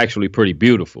 that's actually pretty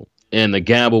beautiful. And the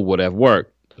gamble would have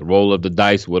worked. The roll of the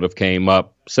dice would have came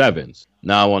up 7s.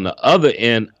 Now, on the other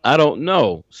end, I don't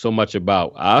know so much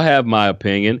about. I'll have my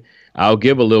opinion. I'll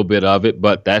give a little bit of it,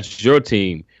 but that's your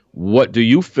team. What do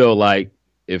you feel like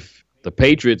if the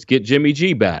Patriots get Jimmy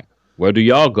G back? Where do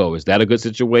y'all go? Is that a good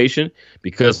situation?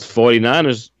 Because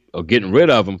 49ers are getting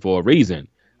rid of him for a reason.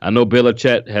 I know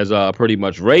Belichick has pretty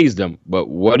much raised him, but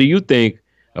what do you think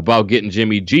about getting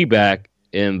Jimmy G back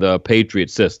in the Patriot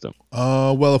system?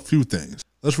 Well, a few things.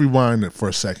 Let's rewind it for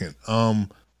a second.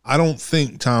 I don't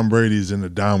think Tom Brady's in a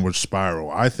downward spiral.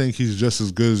 I think he's just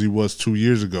as good as he was 2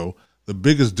 years ago. The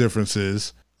biggest difference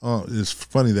is, it's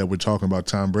funny that we're talking about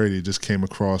Tom Brady. It just came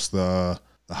across the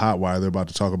hot wire. They're about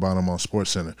to talk about him on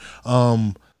SportsCenter.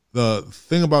 The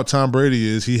thing about Tom Brady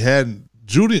is he had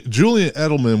Julian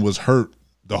Edelman was hurt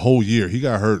the whole year. He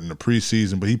got hurt in the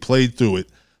preseason, but he played through it.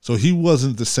 So he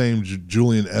wasn't the same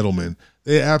Julian Edelman.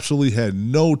 They absolutely had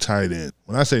no tight end.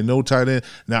 When I say no tight end,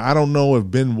 now I don't know if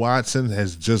Ben Watson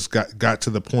has just got to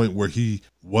the point where he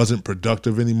wasn't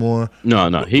productive anymore.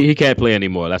 No, he can't play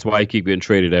anymore. That's why he keep getting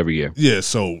traded every year. Yeah,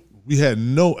 so we had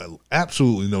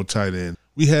absolutely no tight end.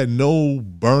 We had no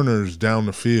burners down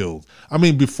the field. I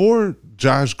mean, before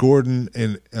Josh Gordon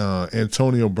and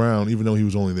Antonio Brown, even though he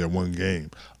was only there one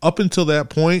game, up until that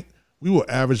point, we were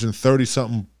averaging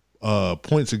 30-something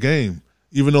points a game.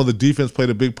 Even though the defense played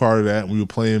a big part of that, and we were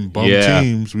playing bum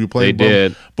teams. We were playing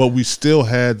bum, but we still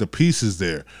had the pieces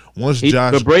there.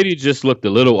 But Brady just looked a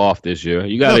little off this year.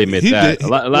 You got to admit that. A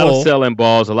lot of selling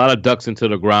balls, a lot of ducks into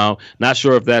the ground. Not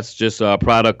sure if that's just a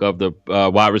product of the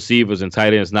wide receivers and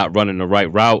tight ends not running the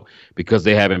right route because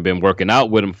they haven't been working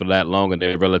out with him for that long and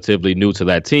they're relatively new to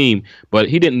that team. But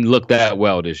he didn't look that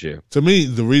well this year. To me,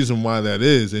 the reason why that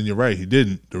is, and you're right, he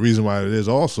didn't. The reason why it is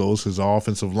also is his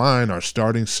offensive line. Our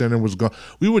starting center was gone.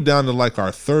 We were down to like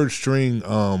our third string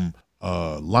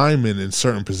linemen in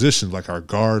certain positions, like our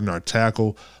guard and our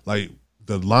tackle. Like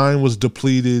the line was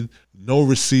depleted, no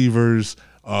receivers.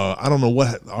 I don't know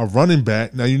what our running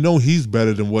back. Now, you know he's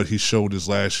better than what he showed us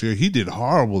last year. He did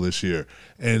horrible this year,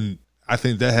 and I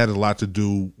think that had a lot to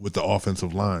do with the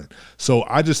offensive line. So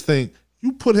I just think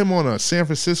you put him on a San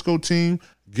Francisco team,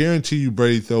 guarantee you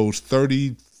Brady throws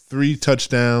 33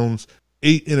 touchdowns,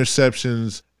 8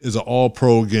 interceptions, is an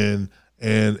all-pro again,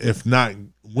 and if not,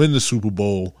 win the Super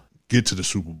Bowl, get to the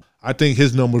Super Bowl. I think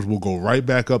his numbers will go right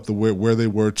back up to where they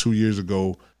were 2 years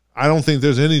ago. I don't think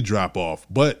there's any drop-off.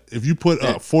 But if you put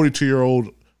a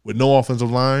 42-year-old with no offensive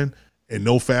line and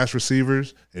no fast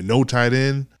receivers and no tight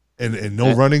end and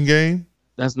no running game.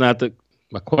 That's not the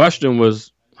 – my question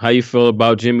was how you feel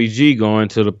about Jimmy G going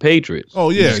to the Patriots.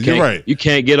 Oh, yeah, you're right. You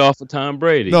can't get off of Tom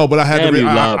Brady. No, but I had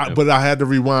I had to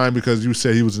rewind because you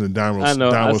said he was in the Dynamo. I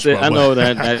know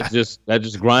that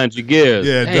just grinds your gears.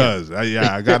 Yeah, it does.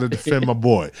 I got to defend my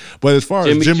boy. But as far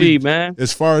Jimmy as G, man,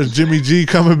 as far as Jimmy G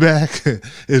coming back,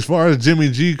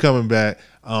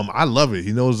 I love it.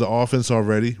 He knows the offense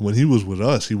already. When he was with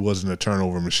us, he wasn't a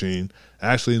turnover machine.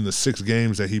 Actually, in the 6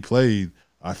 games that he played,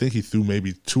 I think he threw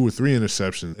maybe 2 or 3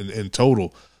 interceptions in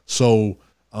total. So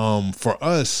for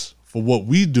us, for what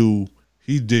we do,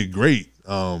 he did great.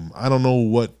 I don't know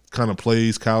what kind of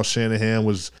plays Kyle Shanahan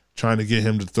was trying to get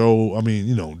him to throw,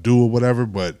 do or whatever,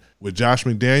 but with Josh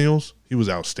McDaniels, he was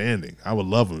outstanding. I would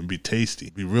love him. It'd be tasty.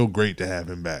 It'd be real great to have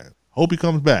him back. Hope he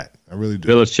comes back. I really do.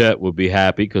 Belichick will be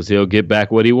happy because he'll get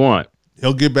back what he want.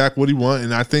 He'll get back what he want,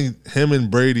 and I think him and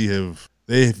Brady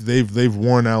they've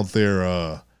worn out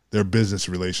their business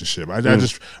relationship. I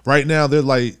just right now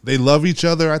they love each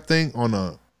other. I think on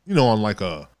a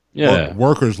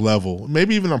workers level,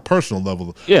 maybe even a personal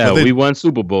level. Yeah, we won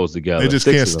Super Bowls together. They just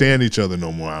can't stand each other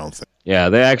no more. I don't think. Yeah,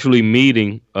 they're actually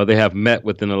meeting. They have met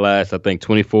within the last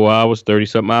 24 hours,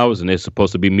 30-something hours, and they're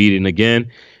supposed to be meeting again.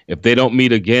 If they don't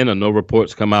meet again, or no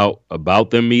reports come out about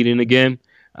them meeting again,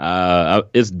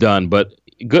 it's done. But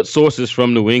good sources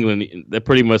from New England, they're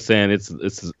pretty much saying it's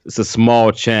a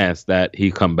small chance that he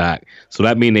come back. So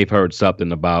that means they've heard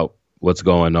something about what's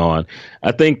going on.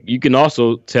 I think you can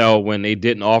also tell when they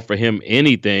didn't offer him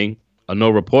anything, or no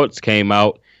reports came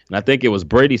out, and I think it was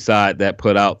Brady's side that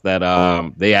put out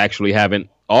that they actually haven't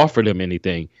offered him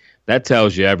anything. That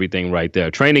tells you everything right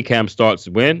there. Training camp starts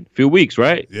when? A few weeks,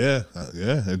 right? Yeah,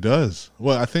 it does.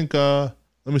 Well, I think, let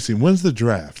me see, when's the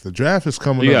draft? The draft is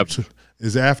coming up.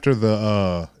 Is after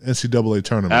the NCAA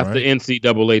tournament, after right?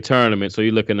 NCAA tournament, so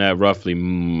you're looking at roughly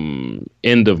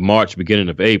end of March, beginning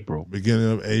of April.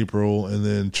 Beginning of April, and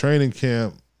then training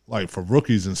camp, like for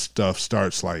rookies and stuff,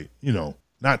 starts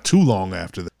not too long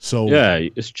after that. So yeah,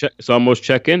 it's almost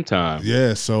check-in time.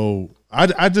 Yeah, so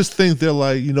I just think they're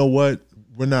like, you know what,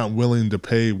 we're not willing to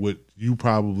pay what you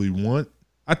probably want.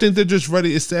 I think they're just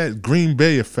ready. It's that Green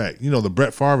Bay effect, the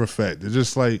Brett Favre effect. They're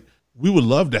just like, we would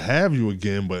love to have you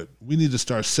again, but we need to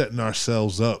start setting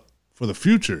ourselves up for the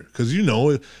future because, you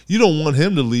don't want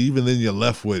him to leave and then you're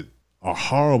left with a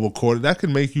horrible quarter. That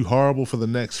can make you horrible for the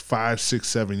next 5, 6,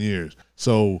 7 years.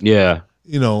 So, yeah,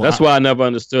 that's why I never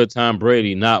understood Tom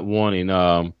Brady not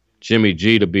wanting Jimmy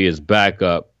G to be his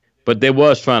backup, but they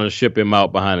was trying to ship him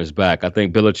out behind his back. I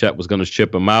think Belichick was going to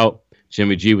ship him out.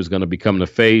 Jimmy G was going to become the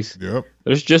face. Yep.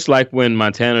 It's just like when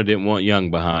Montana didn't want Young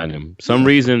behind him. Some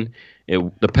reason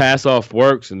the pass off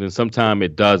works, and then sometimes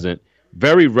it doesn't.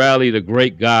 Very rarely the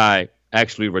great guy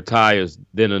actually retires,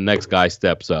 then the next guy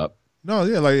steps up. No,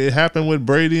 yeah, like it happened with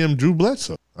Brady and Drew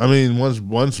Bledsoe. I mean,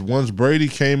 once Brady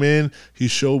came in, he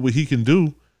showed what he can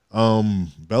do.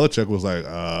 Belichick was like,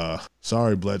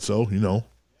 sorry, Bledsoe,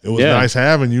 it was nice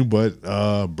having you, but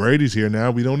Brady's here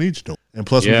now. We don't need you. And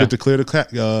plus, we get to clear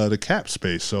the cap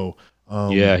space. So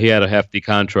he had a hefty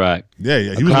contract. Yeah,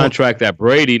 he was contract that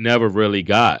Brady never really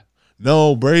got.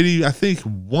 No, Brady, I think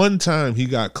one time he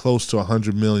got close to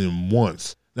 $100 million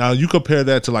once. Now, you compare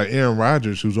that to like Aaron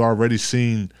Rodgers, who's already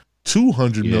seen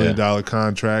 $200 million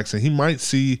contracts, and he might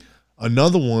see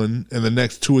another one in the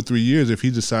next 2 or 3 years if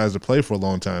he decides to play for a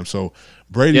long time. So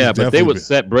Brady's but they would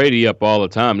set Brady up all the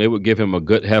time. They would give him a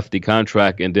good, hefty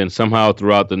contract, and then somehow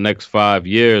throughout the next 5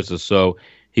 years or so,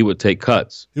 he would take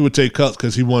cuts. He would take cuts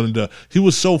because he wanted to. He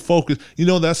was so focused. You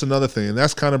know, that's another thing, and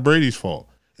that's kind of Brady's fault.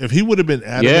 If he would have been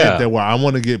adamant that, well, I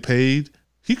want to get paid,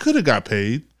 he could have got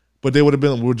paid, but they would have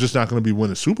been, we're just not going to be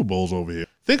winning Super Bowls over here.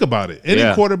 Think about it.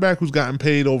 Any quarterback who's gotten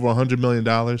paid over $100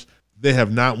 million, they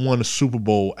have not won a Super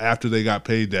Bowl after they got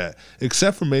paid that,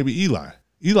 except for maybe Eli.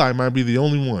 Eli might be the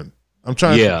only one. I'm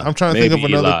trying to think of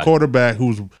another quarterback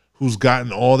who's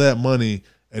gotten all that money,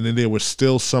 and then they were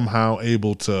still somehow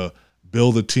able to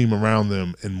build a team around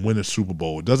them and win a Super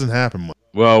Bowl. It doesn't happen much.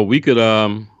 Well, we could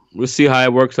we'll see how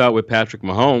it works out with Patrick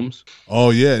Mahomes.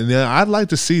 Oh yeah, and I'd like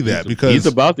to see that because he's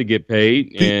about to get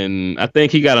paid, and I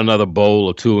think he got another bowl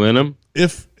or two in him.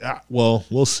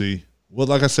 We'll see. Well,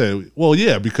 like I said,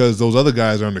 because those other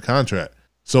guys are under contract.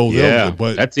 So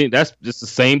but that's just the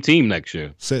same team next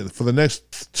year. For the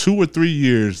next 2 or 3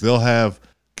 years, they'll have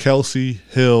Kelsey,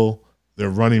 Hill, their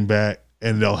running back,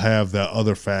 and they'll have that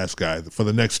other fast guy for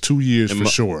the next 2 years for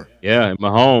sure. Yeah, and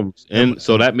Mahomes. And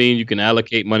so that means you can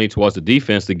allocate money towards the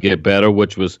defense to get better,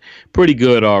 which was pretty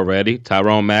good already.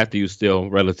 Tyrann Mathieu still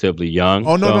relatively young.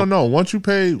 Oh, no. Once you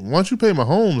pay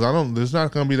Mahomes, there's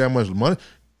not going to be that much money.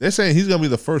 They're saying he's going to be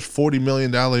the first $40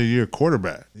 million a year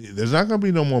quarterback. There's not going to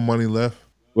be no more money left.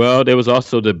 Well, there was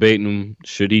also debating,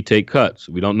 should he take cuts?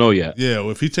 We don't know yet. Yeah,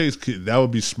 well, if he takes, that would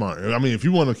be smart. I mean, if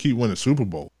you want to keep winning Super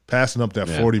Bowl, passing up that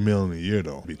 $40 million a year,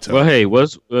 though, would be tough. Well, hey,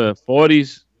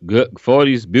 40's good?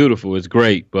 40's beautiful. It's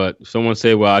great. But someone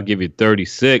said, well, I'll give you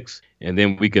 36, and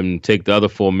then we can take the other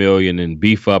 $4 million and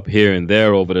beef up here and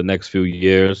there over the next few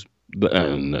years.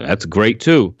 And that's great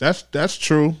too. That's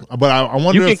true. But I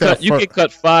wonder you can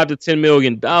cut $5 to $10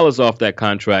 million off that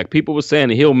contract. People were saying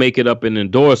that he'll make it up in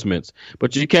endorsements,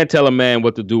 but you can't tell a man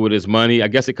what to do with his money. I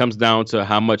guess it comes down to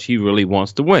how much he really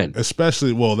wants to win.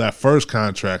 Especially, that first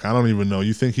contract, I don't even know.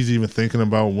 You think he's even thinking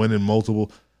about winning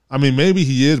multiple? I mean, maybe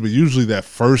he is, but usually that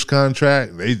first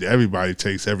contract, everybody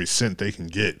takes every cent they can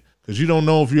get because you don't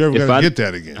know if you're ever going to get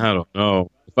that again. I don't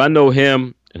know. If I know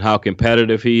him and how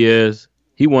competitive he is,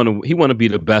 He want to be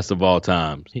the best of all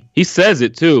time. He says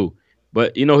it too,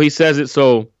 but he says it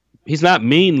so he's not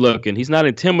mean looking. He's not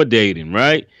intimidating,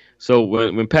 right? So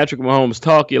when Patrick Mahomes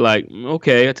talk, you're like,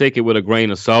 okay, I take it with a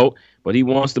grain of salt. But he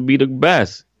wants to be the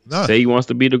best. Say he wants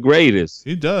to be the greatest.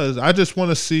 He does. I just want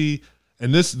to see,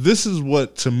 and this is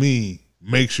what to me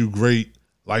makes you great,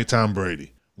 like Tom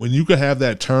Brady. When you can have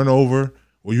that turnover,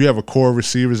 where you have a core of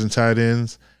receivers and tight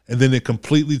ends, and then it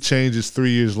completely changes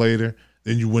 3 years later,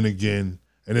 then you win again.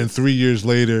 And then 3 years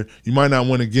later, you might not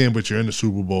win again, but you're in the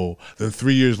Super Bowl. Then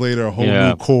 3 years later, a whole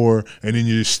new core, and then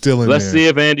you're still in Let's see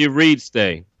if Andy Reid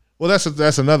stay. Well,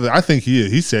 that's another. I think he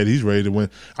is. He said he's ready to win.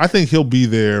 I think he'll be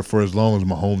there for as long as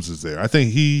Mahomes is there. I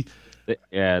think they're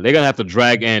going to have to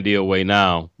drag Andy away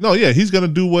now. No, he's going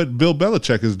to do what Bill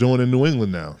Belichick is doing in New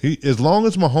England now. As long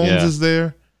as Mahomes is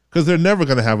there, because they're never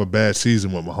going to have a bad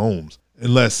season with Mahomes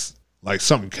unless – like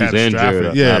something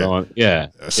catastrophic,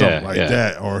 something like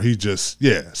that, or he just,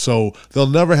 So they'll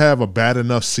never have a bad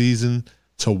enough season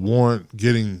to warrant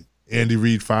getting Andy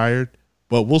Reid fired.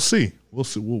 But we'll see.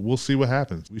 We'll see what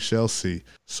happens. We shall see.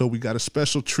 So we got a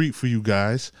special treat for you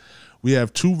guys. We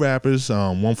have two rappers,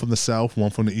 one from the South,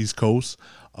 one from the East Coast.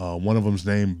 One of them's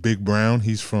named Big Brown.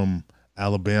 He's from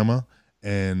Alabama,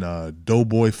 and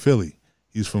Doughboy Philly.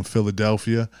 He's from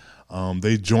Philadelphia.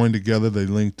 They joined together. They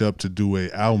linked up to do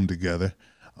an album together.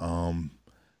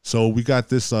 So we got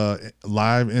this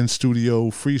live in-studio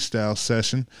freestyle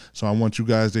session. So I want you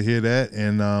guys to hear that,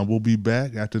 and we'll be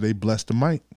back after they bless the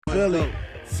mic.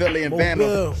 Philly and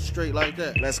Bama, straight like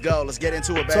that. Let's go. Let's get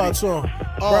into it, baby. Talk to him.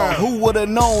 Who would have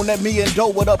known that me and Doe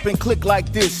would up and click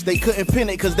like this? They couldn't pin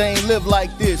it because they ain't live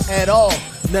like this at all.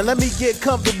 Now let me get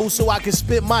comfortable so I can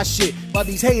spit my shit by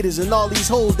these haters and all these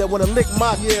hoes that wanna lick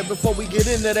my before we get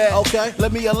into that. Okay,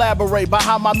 let me elaborate by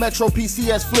how my Metro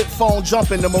PCS flip phone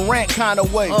jumping the Morant kind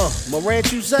of way.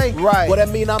 Morant, you say? Right. Well, that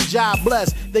mean I'm job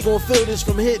blessed. They gon' feel this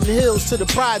from hitting hills to the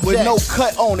projects. With no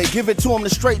cut on it, give it to them the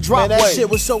straight drop Man, that way. shit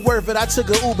was so worth it, I took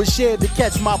an Uber share to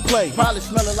catch my play. Probably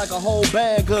smelling like a whole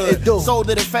bag good. It do. Sold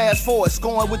it and fast forward,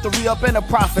 scoring with the re-up and the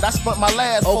profit. I spent my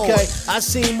last Okay, forward. I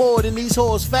seen more than these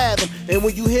hoes fathom. And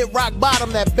when you hit rock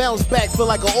bottom, that bounce back feel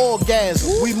like an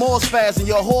orgasm. We more spazzing,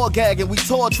 your whore gagging. We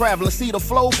tour traveling, see the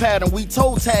flow pattern. We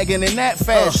toe tagging in that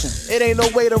fashion. It ain't no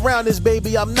way around this,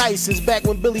 baby, I'm nice. Since back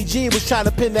when Billie Jean was trying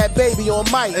to pin that baby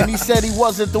on Mike. And he said he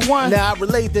wasn't the one. Now I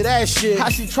relate to that shit. How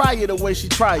she try you the way she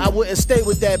try you? I wouldn't stay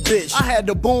with that bitch. I had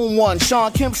the boom one,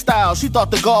 Sean Kemp style. She thought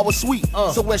the guard was sweet.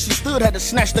 So where she stood, had to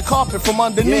snatch the carpet from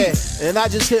underneath. Yeah, and I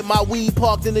just hit my weed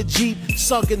parked in the Jeep,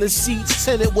 sunk in the seats,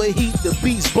 tinted with heat, the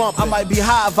beats bumping. I might be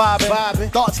high vibing.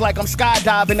 Thoughts like I'm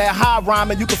skydiving, that high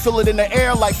rhyming. You can feel it in the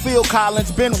air like Phil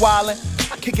Collins, been wildin'.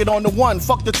 I kick it on the 1,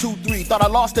 fuck the 2-3. Thought I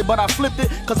lost it, but I flipped it,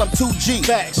 cause I'm 2G.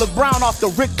 Facts. Look brown off the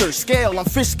Richter scale, I'm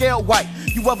fish scale white.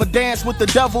 You ever dance with the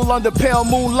devil under pale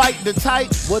moonlight, the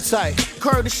type? What type?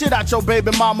 Curve the shit out your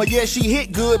baby mama. Yeah, she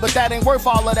hit good, but that ain't worth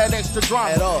all of that extra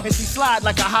drama. At all. And she slide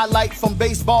like a highlight from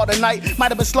baseball tonight. Might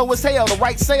have been slow as hell, the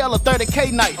right sale, a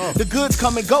 30K night. The goods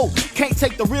come and go, can't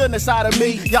take the realness out of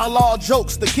me. Y'all all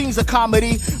jokes, the kings of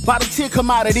comedy. Bottom tier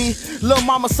commodity. Lil'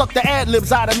 mama suck the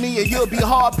ad-libs out of me, and you'll be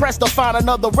hard pressed to find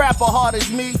another rapper hard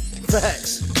as me.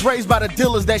 Facts. Raised by the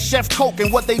dealers that chef coke,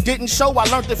 and what they didn't show, I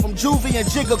learned it from Juvie and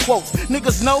Jigga quotes.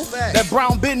 Niggas know that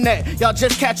Brown been that. Y'all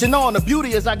just catching on. The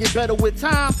beauty is I get better with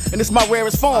time, and it's my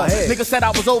rarest form. Niggas said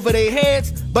I was over their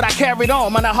heads, but I carried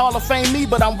on. Man, I Hall of Fame me,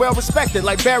 but I'm well respected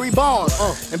like Barry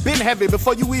Bonds. And been heavy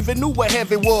before you even knew what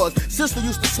heavy was. Sister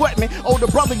used to sweat me, older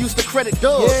brother used to credit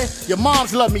Doug. Yeah. Your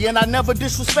moms love me, and I never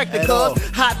disrespected cuz.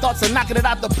 High thoughts are knocking it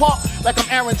out the park like I'm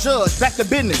Aaron Judge. Back to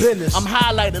business. I'm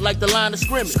highlighted like the line of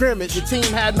scrimmage. Your team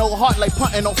had no heart like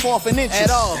punting on 4th and inches. At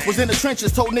all. Was in the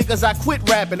trenches, told niggas I quit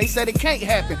rapping. They said it can't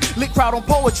happen. Lit crowd on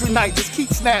poetry night, just keep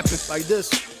snapping. Like this.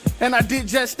 And I did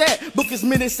just that. Book as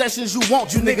many sessions you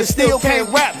want, you niggas still can't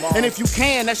rap. And if you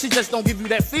can, that shit just don't give you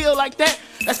that feel like that.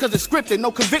 That's cause it's scripted,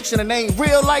 no conviction, and they ain't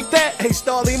real like that. Hey,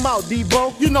 stall him out,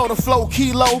 D-Bro. You know the flow,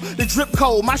 kilo, the drip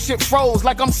code. My shit froze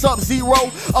like I'm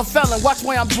Sub-Zero. A felon, watch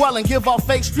where I'm dwelling, give off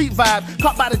fake street vibe.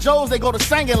 Caught by the Joes, they go to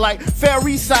singing like Fair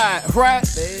East Side, right?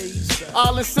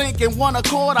 All in sync in one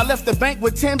accord. I left the bank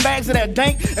with 10 bags of that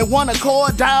dank and one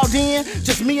accord dialed in.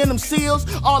 Just me and them seals,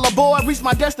 all aboard. Reached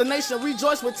my destination,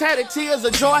 rejoice with tatted tears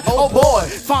of joy. Oh boy,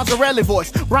 Fonzarelli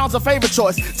voice, Brown's a favorite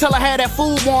choice. Tell I had that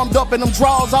food warmed up and them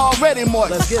draws already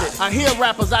moist. Let's get it. I hear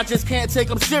rappers, I just can't take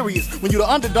them serious. When you the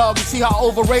underdog, you see how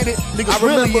overrated niggas I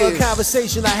really remember is. a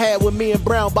conversation I had with me and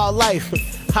Brown about life.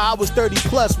 How I was 30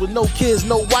 plus with no kids,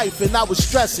 no wife, and I was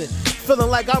stressing. Feeling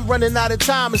like I'm running out of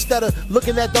time instead of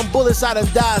looking at them bullets I done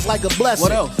dodged like a blessing.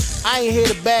 What else? I ain't here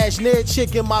to bash Ned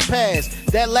chick in my past.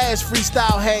 That last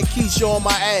freestyle had Keisha on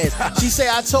my ass. She say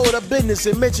I told her business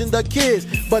and mentioned her kids,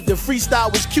 but the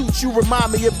freestyle was cute, you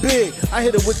remind me of Big. I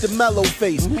hit her with the mellow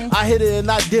face. I hit her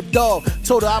and I dipped off.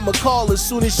 Told her I'ma call as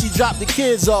soon as she dropped the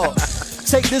kids off.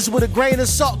 Take this with a grain of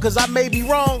salt, cause I may be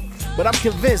wrong, but I'm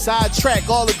convinced I attract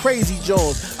all the crazy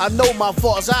Jones. I know my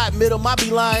faults, I admit them, I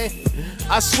be lying.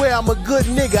 I swear I'm a good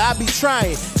nigga, I be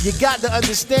trying. You got to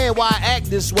understand why I act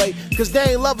this way, cause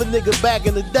they ain't love a nigga back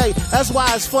in the day. That's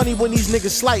why it's funny when these niggas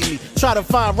slight me. Try to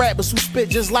find rappers who spit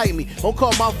just like me. Don't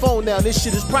call my phone now, this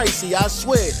shit is pricey, I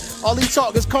swear. All he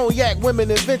talk is cognac, women,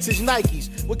 and vintage Nikes.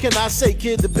 What can I say,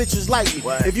 kid? The bitches like me.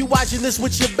 If you watching this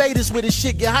with your baiters, with this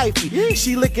shit get hypey.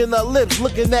 She licking her lips,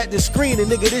 looking at the screen,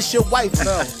 and nigga, this your wife.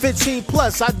 15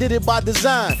 plus, I did it by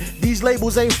design. These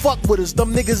labels ain't fuck with us,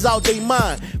 them niggas out they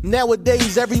mind.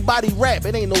 Nowadays, everybody rap,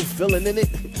 it ain't no feeling in it.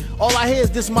 All I hear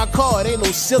is this my car, it ain't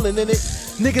no ceiling in it.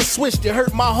 Niggas switched, it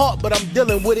hurt my heart, but I'm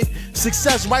dealing with it.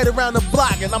 Success right around the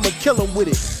block, and I'ma kill them with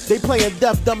it. They playing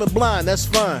deaf, dumb, and blind, that's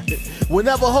fine.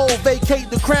 Whenever Hov vacate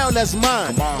the crown, that's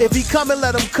mine. If he come and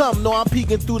let him come, no, I'm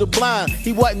peeking through the blind.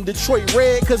 He wasn't Detroit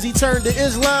red, cause he turned to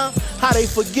Islam. How they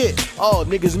forget? Oh,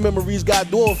 niggas' memories got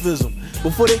dwarfism.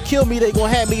 Before they kill me, they gon'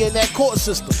 have me in that court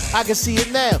system. I can see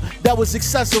it now. That was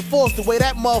excessive force, the way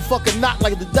that motherfucker knocked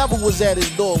like the devil was at his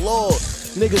door, Lord.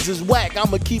 Niggas is whack,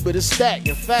 I'ma keep it a stack.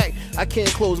 In fact, I can't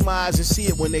close my eyes and see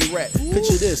it when they rap.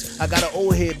 Picture this, I got an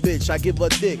old head bitch, I give her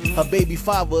dick. Her baby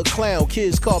father a clown,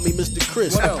 kids call me Mr.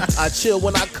 Chris. I chill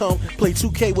when I come, play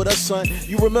 2K with her son.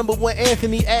 You remember when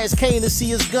Anthony asked Kane to see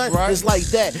his gun? It's like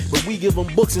that, but we give them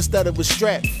books instead of a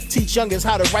strap. Teach youngins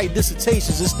how to write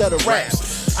dissertations instead of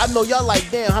raps. I know y'all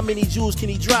like, damn, how many jewels can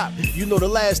he drop? You know the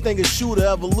last thing a shooter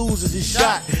ever loses is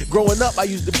shot. Growing up, I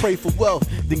used to pray for wealth.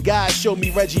 Then God showed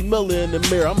me Reggie Miller in the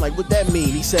mirror. I'm like, what that mean?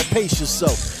 He said, pace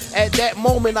yourself. At that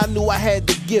moment, I knew I had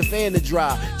the gift and the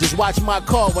drive. Just watch my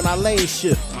car when I lane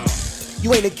shift.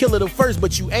 You ain't a killer the first,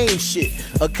 but you aim shit.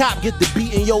 A cop get the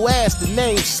beat in your ass, the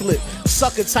name slip.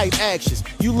 Sucker type actions.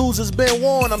 You losers been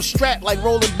warned, I'm strapped like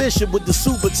Roland Bishop with the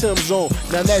Super Timbs on.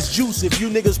 Now that's juice if you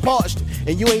niggas parched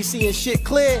and you ain't seeing shit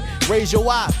clear. Raise your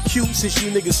eye, cute since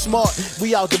you niggas smart.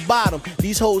 We out the bottom,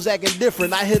 these hoes acting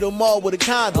different. I hit them all with a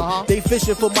condom. They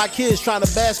fishing for my kids trying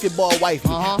to basketball wife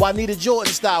me. Why need a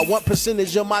Jordan style?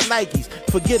 1% of my Nikes.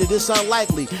 Forget it, it's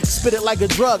unlikely. Spit it like a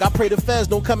drug, I pray the feds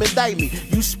don't come indict me.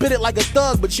 You spit it like a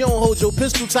thug, but you don't hold your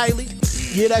pistol tightly.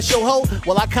 Yeah, that's your hoe?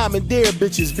 Well, I commandeer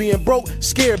bitches. Being broke,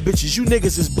 scared bitches. You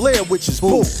niggas is Blair witches.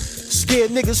 Boo.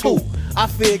 Scared niggas who? I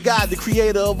fear God, the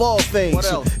creator of all things. What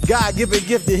else? God-given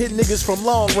gift to hit niggas from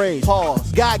long range.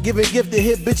 Pause. God-given gift to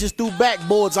hit bitches through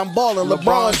backboards. I'm ballin'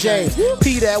 LeBron James.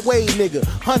 P that Wade nigga.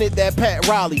 100 that Pat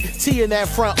Riley. T in that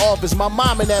front office. My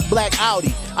mom in that black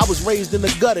Audi. I was raised in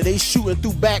the gutter. They shooting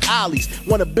through back alleys.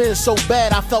 Wanna bend so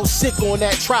bad I felt sick on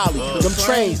that trolley. Them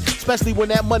trains, especially when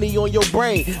that money on your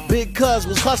brain. Big cuz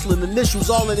was hustling. Initials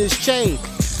all in his chain.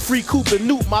 Free Coop and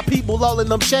Newt, my people all in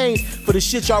them chains. For the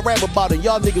shit y'all rap about and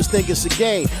y'all niggas think it's a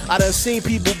game. I done seen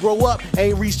people grow up,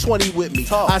 ain't reached 20 with me.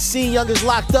 I seen youngers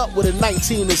locked up with a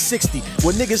 19 to 60.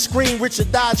 When niggas scream rich or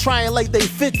die trying like they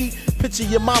 50. Picture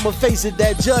your mama face it,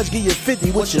 that judge give you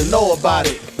 50. What you know about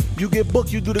it? You get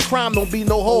booked, you do the crime, don't be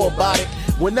no hoe about it.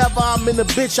 Whenever I'm in the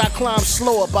bitch, I climb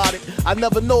slow about it. I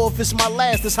never know if it's my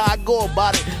last, that's how I go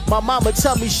about it. My mama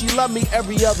tell me she love me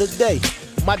every other day.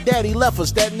 My daddy left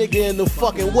us, that nigga in the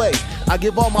fucking way. I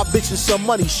give all my bitches some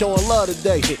money, showing love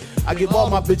today. I give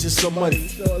all my bitches some money,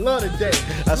 showing love today.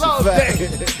 That's love a fact.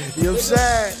 You know what I'm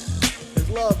saying? It's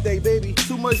love day, baby.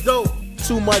 Too much dope.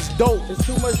 Too much dope. It's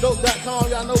toomuchdope.com.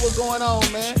 Y'all know what's going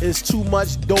on, man. It's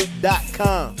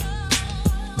toomuchdope.com.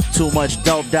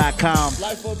 Toomuchdope.com.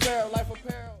 Life for apparel, life for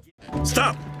apparel.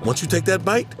 Stop. Once you take that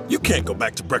bite, you can't go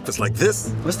back to breakfast like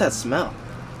this. What's that smell?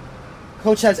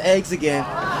 Coach has eggs again.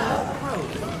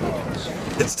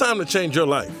 It's time to change your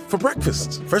life. For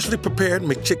breakfast, freshly prepared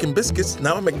McChicken biscuits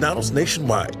now at McDonald's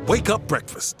nationwide. Wake up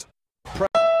breakfast.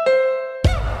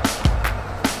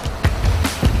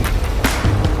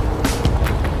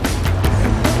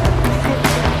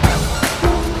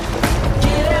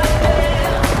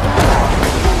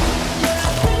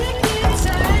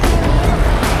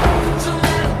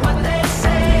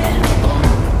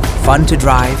 Fun to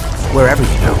drive wherever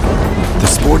you go. The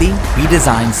sporty,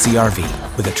 redesigned CR-V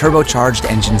with a turbocharged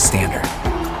engine standard.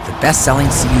 The best-selling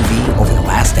CUV over the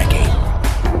last decade.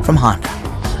 From Honda.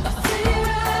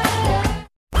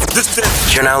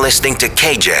 You're now listening to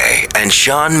KJ and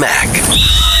Sean Mack.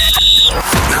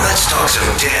 Now let's talk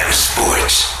some damn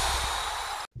sports.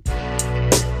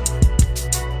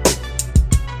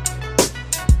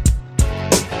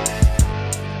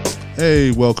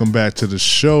 Hey, welcome back to the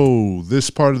show.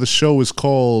 This part of the show is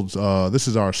called, this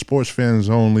is our sports fans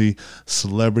only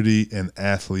celebrity and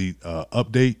athlete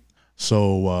update.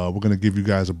 So we're going to give you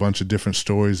guys a bunch of different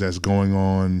stories that's going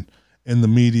on in the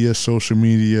media, social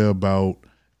media, about,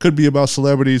 could be about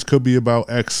celebrities, could be about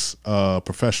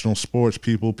professional sports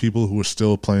people who are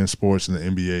still playing sports in the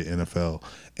NBA, NFL,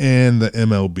 and the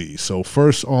MLB. So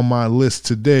first on my list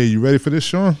today, you ready for this,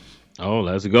 Sean? Oh,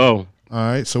 let's go. All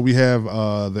right, so we have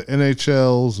the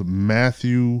NHL's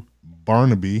Matthew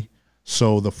Barnaby.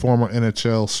 So the former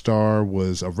NHL star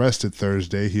was arrested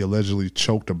Thursday. He allegedly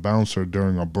choked a bouncer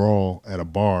during a brawl at a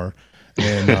bar.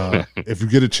 And if you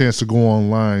get a chance to go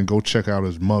online, go check out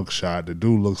his mugshot. The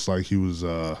dude looks like he was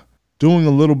doing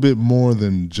a little bit more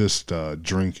than just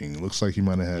drinking. Looks like he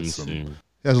might have had some.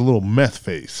 He has a little meth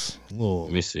face.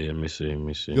 Let me see.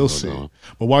 You'll see.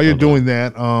 But while you're doing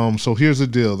that, so here's the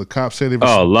deal. The cops say they.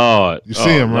 Oh Lord! You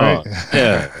see him, right?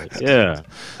 Yeah.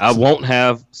 I won't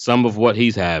have some of what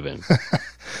he's having.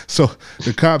 So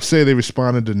the cops say they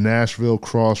responded to Nashville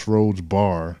Crossroads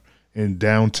Bar in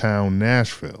downtown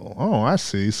Nashville. Oh, I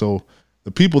see. So the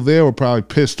people there were probably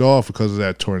pissed off because of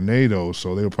that tornado.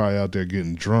 So they were probably out there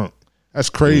getting drunk. That's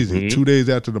crazy. 2 days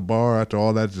after the bar, after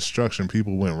all that destruction,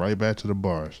 people went right back to the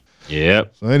bars.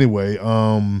 Yep. So anyway,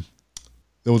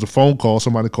 there was a phone call.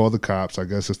 Somebody called the cops. I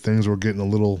guess if things were getting a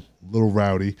little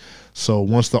rowdy. So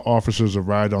once the officers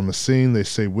arrived on the scene, they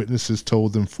say witnesses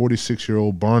told them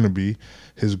 46-year-old Barnaby,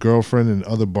 his girlfriend, and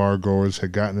other bar goers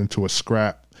had gotten into a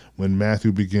scrap when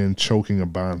Matthew began choking a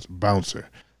bouncer.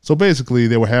 So basically,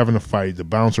 they were having a fight. The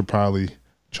bouncer probably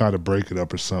tried to break it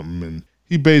up or something, and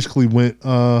he basically went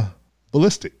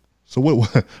ballistic. So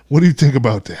what do you think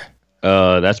about that?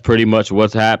 That's pretty much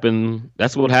what's happened.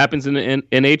 That's what happens in the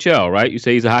NHL, right? You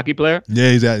say he's a hockey player?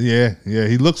 Yeah,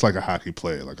 he looks like a hockey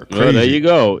player, like a crazy. Well, there you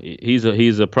go. He's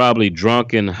a probably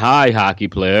drunk and high hockey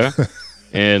player.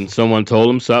 and someone told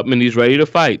him something, and he's ready to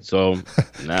fight. So,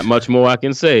 not much more I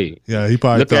can say. Yeah, he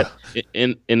probably thought.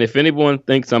 And if anyone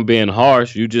thinks I'm being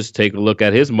harsh, you just take a look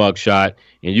at his mugshot,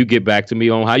 and you get back to me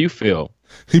on how you feel.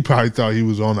 He probably thought he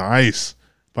was on the ice.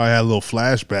 Probably had a little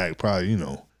flashback. Probably,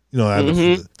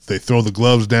 they throw the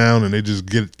gloves down and they just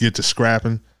get to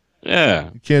scrapping. Yeah,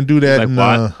 you can't do that.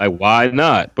 Why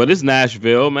not? But it's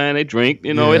Nashville, man. They drink.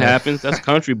 It happens. That's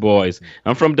country boys.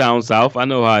 I'm from down south. I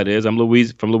know how it is. I'm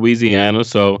from Louisiana,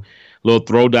 so a little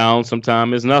throwdown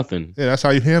sometimes is nothing. Yeah, that's how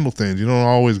you handle things. You don't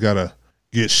always gotta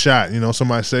get shot.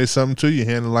 Somebody say something to you,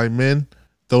 handle like men,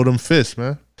 throw them fists,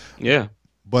 man. Yeah.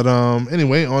 But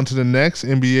anyway, on to the next.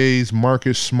 NBA's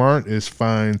Marcus Smart is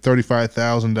fined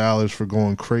 $35,000 for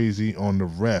going crazy on the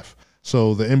ref.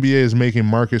 So the NBA is making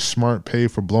Marcus Smart pay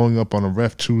for blowing up on a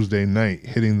ref Tuesday night,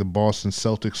 hitting the Boston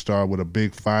Celtics star with a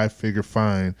big 5-figure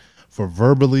fine for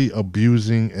verbally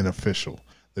abusing an official.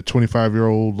 The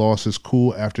 25-year-old lost his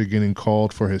cool after getting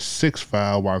called for his sixth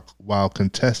foul while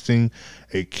contesting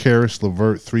a Karis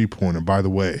LeVert three-pointer. By the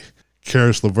way,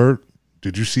 Karis LeVert,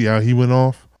 did you see how he went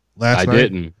off last night? I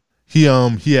didn't. He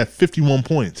had 51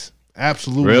 points.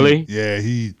 Absolutely. Really? Yeah,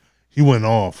 he went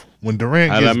off. When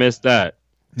Durant How'd I miss that?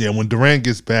 Yeah, when Durant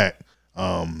gets back,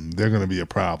 they're going to be a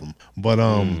problem. But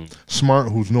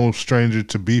Smart, who's no stranger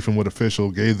to beefing with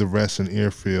officials, gave the refs an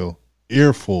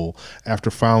earful after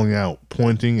fouling out,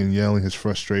 pointing and yelling his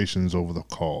frustrations over the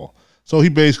call. So he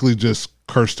basically just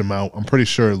cursed him out. I'm pretty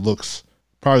sure it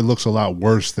probably looks a lot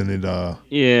worse than it.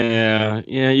 Yeah,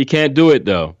 you can't do it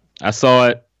though. I saw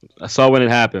it. I saw when it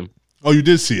happened. Oh, you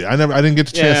did see it? I didn't get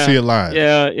the chance to see it live.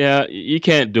 Yeah, you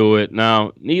can't do it.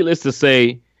 Now, needless to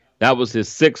say, that was his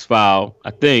sixth foul,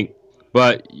 I think.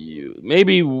 But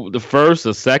maybe the first,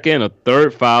 or second, or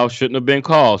third foul shouldn't have been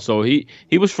called. So he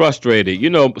was frustrated.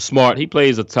 Smart. He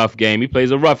plays a tough game. He plays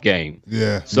a rough game.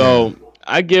 Yeah. So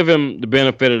I give him the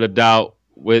benefit of the doubt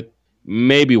with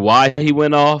maybe why he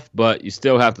went off, but you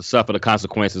still have to suffer the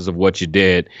consequences of what you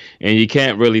did. And you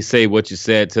can't really say what you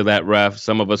said to that ref.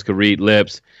 Some of us could read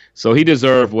lips. So he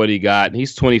deserved what he got.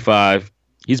 He's 25.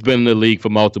 He's been in the league for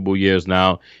multiple years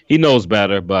now. He knows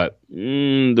better, but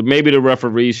maybe the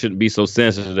referees shouldn't be so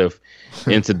sensitive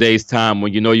in today's time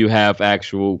when you have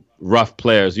actual rough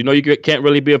players. You can't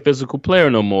really be a physical player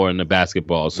no more in the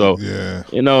basketball. So, the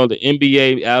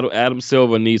NBA, Adam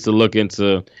Silver needs to look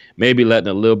into maybe letting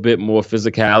a little bit more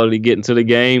physicality get into the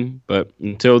game. But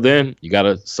until then, you got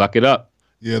to suck it up.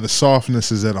 Yeah, the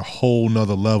softness is at a whole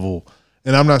nother level.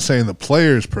 And I'm not saying the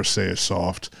players per se are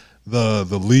soft.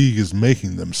 The league is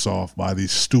making them soft by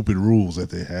these stupid rules that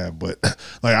they have. But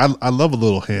I love a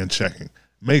little hand checking.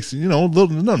 Makes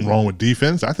nothing wrong with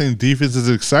defense. I think defense is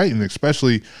exciting,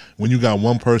 especially when you got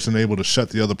one person able to shut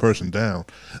the other person down.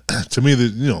 To me,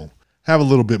 have a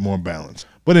little bit more balance.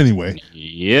 But anyway,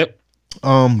 yep.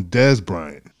 Dez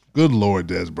Bryant, good Lord,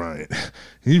 Dez Bryant,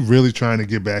 he's really trying to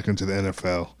get back into the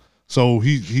NFL. So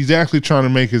he's actually trying to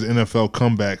make his NFL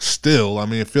comeback. Still, I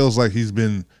mean, it feels like he's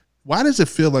been. Why does it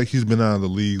feel like he's been out of the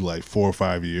league like 4 or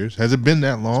 5 years? Has it been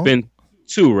that long? It's been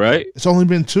 2, right? It's only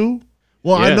been 2?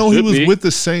 Well, I know he was with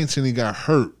the Saints and he got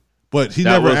hurt, but he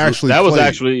never actually played.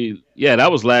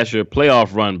 That was last year's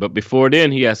playoff run, but before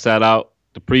then he had sat out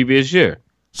the previous year.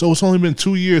 So it's only been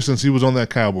 2 years since he was on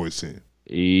that Cowboys team.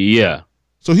 Yeah.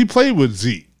 So he played with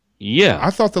Zeke. Yeah.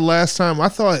 I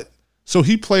thought so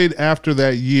he played after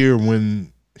that year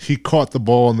when he caught the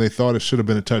ball and they thought it should have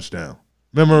been a touchdown.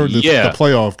 Remember the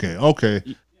playoff game? Okay.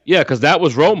 Yeah, because that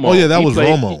was Romo. Oh yeah, that was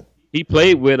Romo. He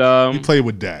played with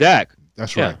Dak.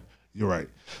 That's right. You're right.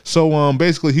 So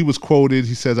basically he was quoted.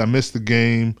 He says, "I missed the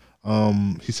game."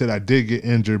 He said, "I did get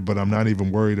injured, but I'm not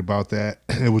even worried about that.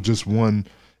 It was just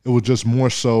more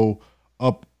so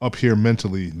up here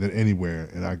mentally than anywhere,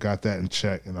 and I got that in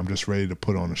check, and I'm just ready to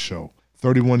put on a show."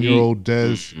 31-year-old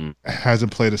Dez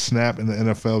hasn't played a snap in the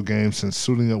NFL game since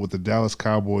suiting up with the Dallas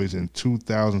Cowboys in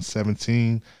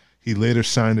 2017. He later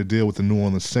signed a deal with the New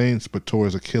Orleans Saints, but tore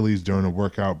his Achilles during a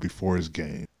workout before his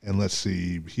game. And let's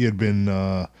see, he had been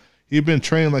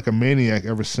training like a maniac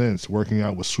ever since, working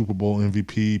out with Super Bowl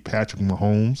MVP Patrick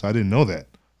Mahomes. I didn't know that.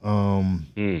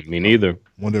 Me neither.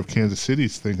 Wonder if Kansas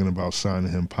City's thinking about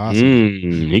signing him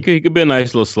possibly. He could be a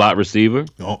nice little slot receiver.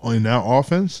 In that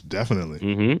offense,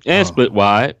 definitely. And split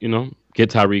wide,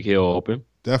 get Tyreek Hill open.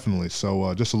 Definitely.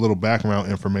 So just a little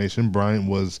background information. Bryant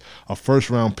was a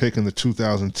first-round pick in the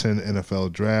 2010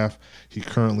 NFL Draft. He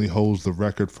currently holds the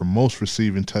record for most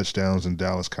receiving touchdowns in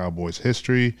Dallas Cowboys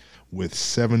history with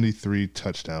 73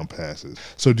 touchdown passes.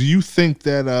 So do you think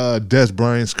that Dez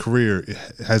Bryant's career,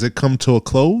 has it come to a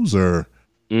close? Or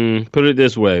put it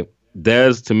this way.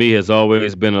 Dez, to me, has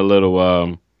always been a little,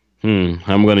 I'm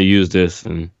going to use this,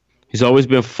 and He's always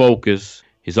been focused.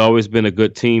 He's always been a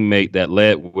good teammate that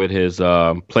led with his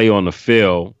play on the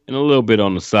field and a little bit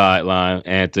on the sideline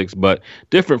antics, but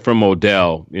different from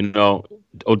Odell. You know,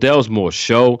 Odell's more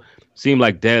show. Seemed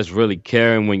like Dez really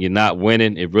caring when you're not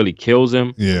winning. It really kills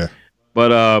him. Yeah.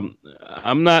 But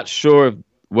I'm not sure if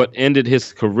what ended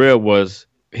his career was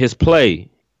his play.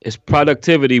 His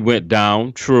productivity went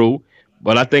down, true,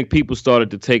 but I think people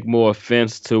started to take more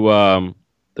offense to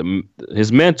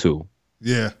his mental.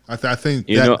 Yeah, I think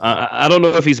I don't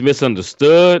know if he's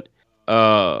misunderstood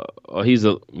or he's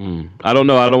I don't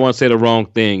know. I don't want to say the wrong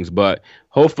things, but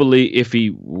hopefully if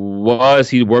he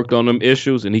worked on them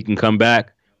issues and he can come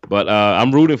back. But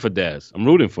I'm rooting for Dez. I'm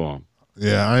rooting for him.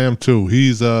 Yeah, I am too.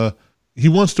 He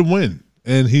wants to win,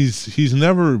 and he's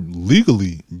never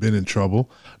legally been in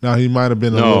trouble. Now he might have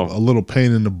been a little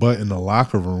pain in the butt in the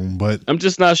locker room, but I'm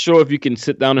just not sure if you can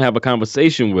sit down and have a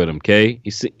conversation with him. Kay,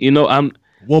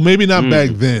 well, maybe not back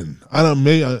then. I don't.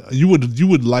 You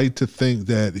would like to think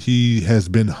that he has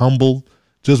been humbled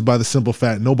just by the simple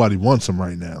fact nobody wants him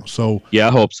right now. So yeah,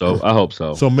 I hope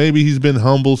so. So maybe he's been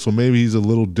humbled. So maybe he's a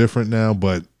little different now.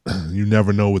 But you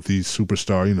never know with these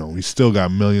superstars. You know, he's still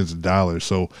got millions of dollars.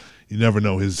 So you never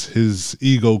know. His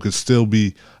ego could still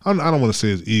be. I don't want to say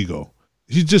his ego.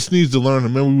 He just needs to learn.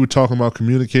 Remember, we were talking about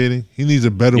communicating. He needs a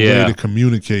better way to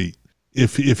communicate.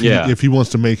 If he wants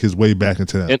to make his way back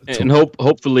into that, and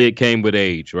hopefully it came with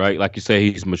age, right? Like you say,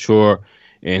 he's mature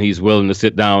and he's willing to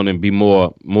sit down and be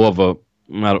more of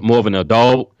an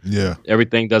adult. Yeah,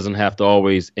 everything doesn't have to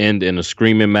always end in a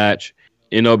screaming match,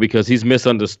 because he's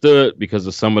misunderstood because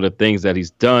of some of the things that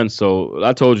he's done. So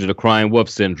I told you the crying wolf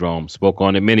syndrome. Spoke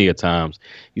on it many a times.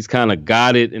 He's kind of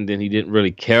got it, and then he didn't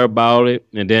really care about it.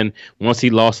 And then once he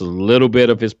lost a little bit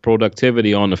of his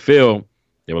productivity on the field,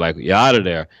 they were like, "You're out of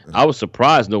there." I was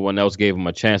surprised no one else gave him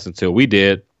a chance until we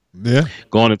did. Yeah,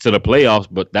 going into the playoffs,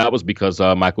 but that was because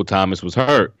Michael Thomas was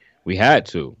hurt. We had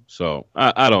to. So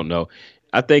I don't know.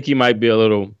 I think he might be a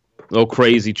little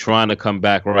crazy trying to come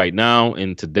back right now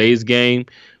in today's game,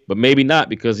 but maybe not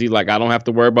because he's like, I don't have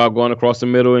to worry about going across the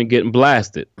middle and getting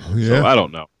blasted. Yeah. So I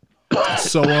don't know.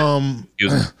 So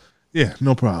yeah,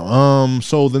 no problem.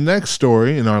 So the next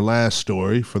story and our last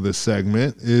story for this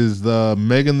segment is the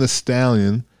Megan Thee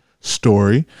Stallion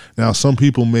story. Now, some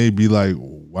people may be like,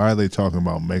 why are they talking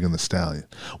about Megan Thee Stallion?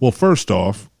 Well, first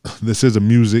off, this is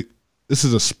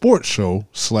a sports show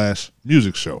 /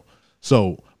 music show.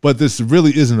 So, but this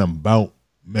really isn't about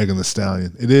Megan Thee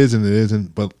Stallion. It is and it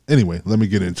isn't. But anyway, let me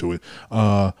get into it.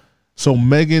 So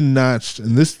Megan notched,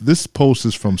 and this post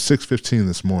is from 6:15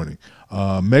 this morning.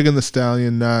 Megan Thee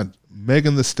Stallion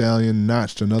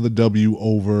notched another W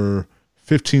over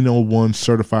 1501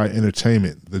 Certified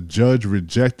Entertainment. The judge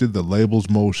rejected the label's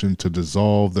motion to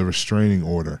dissolve the restraining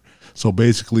order. So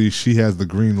basically, she has the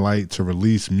green light to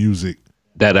release music.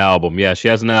 That album, yeah, she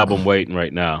has an album waiting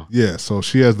right now. Yeah, so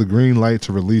she has the green light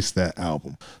to release that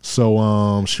album.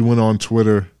 So she went on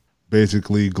Twitter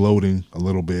basically gloating a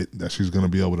little bit that she's going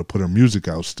to be able to put her music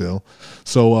out still.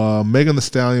 So Megan Thee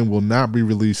Stallion will not be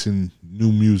releasing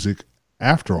new music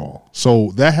after all.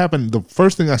 So that happened. The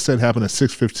first thing I said happened at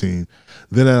 6:15.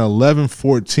 Then at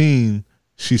 11:14,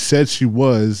 she said she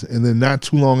was, and then not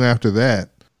too long after that,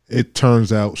 it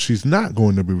turns out she's not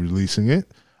going to be releasing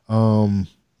it.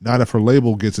 Not if her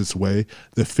label gets its way.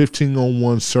 The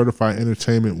 1501 Certified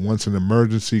Entertainment wants an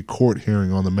emergency court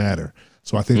hearing on the matter.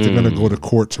 So I think they're going to go to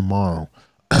court tomorrow.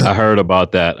 I heard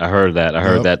about that. I heard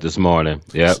that this morning.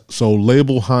 Yep. So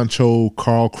label honcho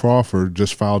Carl Crawford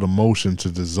just filed a motion to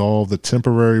dissolve the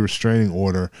temporary restraining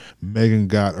order Megan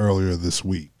got earlier this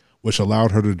week, which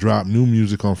allowed her to drop new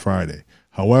music on Friday.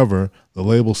 However, the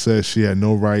label says she had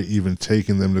no right even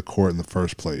taking them to court in the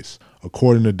first place.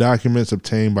 According to documents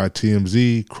obtained by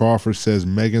TMZ, Crawford says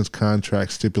Megan's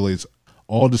contract stipulates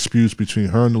all disputes between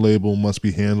her and the label must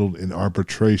be handled in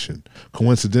arbitration.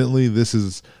 Coincidentally, this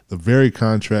is the very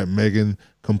contract Megan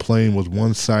complained was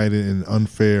one-sided and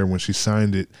unfair when she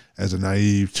signed it as a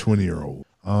naive 20-year-old.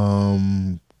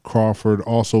 Crawford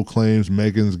also claims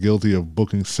Megan's guilty of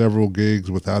booking several gigs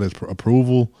without his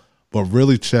approval, but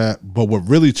what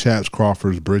really chaps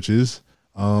Crawford's britches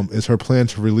is her plan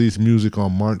to release music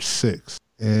on March 6th.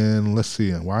 And let's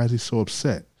see, why is he so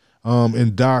upset?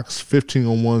 In docs,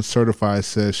 1501 Certified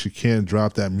says she can't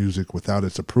drop that music without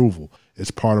its approval.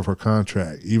 It's part of her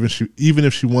contract. Even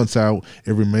if she wants out,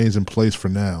 it remains in place for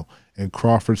now. And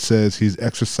Crawford says he's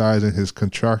exercising his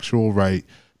contractual right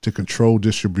to control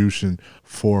distribution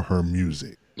for her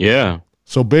music. Yeah.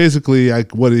 So basically,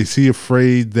 is he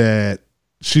afraid that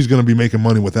she's going to be making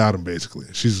money without him? Basically,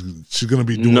 she's going to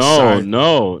be doing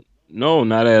no,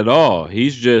 not at all.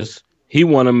 He's he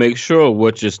want to make sure,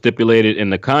 which is stipulated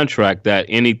in the contract, that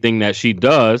anything that she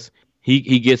does,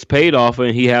 he gets paid off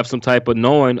and he have some type of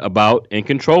knowing about and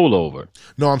control over.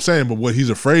 No, I'm saying, but what he's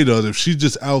afraid of, if she's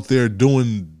just out there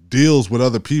doing deals with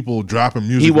other people, dropping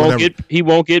music, he won't whatever, get paid. He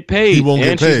won't get paid.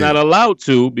 She's not allowed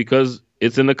to because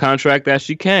it's in the contract that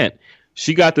she can't.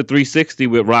 She got the 360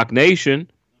 with Rock Nation,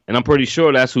 and I'm pretty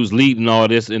sure that's who's leading all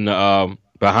this in the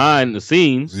behind the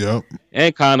scenes. Yep.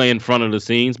 And kind of in front of the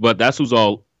scenes, but that's who's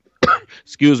all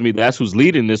excuse me, that's who's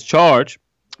leading this charge.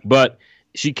 But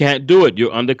she can't do it.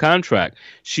 You're under contract.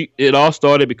 It all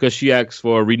started because she asked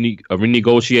for a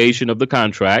renegotiation of the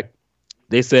contract.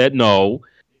 They said no.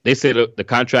 They said the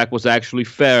contract was actually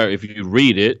fair if you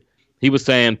read it. He was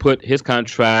saying put his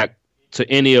contract to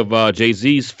any of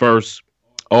Jay-Z's first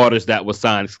artists that was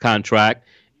signed his contract,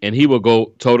 and he will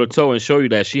go toe-to-toe and show you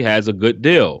that she has a good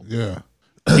deal. Yeah.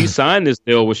 He signed this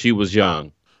deal when she was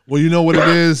young. Well, you know what it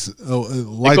is?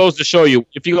 It goes to show you,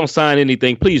 if you're going to sign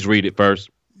anything, please read it first.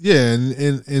 Yeah,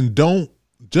 and don't,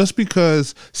 just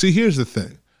because, see, here's the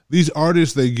thing. These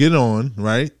artists, they get on,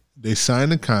 right? They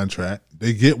sign a contract.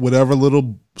 They get whatever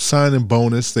little signing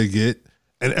bonus they get,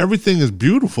 and everything is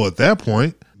beautiful at that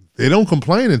point. They don't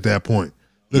complain at that point.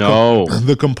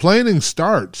 The complaining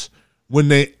starts when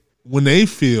they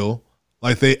feel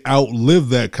like they outlive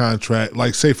that contract.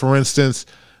 Like, say, for instance,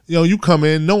 you come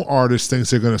in, no artist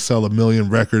thinks they're going to sell 1 million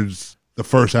records the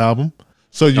first album.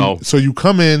 So you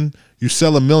come in, you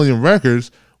sell 1 million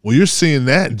records. Well, you're seeing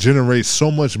that generate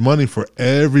so much money for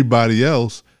everybody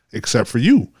else except for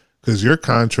you, because your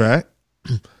contract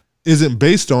isn't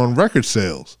based on record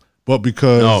sales, but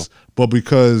because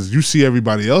you see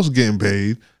everybody else getting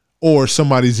paid, or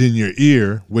somebody's in your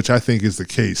ear, which I think is the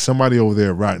case. Somebody over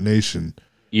there at Rock Nation.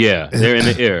 Yeah, they're in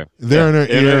the ear. They're in their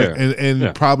ear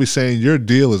and probably saying your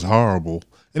deal is horrible.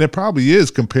 And it probably is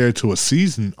compared to a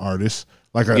seasoned artist,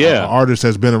 like an artist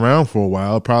that's been around for a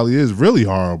while. It probably is really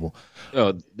horrible.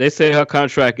 They say her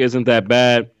contract isn't that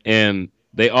bad, and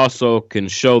they also can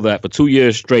show that for 2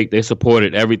 years straight, they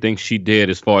supported everything she did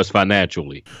as far as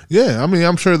financially. Yeah, I mean,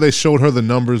 I'm sure they showed her the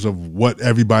numbers of what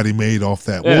everybody made off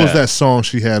that. Yeah. What was that song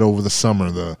she had over the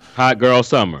summer? The Hot Girl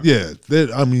Summer. Yeah,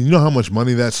 I mean, you know how much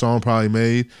money that song probably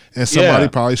made? And somebody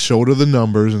probably showed her the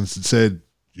numbers and said,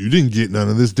 you didn't get none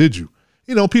of this, did you?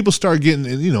 People start getting,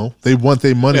 they want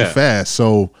their money fast.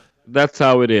 So that's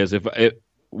how it is.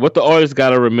 What the artist got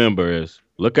to remember is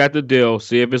look at the deal,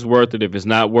 see if it's worth it. If it's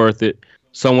not worth it,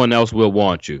 someone else will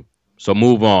want you. So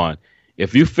move on.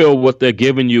 If you feel what they're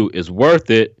giving you is worth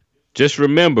it, just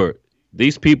remember,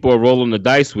 these people are rolling the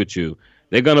dice with you.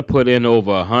 They're going to put in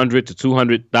over $100,000 to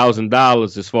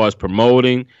 $200,000 as far as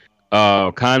promoting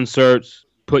concerts,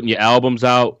 putting your albums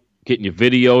out, getting your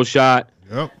video shot,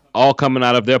 all coming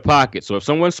out of their pocket. So if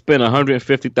someone spent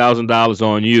 $150,000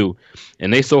 on you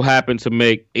and they so happen to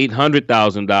make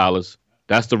 $800,000,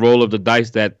 that's the roll of the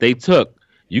dice that they took.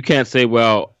 You can't say,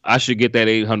 well, I should get that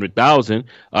 $800,000.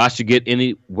 I should get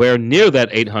anywhere near that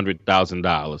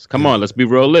 $800,000. Come on, let's be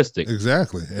realistic.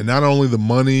 Exactly. And not only the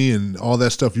money and all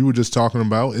that stuff you were just talking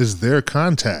about, is their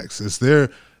contacts. It's their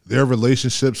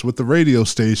relationships with the radio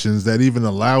stations that even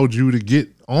allowed you to get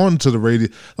onto the radio.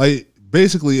 Like,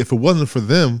 basically, if it wasn't for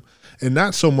them, and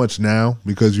not so much now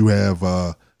because you have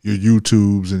your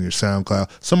YouTubes and your SoundCloud,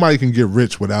 somebody can get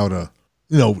rich without a,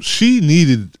 she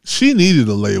needed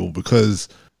a label because,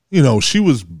 she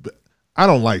was, I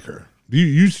don't like her.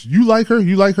 You like her?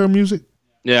 You like her music?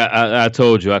 Yeah, I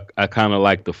told you, I kind of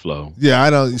like the flow. Yeah, I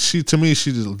don't. To me,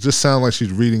 she just sounds like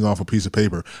she's reading off a piece of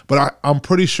paper. But I'm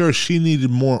pretty sure she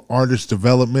needed more artist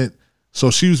development. So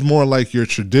she was more like your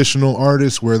traditional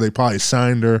artist, where they probably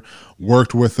signed her,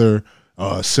 worked with her,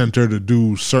 sent her to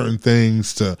do certain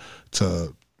things to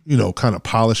kind of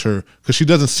polish her, because she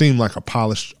doesn't seem like a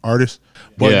polished artist.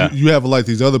 But you have like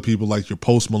these other people, like your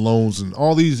Post Malones and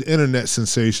all these internet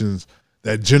sensations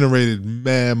that generated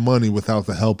mad money without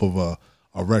the help of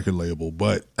a record label.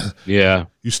 But you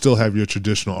still have your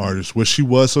traditional artist, which she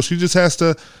was. So she just has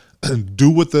to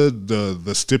do with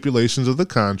the stipulations of the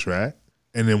contract.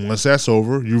 And then once that's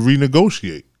over, you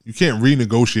renegotiate. You can't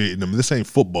renegotiate them. This ain't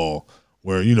football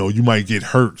where, you might get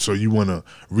hurt, so you want to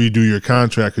redo your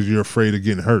contract because you're afraid of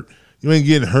getting hurt. You ain't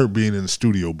getting hurt being in the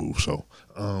studio booth. So,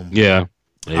 there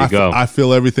you go. I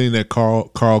feel everything that Carl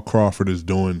Crawford is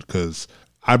doing, because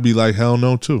I'd be like, hell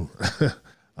no, too.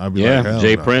 I'd be like, hell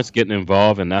Jay no. Prince getting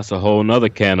involved, and that's a whole nother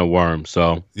can of worms.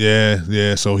 So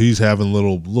so he's having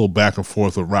little back and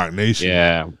forth with Rock Nation.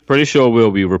 Yeah, pretty sure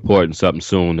we'll be reporting something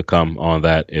soon to come on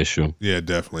that issue. Yeah,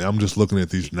 definitely. I'm just looking at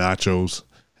these nachos.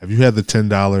 Have you had the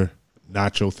 $10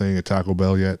 nacho thing at Taco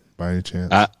Bell yet, by any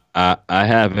chance? I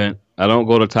haven't. I don't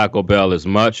go to Taco Bell as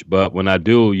much, but when I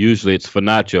do, usually it's for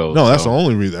nachos. No, that's the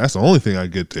only reason. That's the only thing I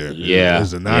get there. Yeah,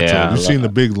 is the nacho. yeah, You seen the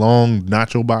big long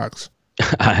nacho box?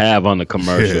 I have on the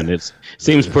commercial, and it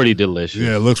seems pretty delicious.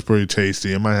 Yeah, it looks pretty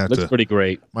tasty. I might have looks pretty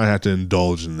great. Might have to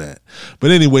indulge in that.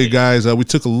 But anyway, guys, we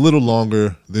took a little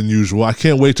longer than usual. I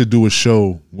can't wait to do a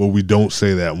show where we don't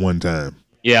say that one time.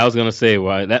 Yeah, I was gonna say,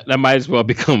 well, that might as well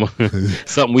become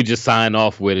something we just sign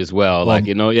off with as well. Like,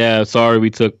 sorry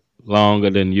we took longer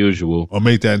than usual. Or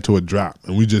make that into a drop,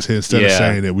 and we just hit, instead of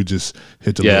saying it, we just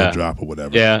hit the little drop or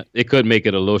whatever. Yeah, it could make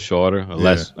it a little shorter,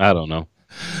 unless I don't know.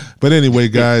 But anyway,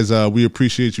 guys, we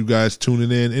appreciate you guys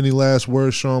tuning in. Any last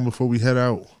words, Sean, before we head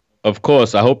out? Of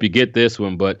course, I hope you get this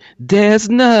one, but there's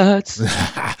nuts.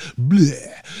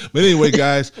 But anyway,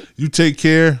 guys, you take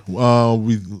care.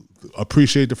 We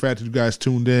appreciate the fact that you guys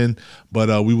tuned in,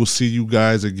 but we will see you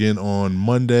guys again on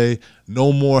Monday.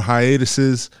 No more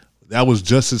hiatuses. That was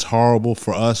just as horrible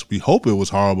for us. We hope it was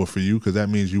horrible for you, because that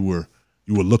means you were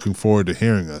looking forward to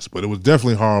hearing us. But it was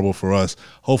definitely horrible for us.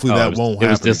 Hopefully that won't happen.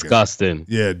 It was disgusting. Again.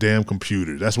 Yeah, damn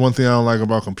computers. That's one thing I don't like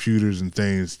about computers and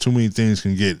things. Too many things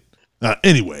can get.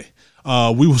 Anyway,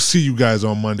 we will see you guys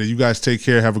on Monday. You guys take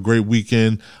care. Have a great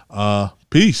weekend.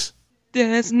 Peace.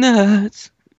 That's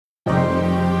nuts.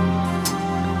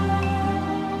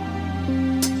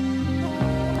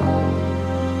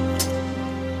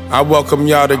 I welcome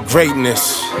y'all to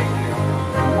greatness.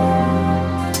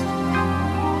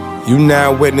 You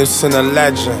now witnessing a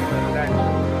legend.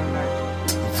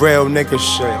 Real nigga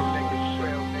shit.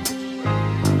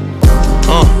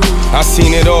 I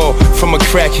seen it all from a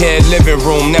crackhead living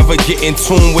room. Never get in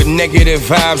tune with negative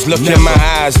vibes. Look in my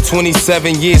eyes,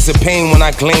 27 years of pain when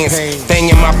I glance. Thing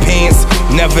in my pants,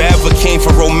 never ever came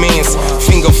for romance.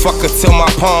 Finger fucker till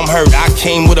my palm hurt. I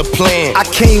came with a plan. I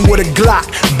came with a Glock.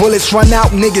 Bullets run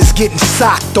out, niggas getting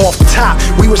socked off top.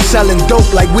 We was selling dope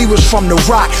like we was from the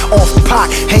rock. Off pop,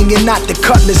 hanging out the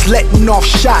cutlass, letting off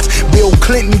shots. Bill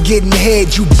Clinton getting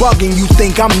head, you bugging, you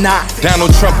think I'm not.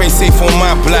 Donald Trump ain't safe on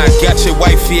my block. Got your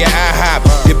wife here, hop.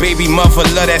 Your baby mother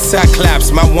love that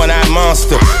cyclops, my one-eyed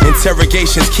monster.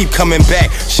 Interrogations keep coming back,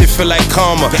 shit feel like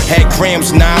karma. Had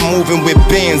grams, now I'm moving with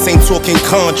bins, ain't talking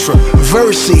contra.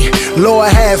 Versy, Lord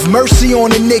have mercy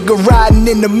on a nigga riding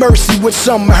in the Mercy with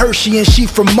some Hershey and she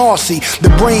from Marcy. The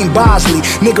brain Bosley,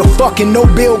 nigga fucking no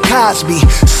Bill Cosby.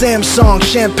 Samsung,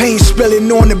 champagne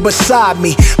spilling on it beside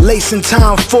me. Lacing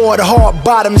time for the hard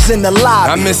bottoms in the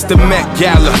lobby. I miss the Met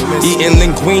Gala, eating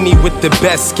linguine with the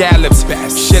best scallops.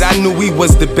 Shit, I knew we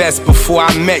was the best before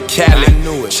I met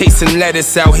Khaled. Chasing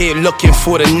lettuce out here looking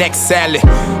for the next salad.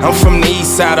 I'm from the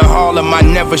east side of Harlem, I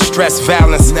never stress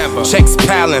violence. Checks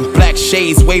piling, black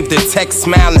shades, wave the text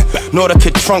smiling.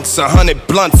 Nordica trunks, 100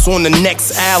 blunts on the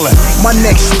next island. My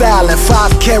next styling,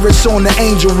 5 carats on the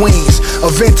angel wings.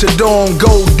 Aventador on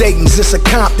gold datings, it's a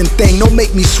Compton thing. Don't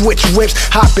make me switch whips,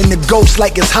 hop in the ghost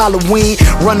like it's Halloween.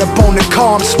 Run up on the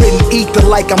car, I'm spitting ether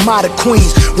like I'm out of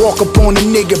Queens. Walk up on a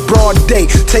nigga broad day,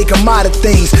 take him out of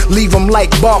things. Leave him like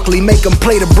Barkley, make him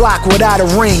play the block without a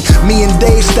ring. Me and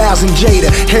Dave Styles and Jada,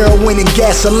 heroin and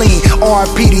gasoline.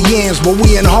 RP the yams, but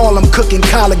we in Harlem cooking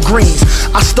collard greens.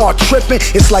 I start tripping,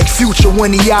 it's like Future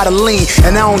when he out of lean.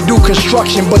 And I don't do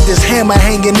construction, but this hammer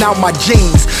hanging out my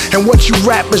jeans. And what you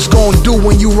rappers gon' do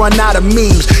when you run out of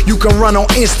memes? You can run on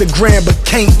Instagram, but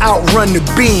can't outrun the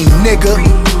beam, nigga.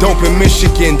 Dope in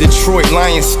Michigan, Detroit,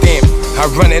 Lion Stamp. I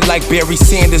run it like Barry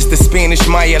Sanders, the Spanish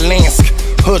Maya Lansk.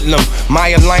 Hoodlum, my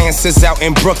alliance is out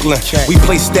in Brooklyn. We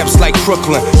play steps like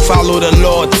Crooklyn. Follow the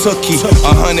Lord Tookie,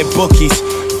 100 bookies.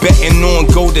 Betting on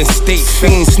Golden State,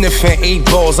 fiend sniffing 8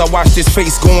 balls. I watched his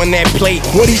face go in that plate.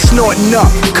 What he snorting up,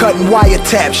 cutting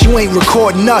wiretaps. You ain't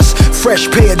recording us.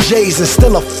 Fresh pair of J's and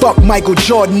still a fuck Michael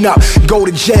Jordan up. Go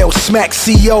to jail, smack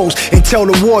COs and tell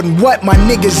the warden what? My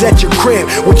niggas at your crib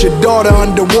with your daughter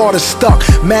underwater stuck.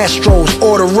 Mastros,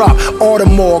 order up,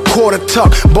 Baltimore, quarter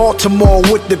tuck. Baltimore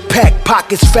with the pack,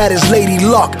 pockets fat as Lady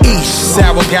Luck. East.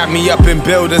 Sour got me up in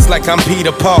buildings like I'm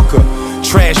Peter Parker.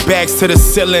 Trash bags to the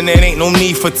ceiling, there ain't no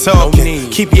need for talking.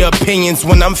 Keep your opinions,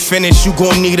 when I'm finished, you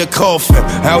gon' need a coffin.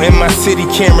 Out in my city,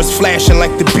 cameras flashing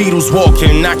like the Beatles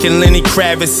walking. Knocking Lenny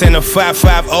Kravitz in a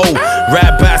 550.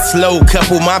 Ride by slow,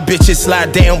 couple my bitches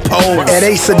slide down poles. At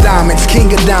Ace of Diamonds,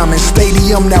 King of Diamonds,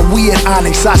 Stadium, now we at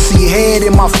Onyx. I see head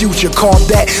in my future, call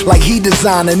that like he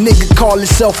designed. A nigga call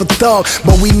himself a thug,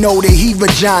 but we know that he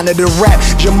vagina. The rap,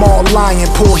 Jamal Lyon,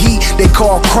 pull heat, they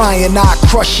call crying. I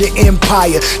crush your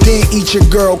empire, then eat with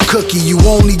your girl Cookie. You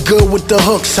only good with the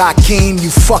hooks, Hakeem, you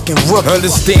fucking rookie.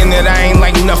 Understand that I ain't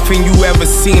like nothing you ever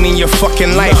seen in your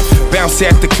fucking life. Bounce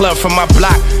at the club from my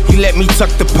block, he let me tuck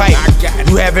the pipe.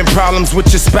 You having problems with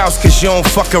your spouse cause you don't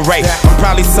fucking right. I'm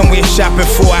probably somewhere shopping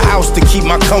for a house to keep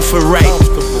my comfort right.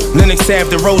 Lennox have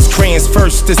the Rosecrans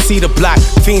first to see the block.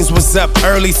 Fiends was up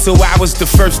early, so I was the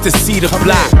first to see the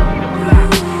block.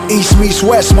 East meets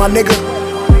west, my nigga.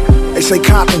 They say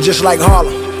Compton just like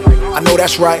Harlem. I know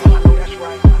that's right.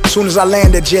 Soon as I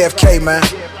landed JFK, man,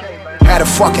 had a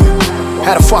fucking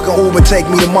Uber take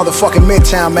me to motherfucking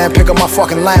Midtown, man, pick up my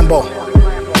fucking Lambo.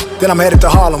 Then I'm headed to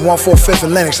Harlem, 145th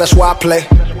and Lennox, that's where I play.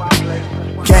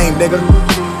 Game, nigga.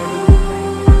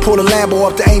 Pull the Lambo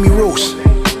up to Amy Roos.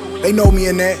 They know me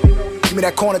in there. Give me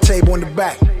that corner table in the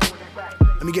back.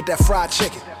 Let me get that fried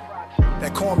chicken.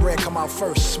 That cornbread come out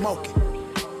first, smoke it.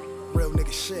 Real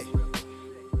nigga shit.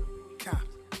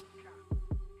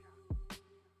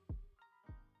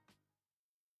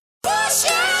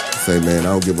 Say, man, I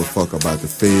don't give a fuck about the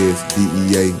feds,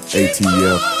 DEA,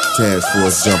 ATF, Task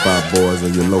Force, Jump Out Boys, or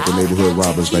your local neighborhood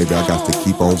robbers, baby. I got to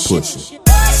keep on pushing.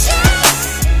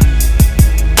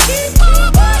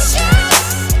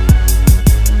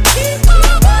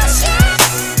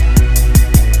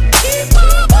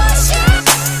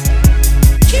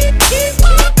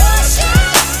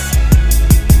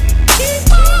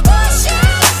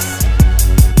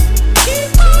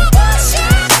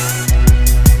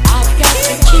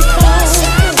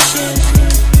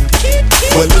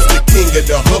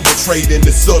 The hubble trade in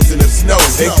the subs and the snow.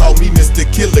 They call me Mr.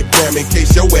 Kilogram in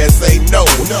case your ass ain't know.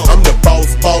 I'm the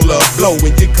boss baller blow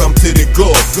when you come to the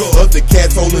glove. Other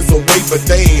cats holding some weight, but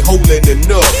they ain't holding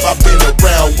enough. I've been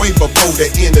around way before the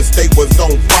interstate was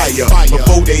on fire.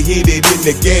 Before they hit it in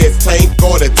the gas tank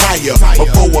or the tire.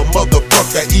 Before a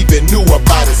motherfucker even knew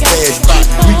about a stash spot.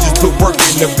 We just put work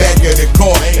in the back of the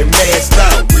car and mashed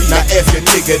out. Now ask a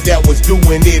nigga that was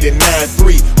doing it in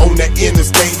 9-3 on the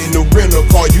interstate in the rental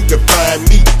car. You can find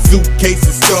me,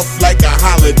 suitcases stuff like a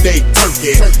holiday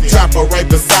turkey. Chopper right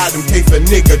beside him, case a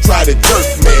nigga try to jerk,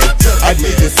 man. I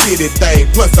did the city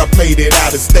thing, plus I played it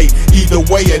out of state. Either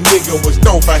way, a nigga was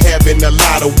known for having a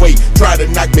lot of weight. Try to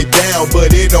knock me down,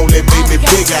 but it only made me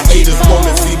bigger. Haters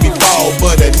wanna see me fall,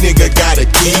 but a nigga gotta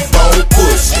keep on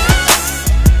pushing.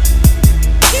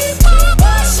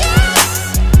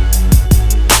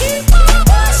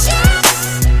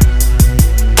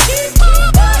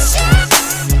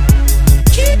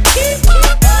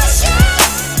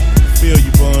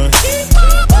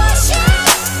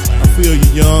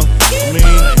 Young, I mean,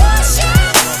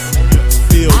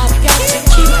 feel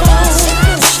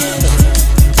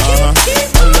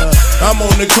I'm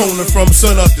on the corner from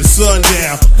sun up to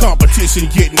sundown. Competition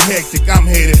getting hectic, I'm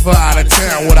headed for out of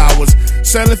town. What I was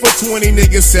selling for 20,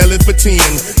 niggas sell it for 10.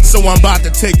 So I'm about to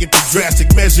take it to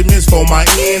drastic measurements for my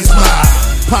ends. My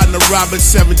partner Robert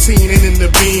 17 and in the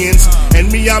bins.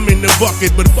 And me, I'm in the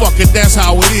bucket, but fuck it, that's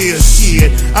how it is.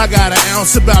 Shit, I got an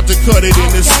ounce about to cut it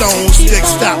in the stone. Stick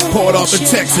stop, poured off the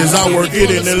Texas, I work it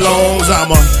in the loans.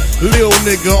 I'm a little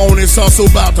nigga on this hustle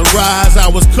about to rise. I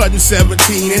was cutting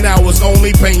 17 and I was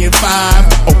only paying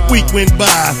 5. A week went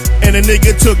by and a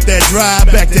nigga took that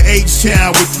drive back to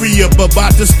H-Town with 3 up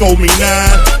about to score me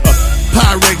 9.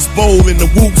 Pyrex bowl in the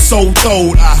whoop so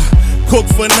throwed. I cook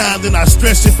for 9, then I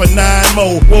stretch it for 9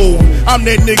 more. Whoa, I'm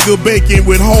that nigga baking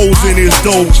with holes in his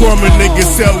dough. Crummin' niggas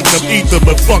selling them ether,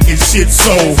 but fucking shit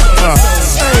sold.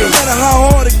 No matter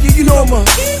how hard it get, you know I'm a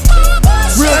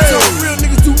real talk, real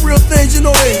niggas do real things, you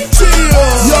know they chill.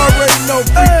 You already know,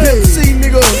 Free Pimp C,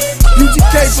 nigga.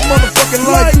 UGK for motherfucking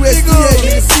life, USDA,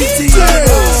 nigga, CT,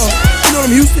 nigga. You know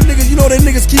them Houston niggas, you know they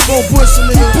niggas keep on pushing,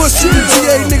 nigga. Pushing the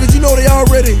GA niggas, you know they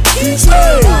already.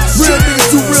 Real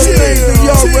niggas do real things, nigga, you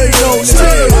already know,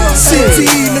 nigga.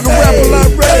 CTE, nigga, rap a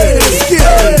lot, ready. Let's get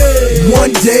it.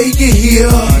 One day you're here,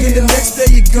 and the next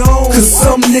day you're gone. Cause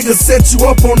some niggas set you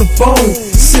up on the phone.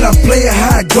 Shit, I play it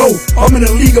how I go, I'm in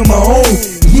a league of my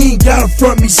own. You ain't gotta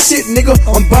front me shit, nigga,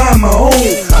 I'm buying my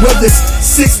own. Whether it's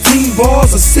 16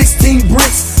 bars or 16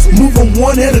 bricks, move them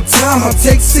one at a time, I'll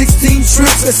take 16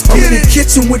 trips. I'm in the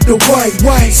kitchen with the white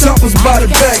choppers by the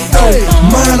back door.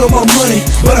 Mine on my money,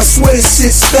 but I swear this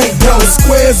shit stank, though.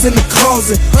 Squares in the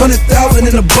closet, 100,000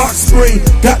 in the box spring.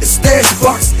 Got the stash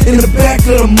box in the back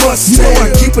of the Mustang. You know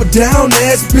I keep a down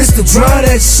ass bitch to dry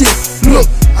that shit.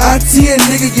 Look, I-10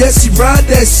 nigga, yeah, she ride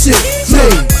that shit.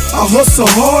 Hey, I hustle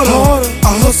harder,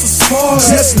 I hustle smarter.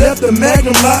 Just left the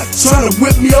Magnum lot, trying to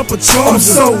whip me up a charge. I'm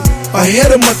so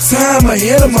ahead of my time,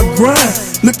 ahead of my grind.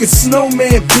 Look at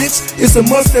Snowman, bitch, it's a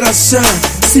must that I shine.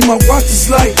 See, my watch is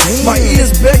like, my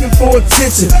ears begging for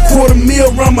attention.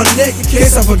 $250,000 around my neck in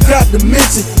case I forgot to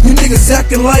mention. You niggas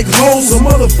acting like hoes, so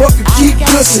motherfucker keep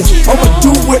pushing. I'ma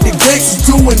do what the gangsters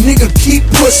do and nigga keep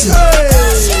pushing.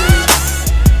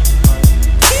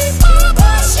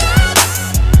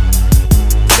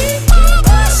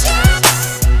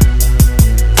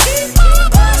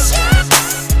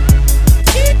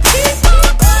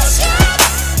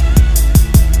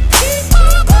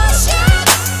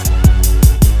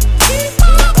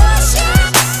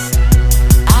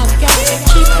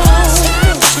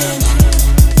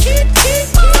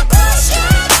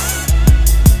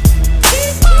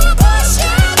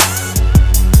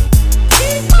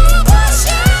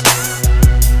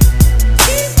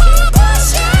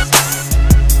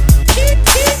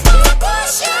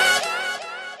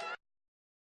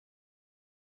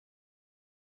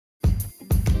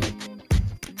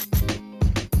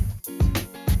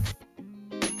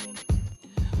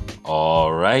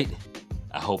 All right.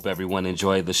 I hope everyone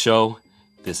enjoyed the show.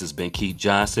 This has been Keith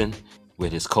Johnson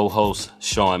with his co-host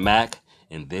Sean Mack,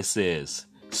 and this is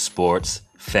Sports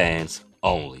Fans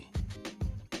Only.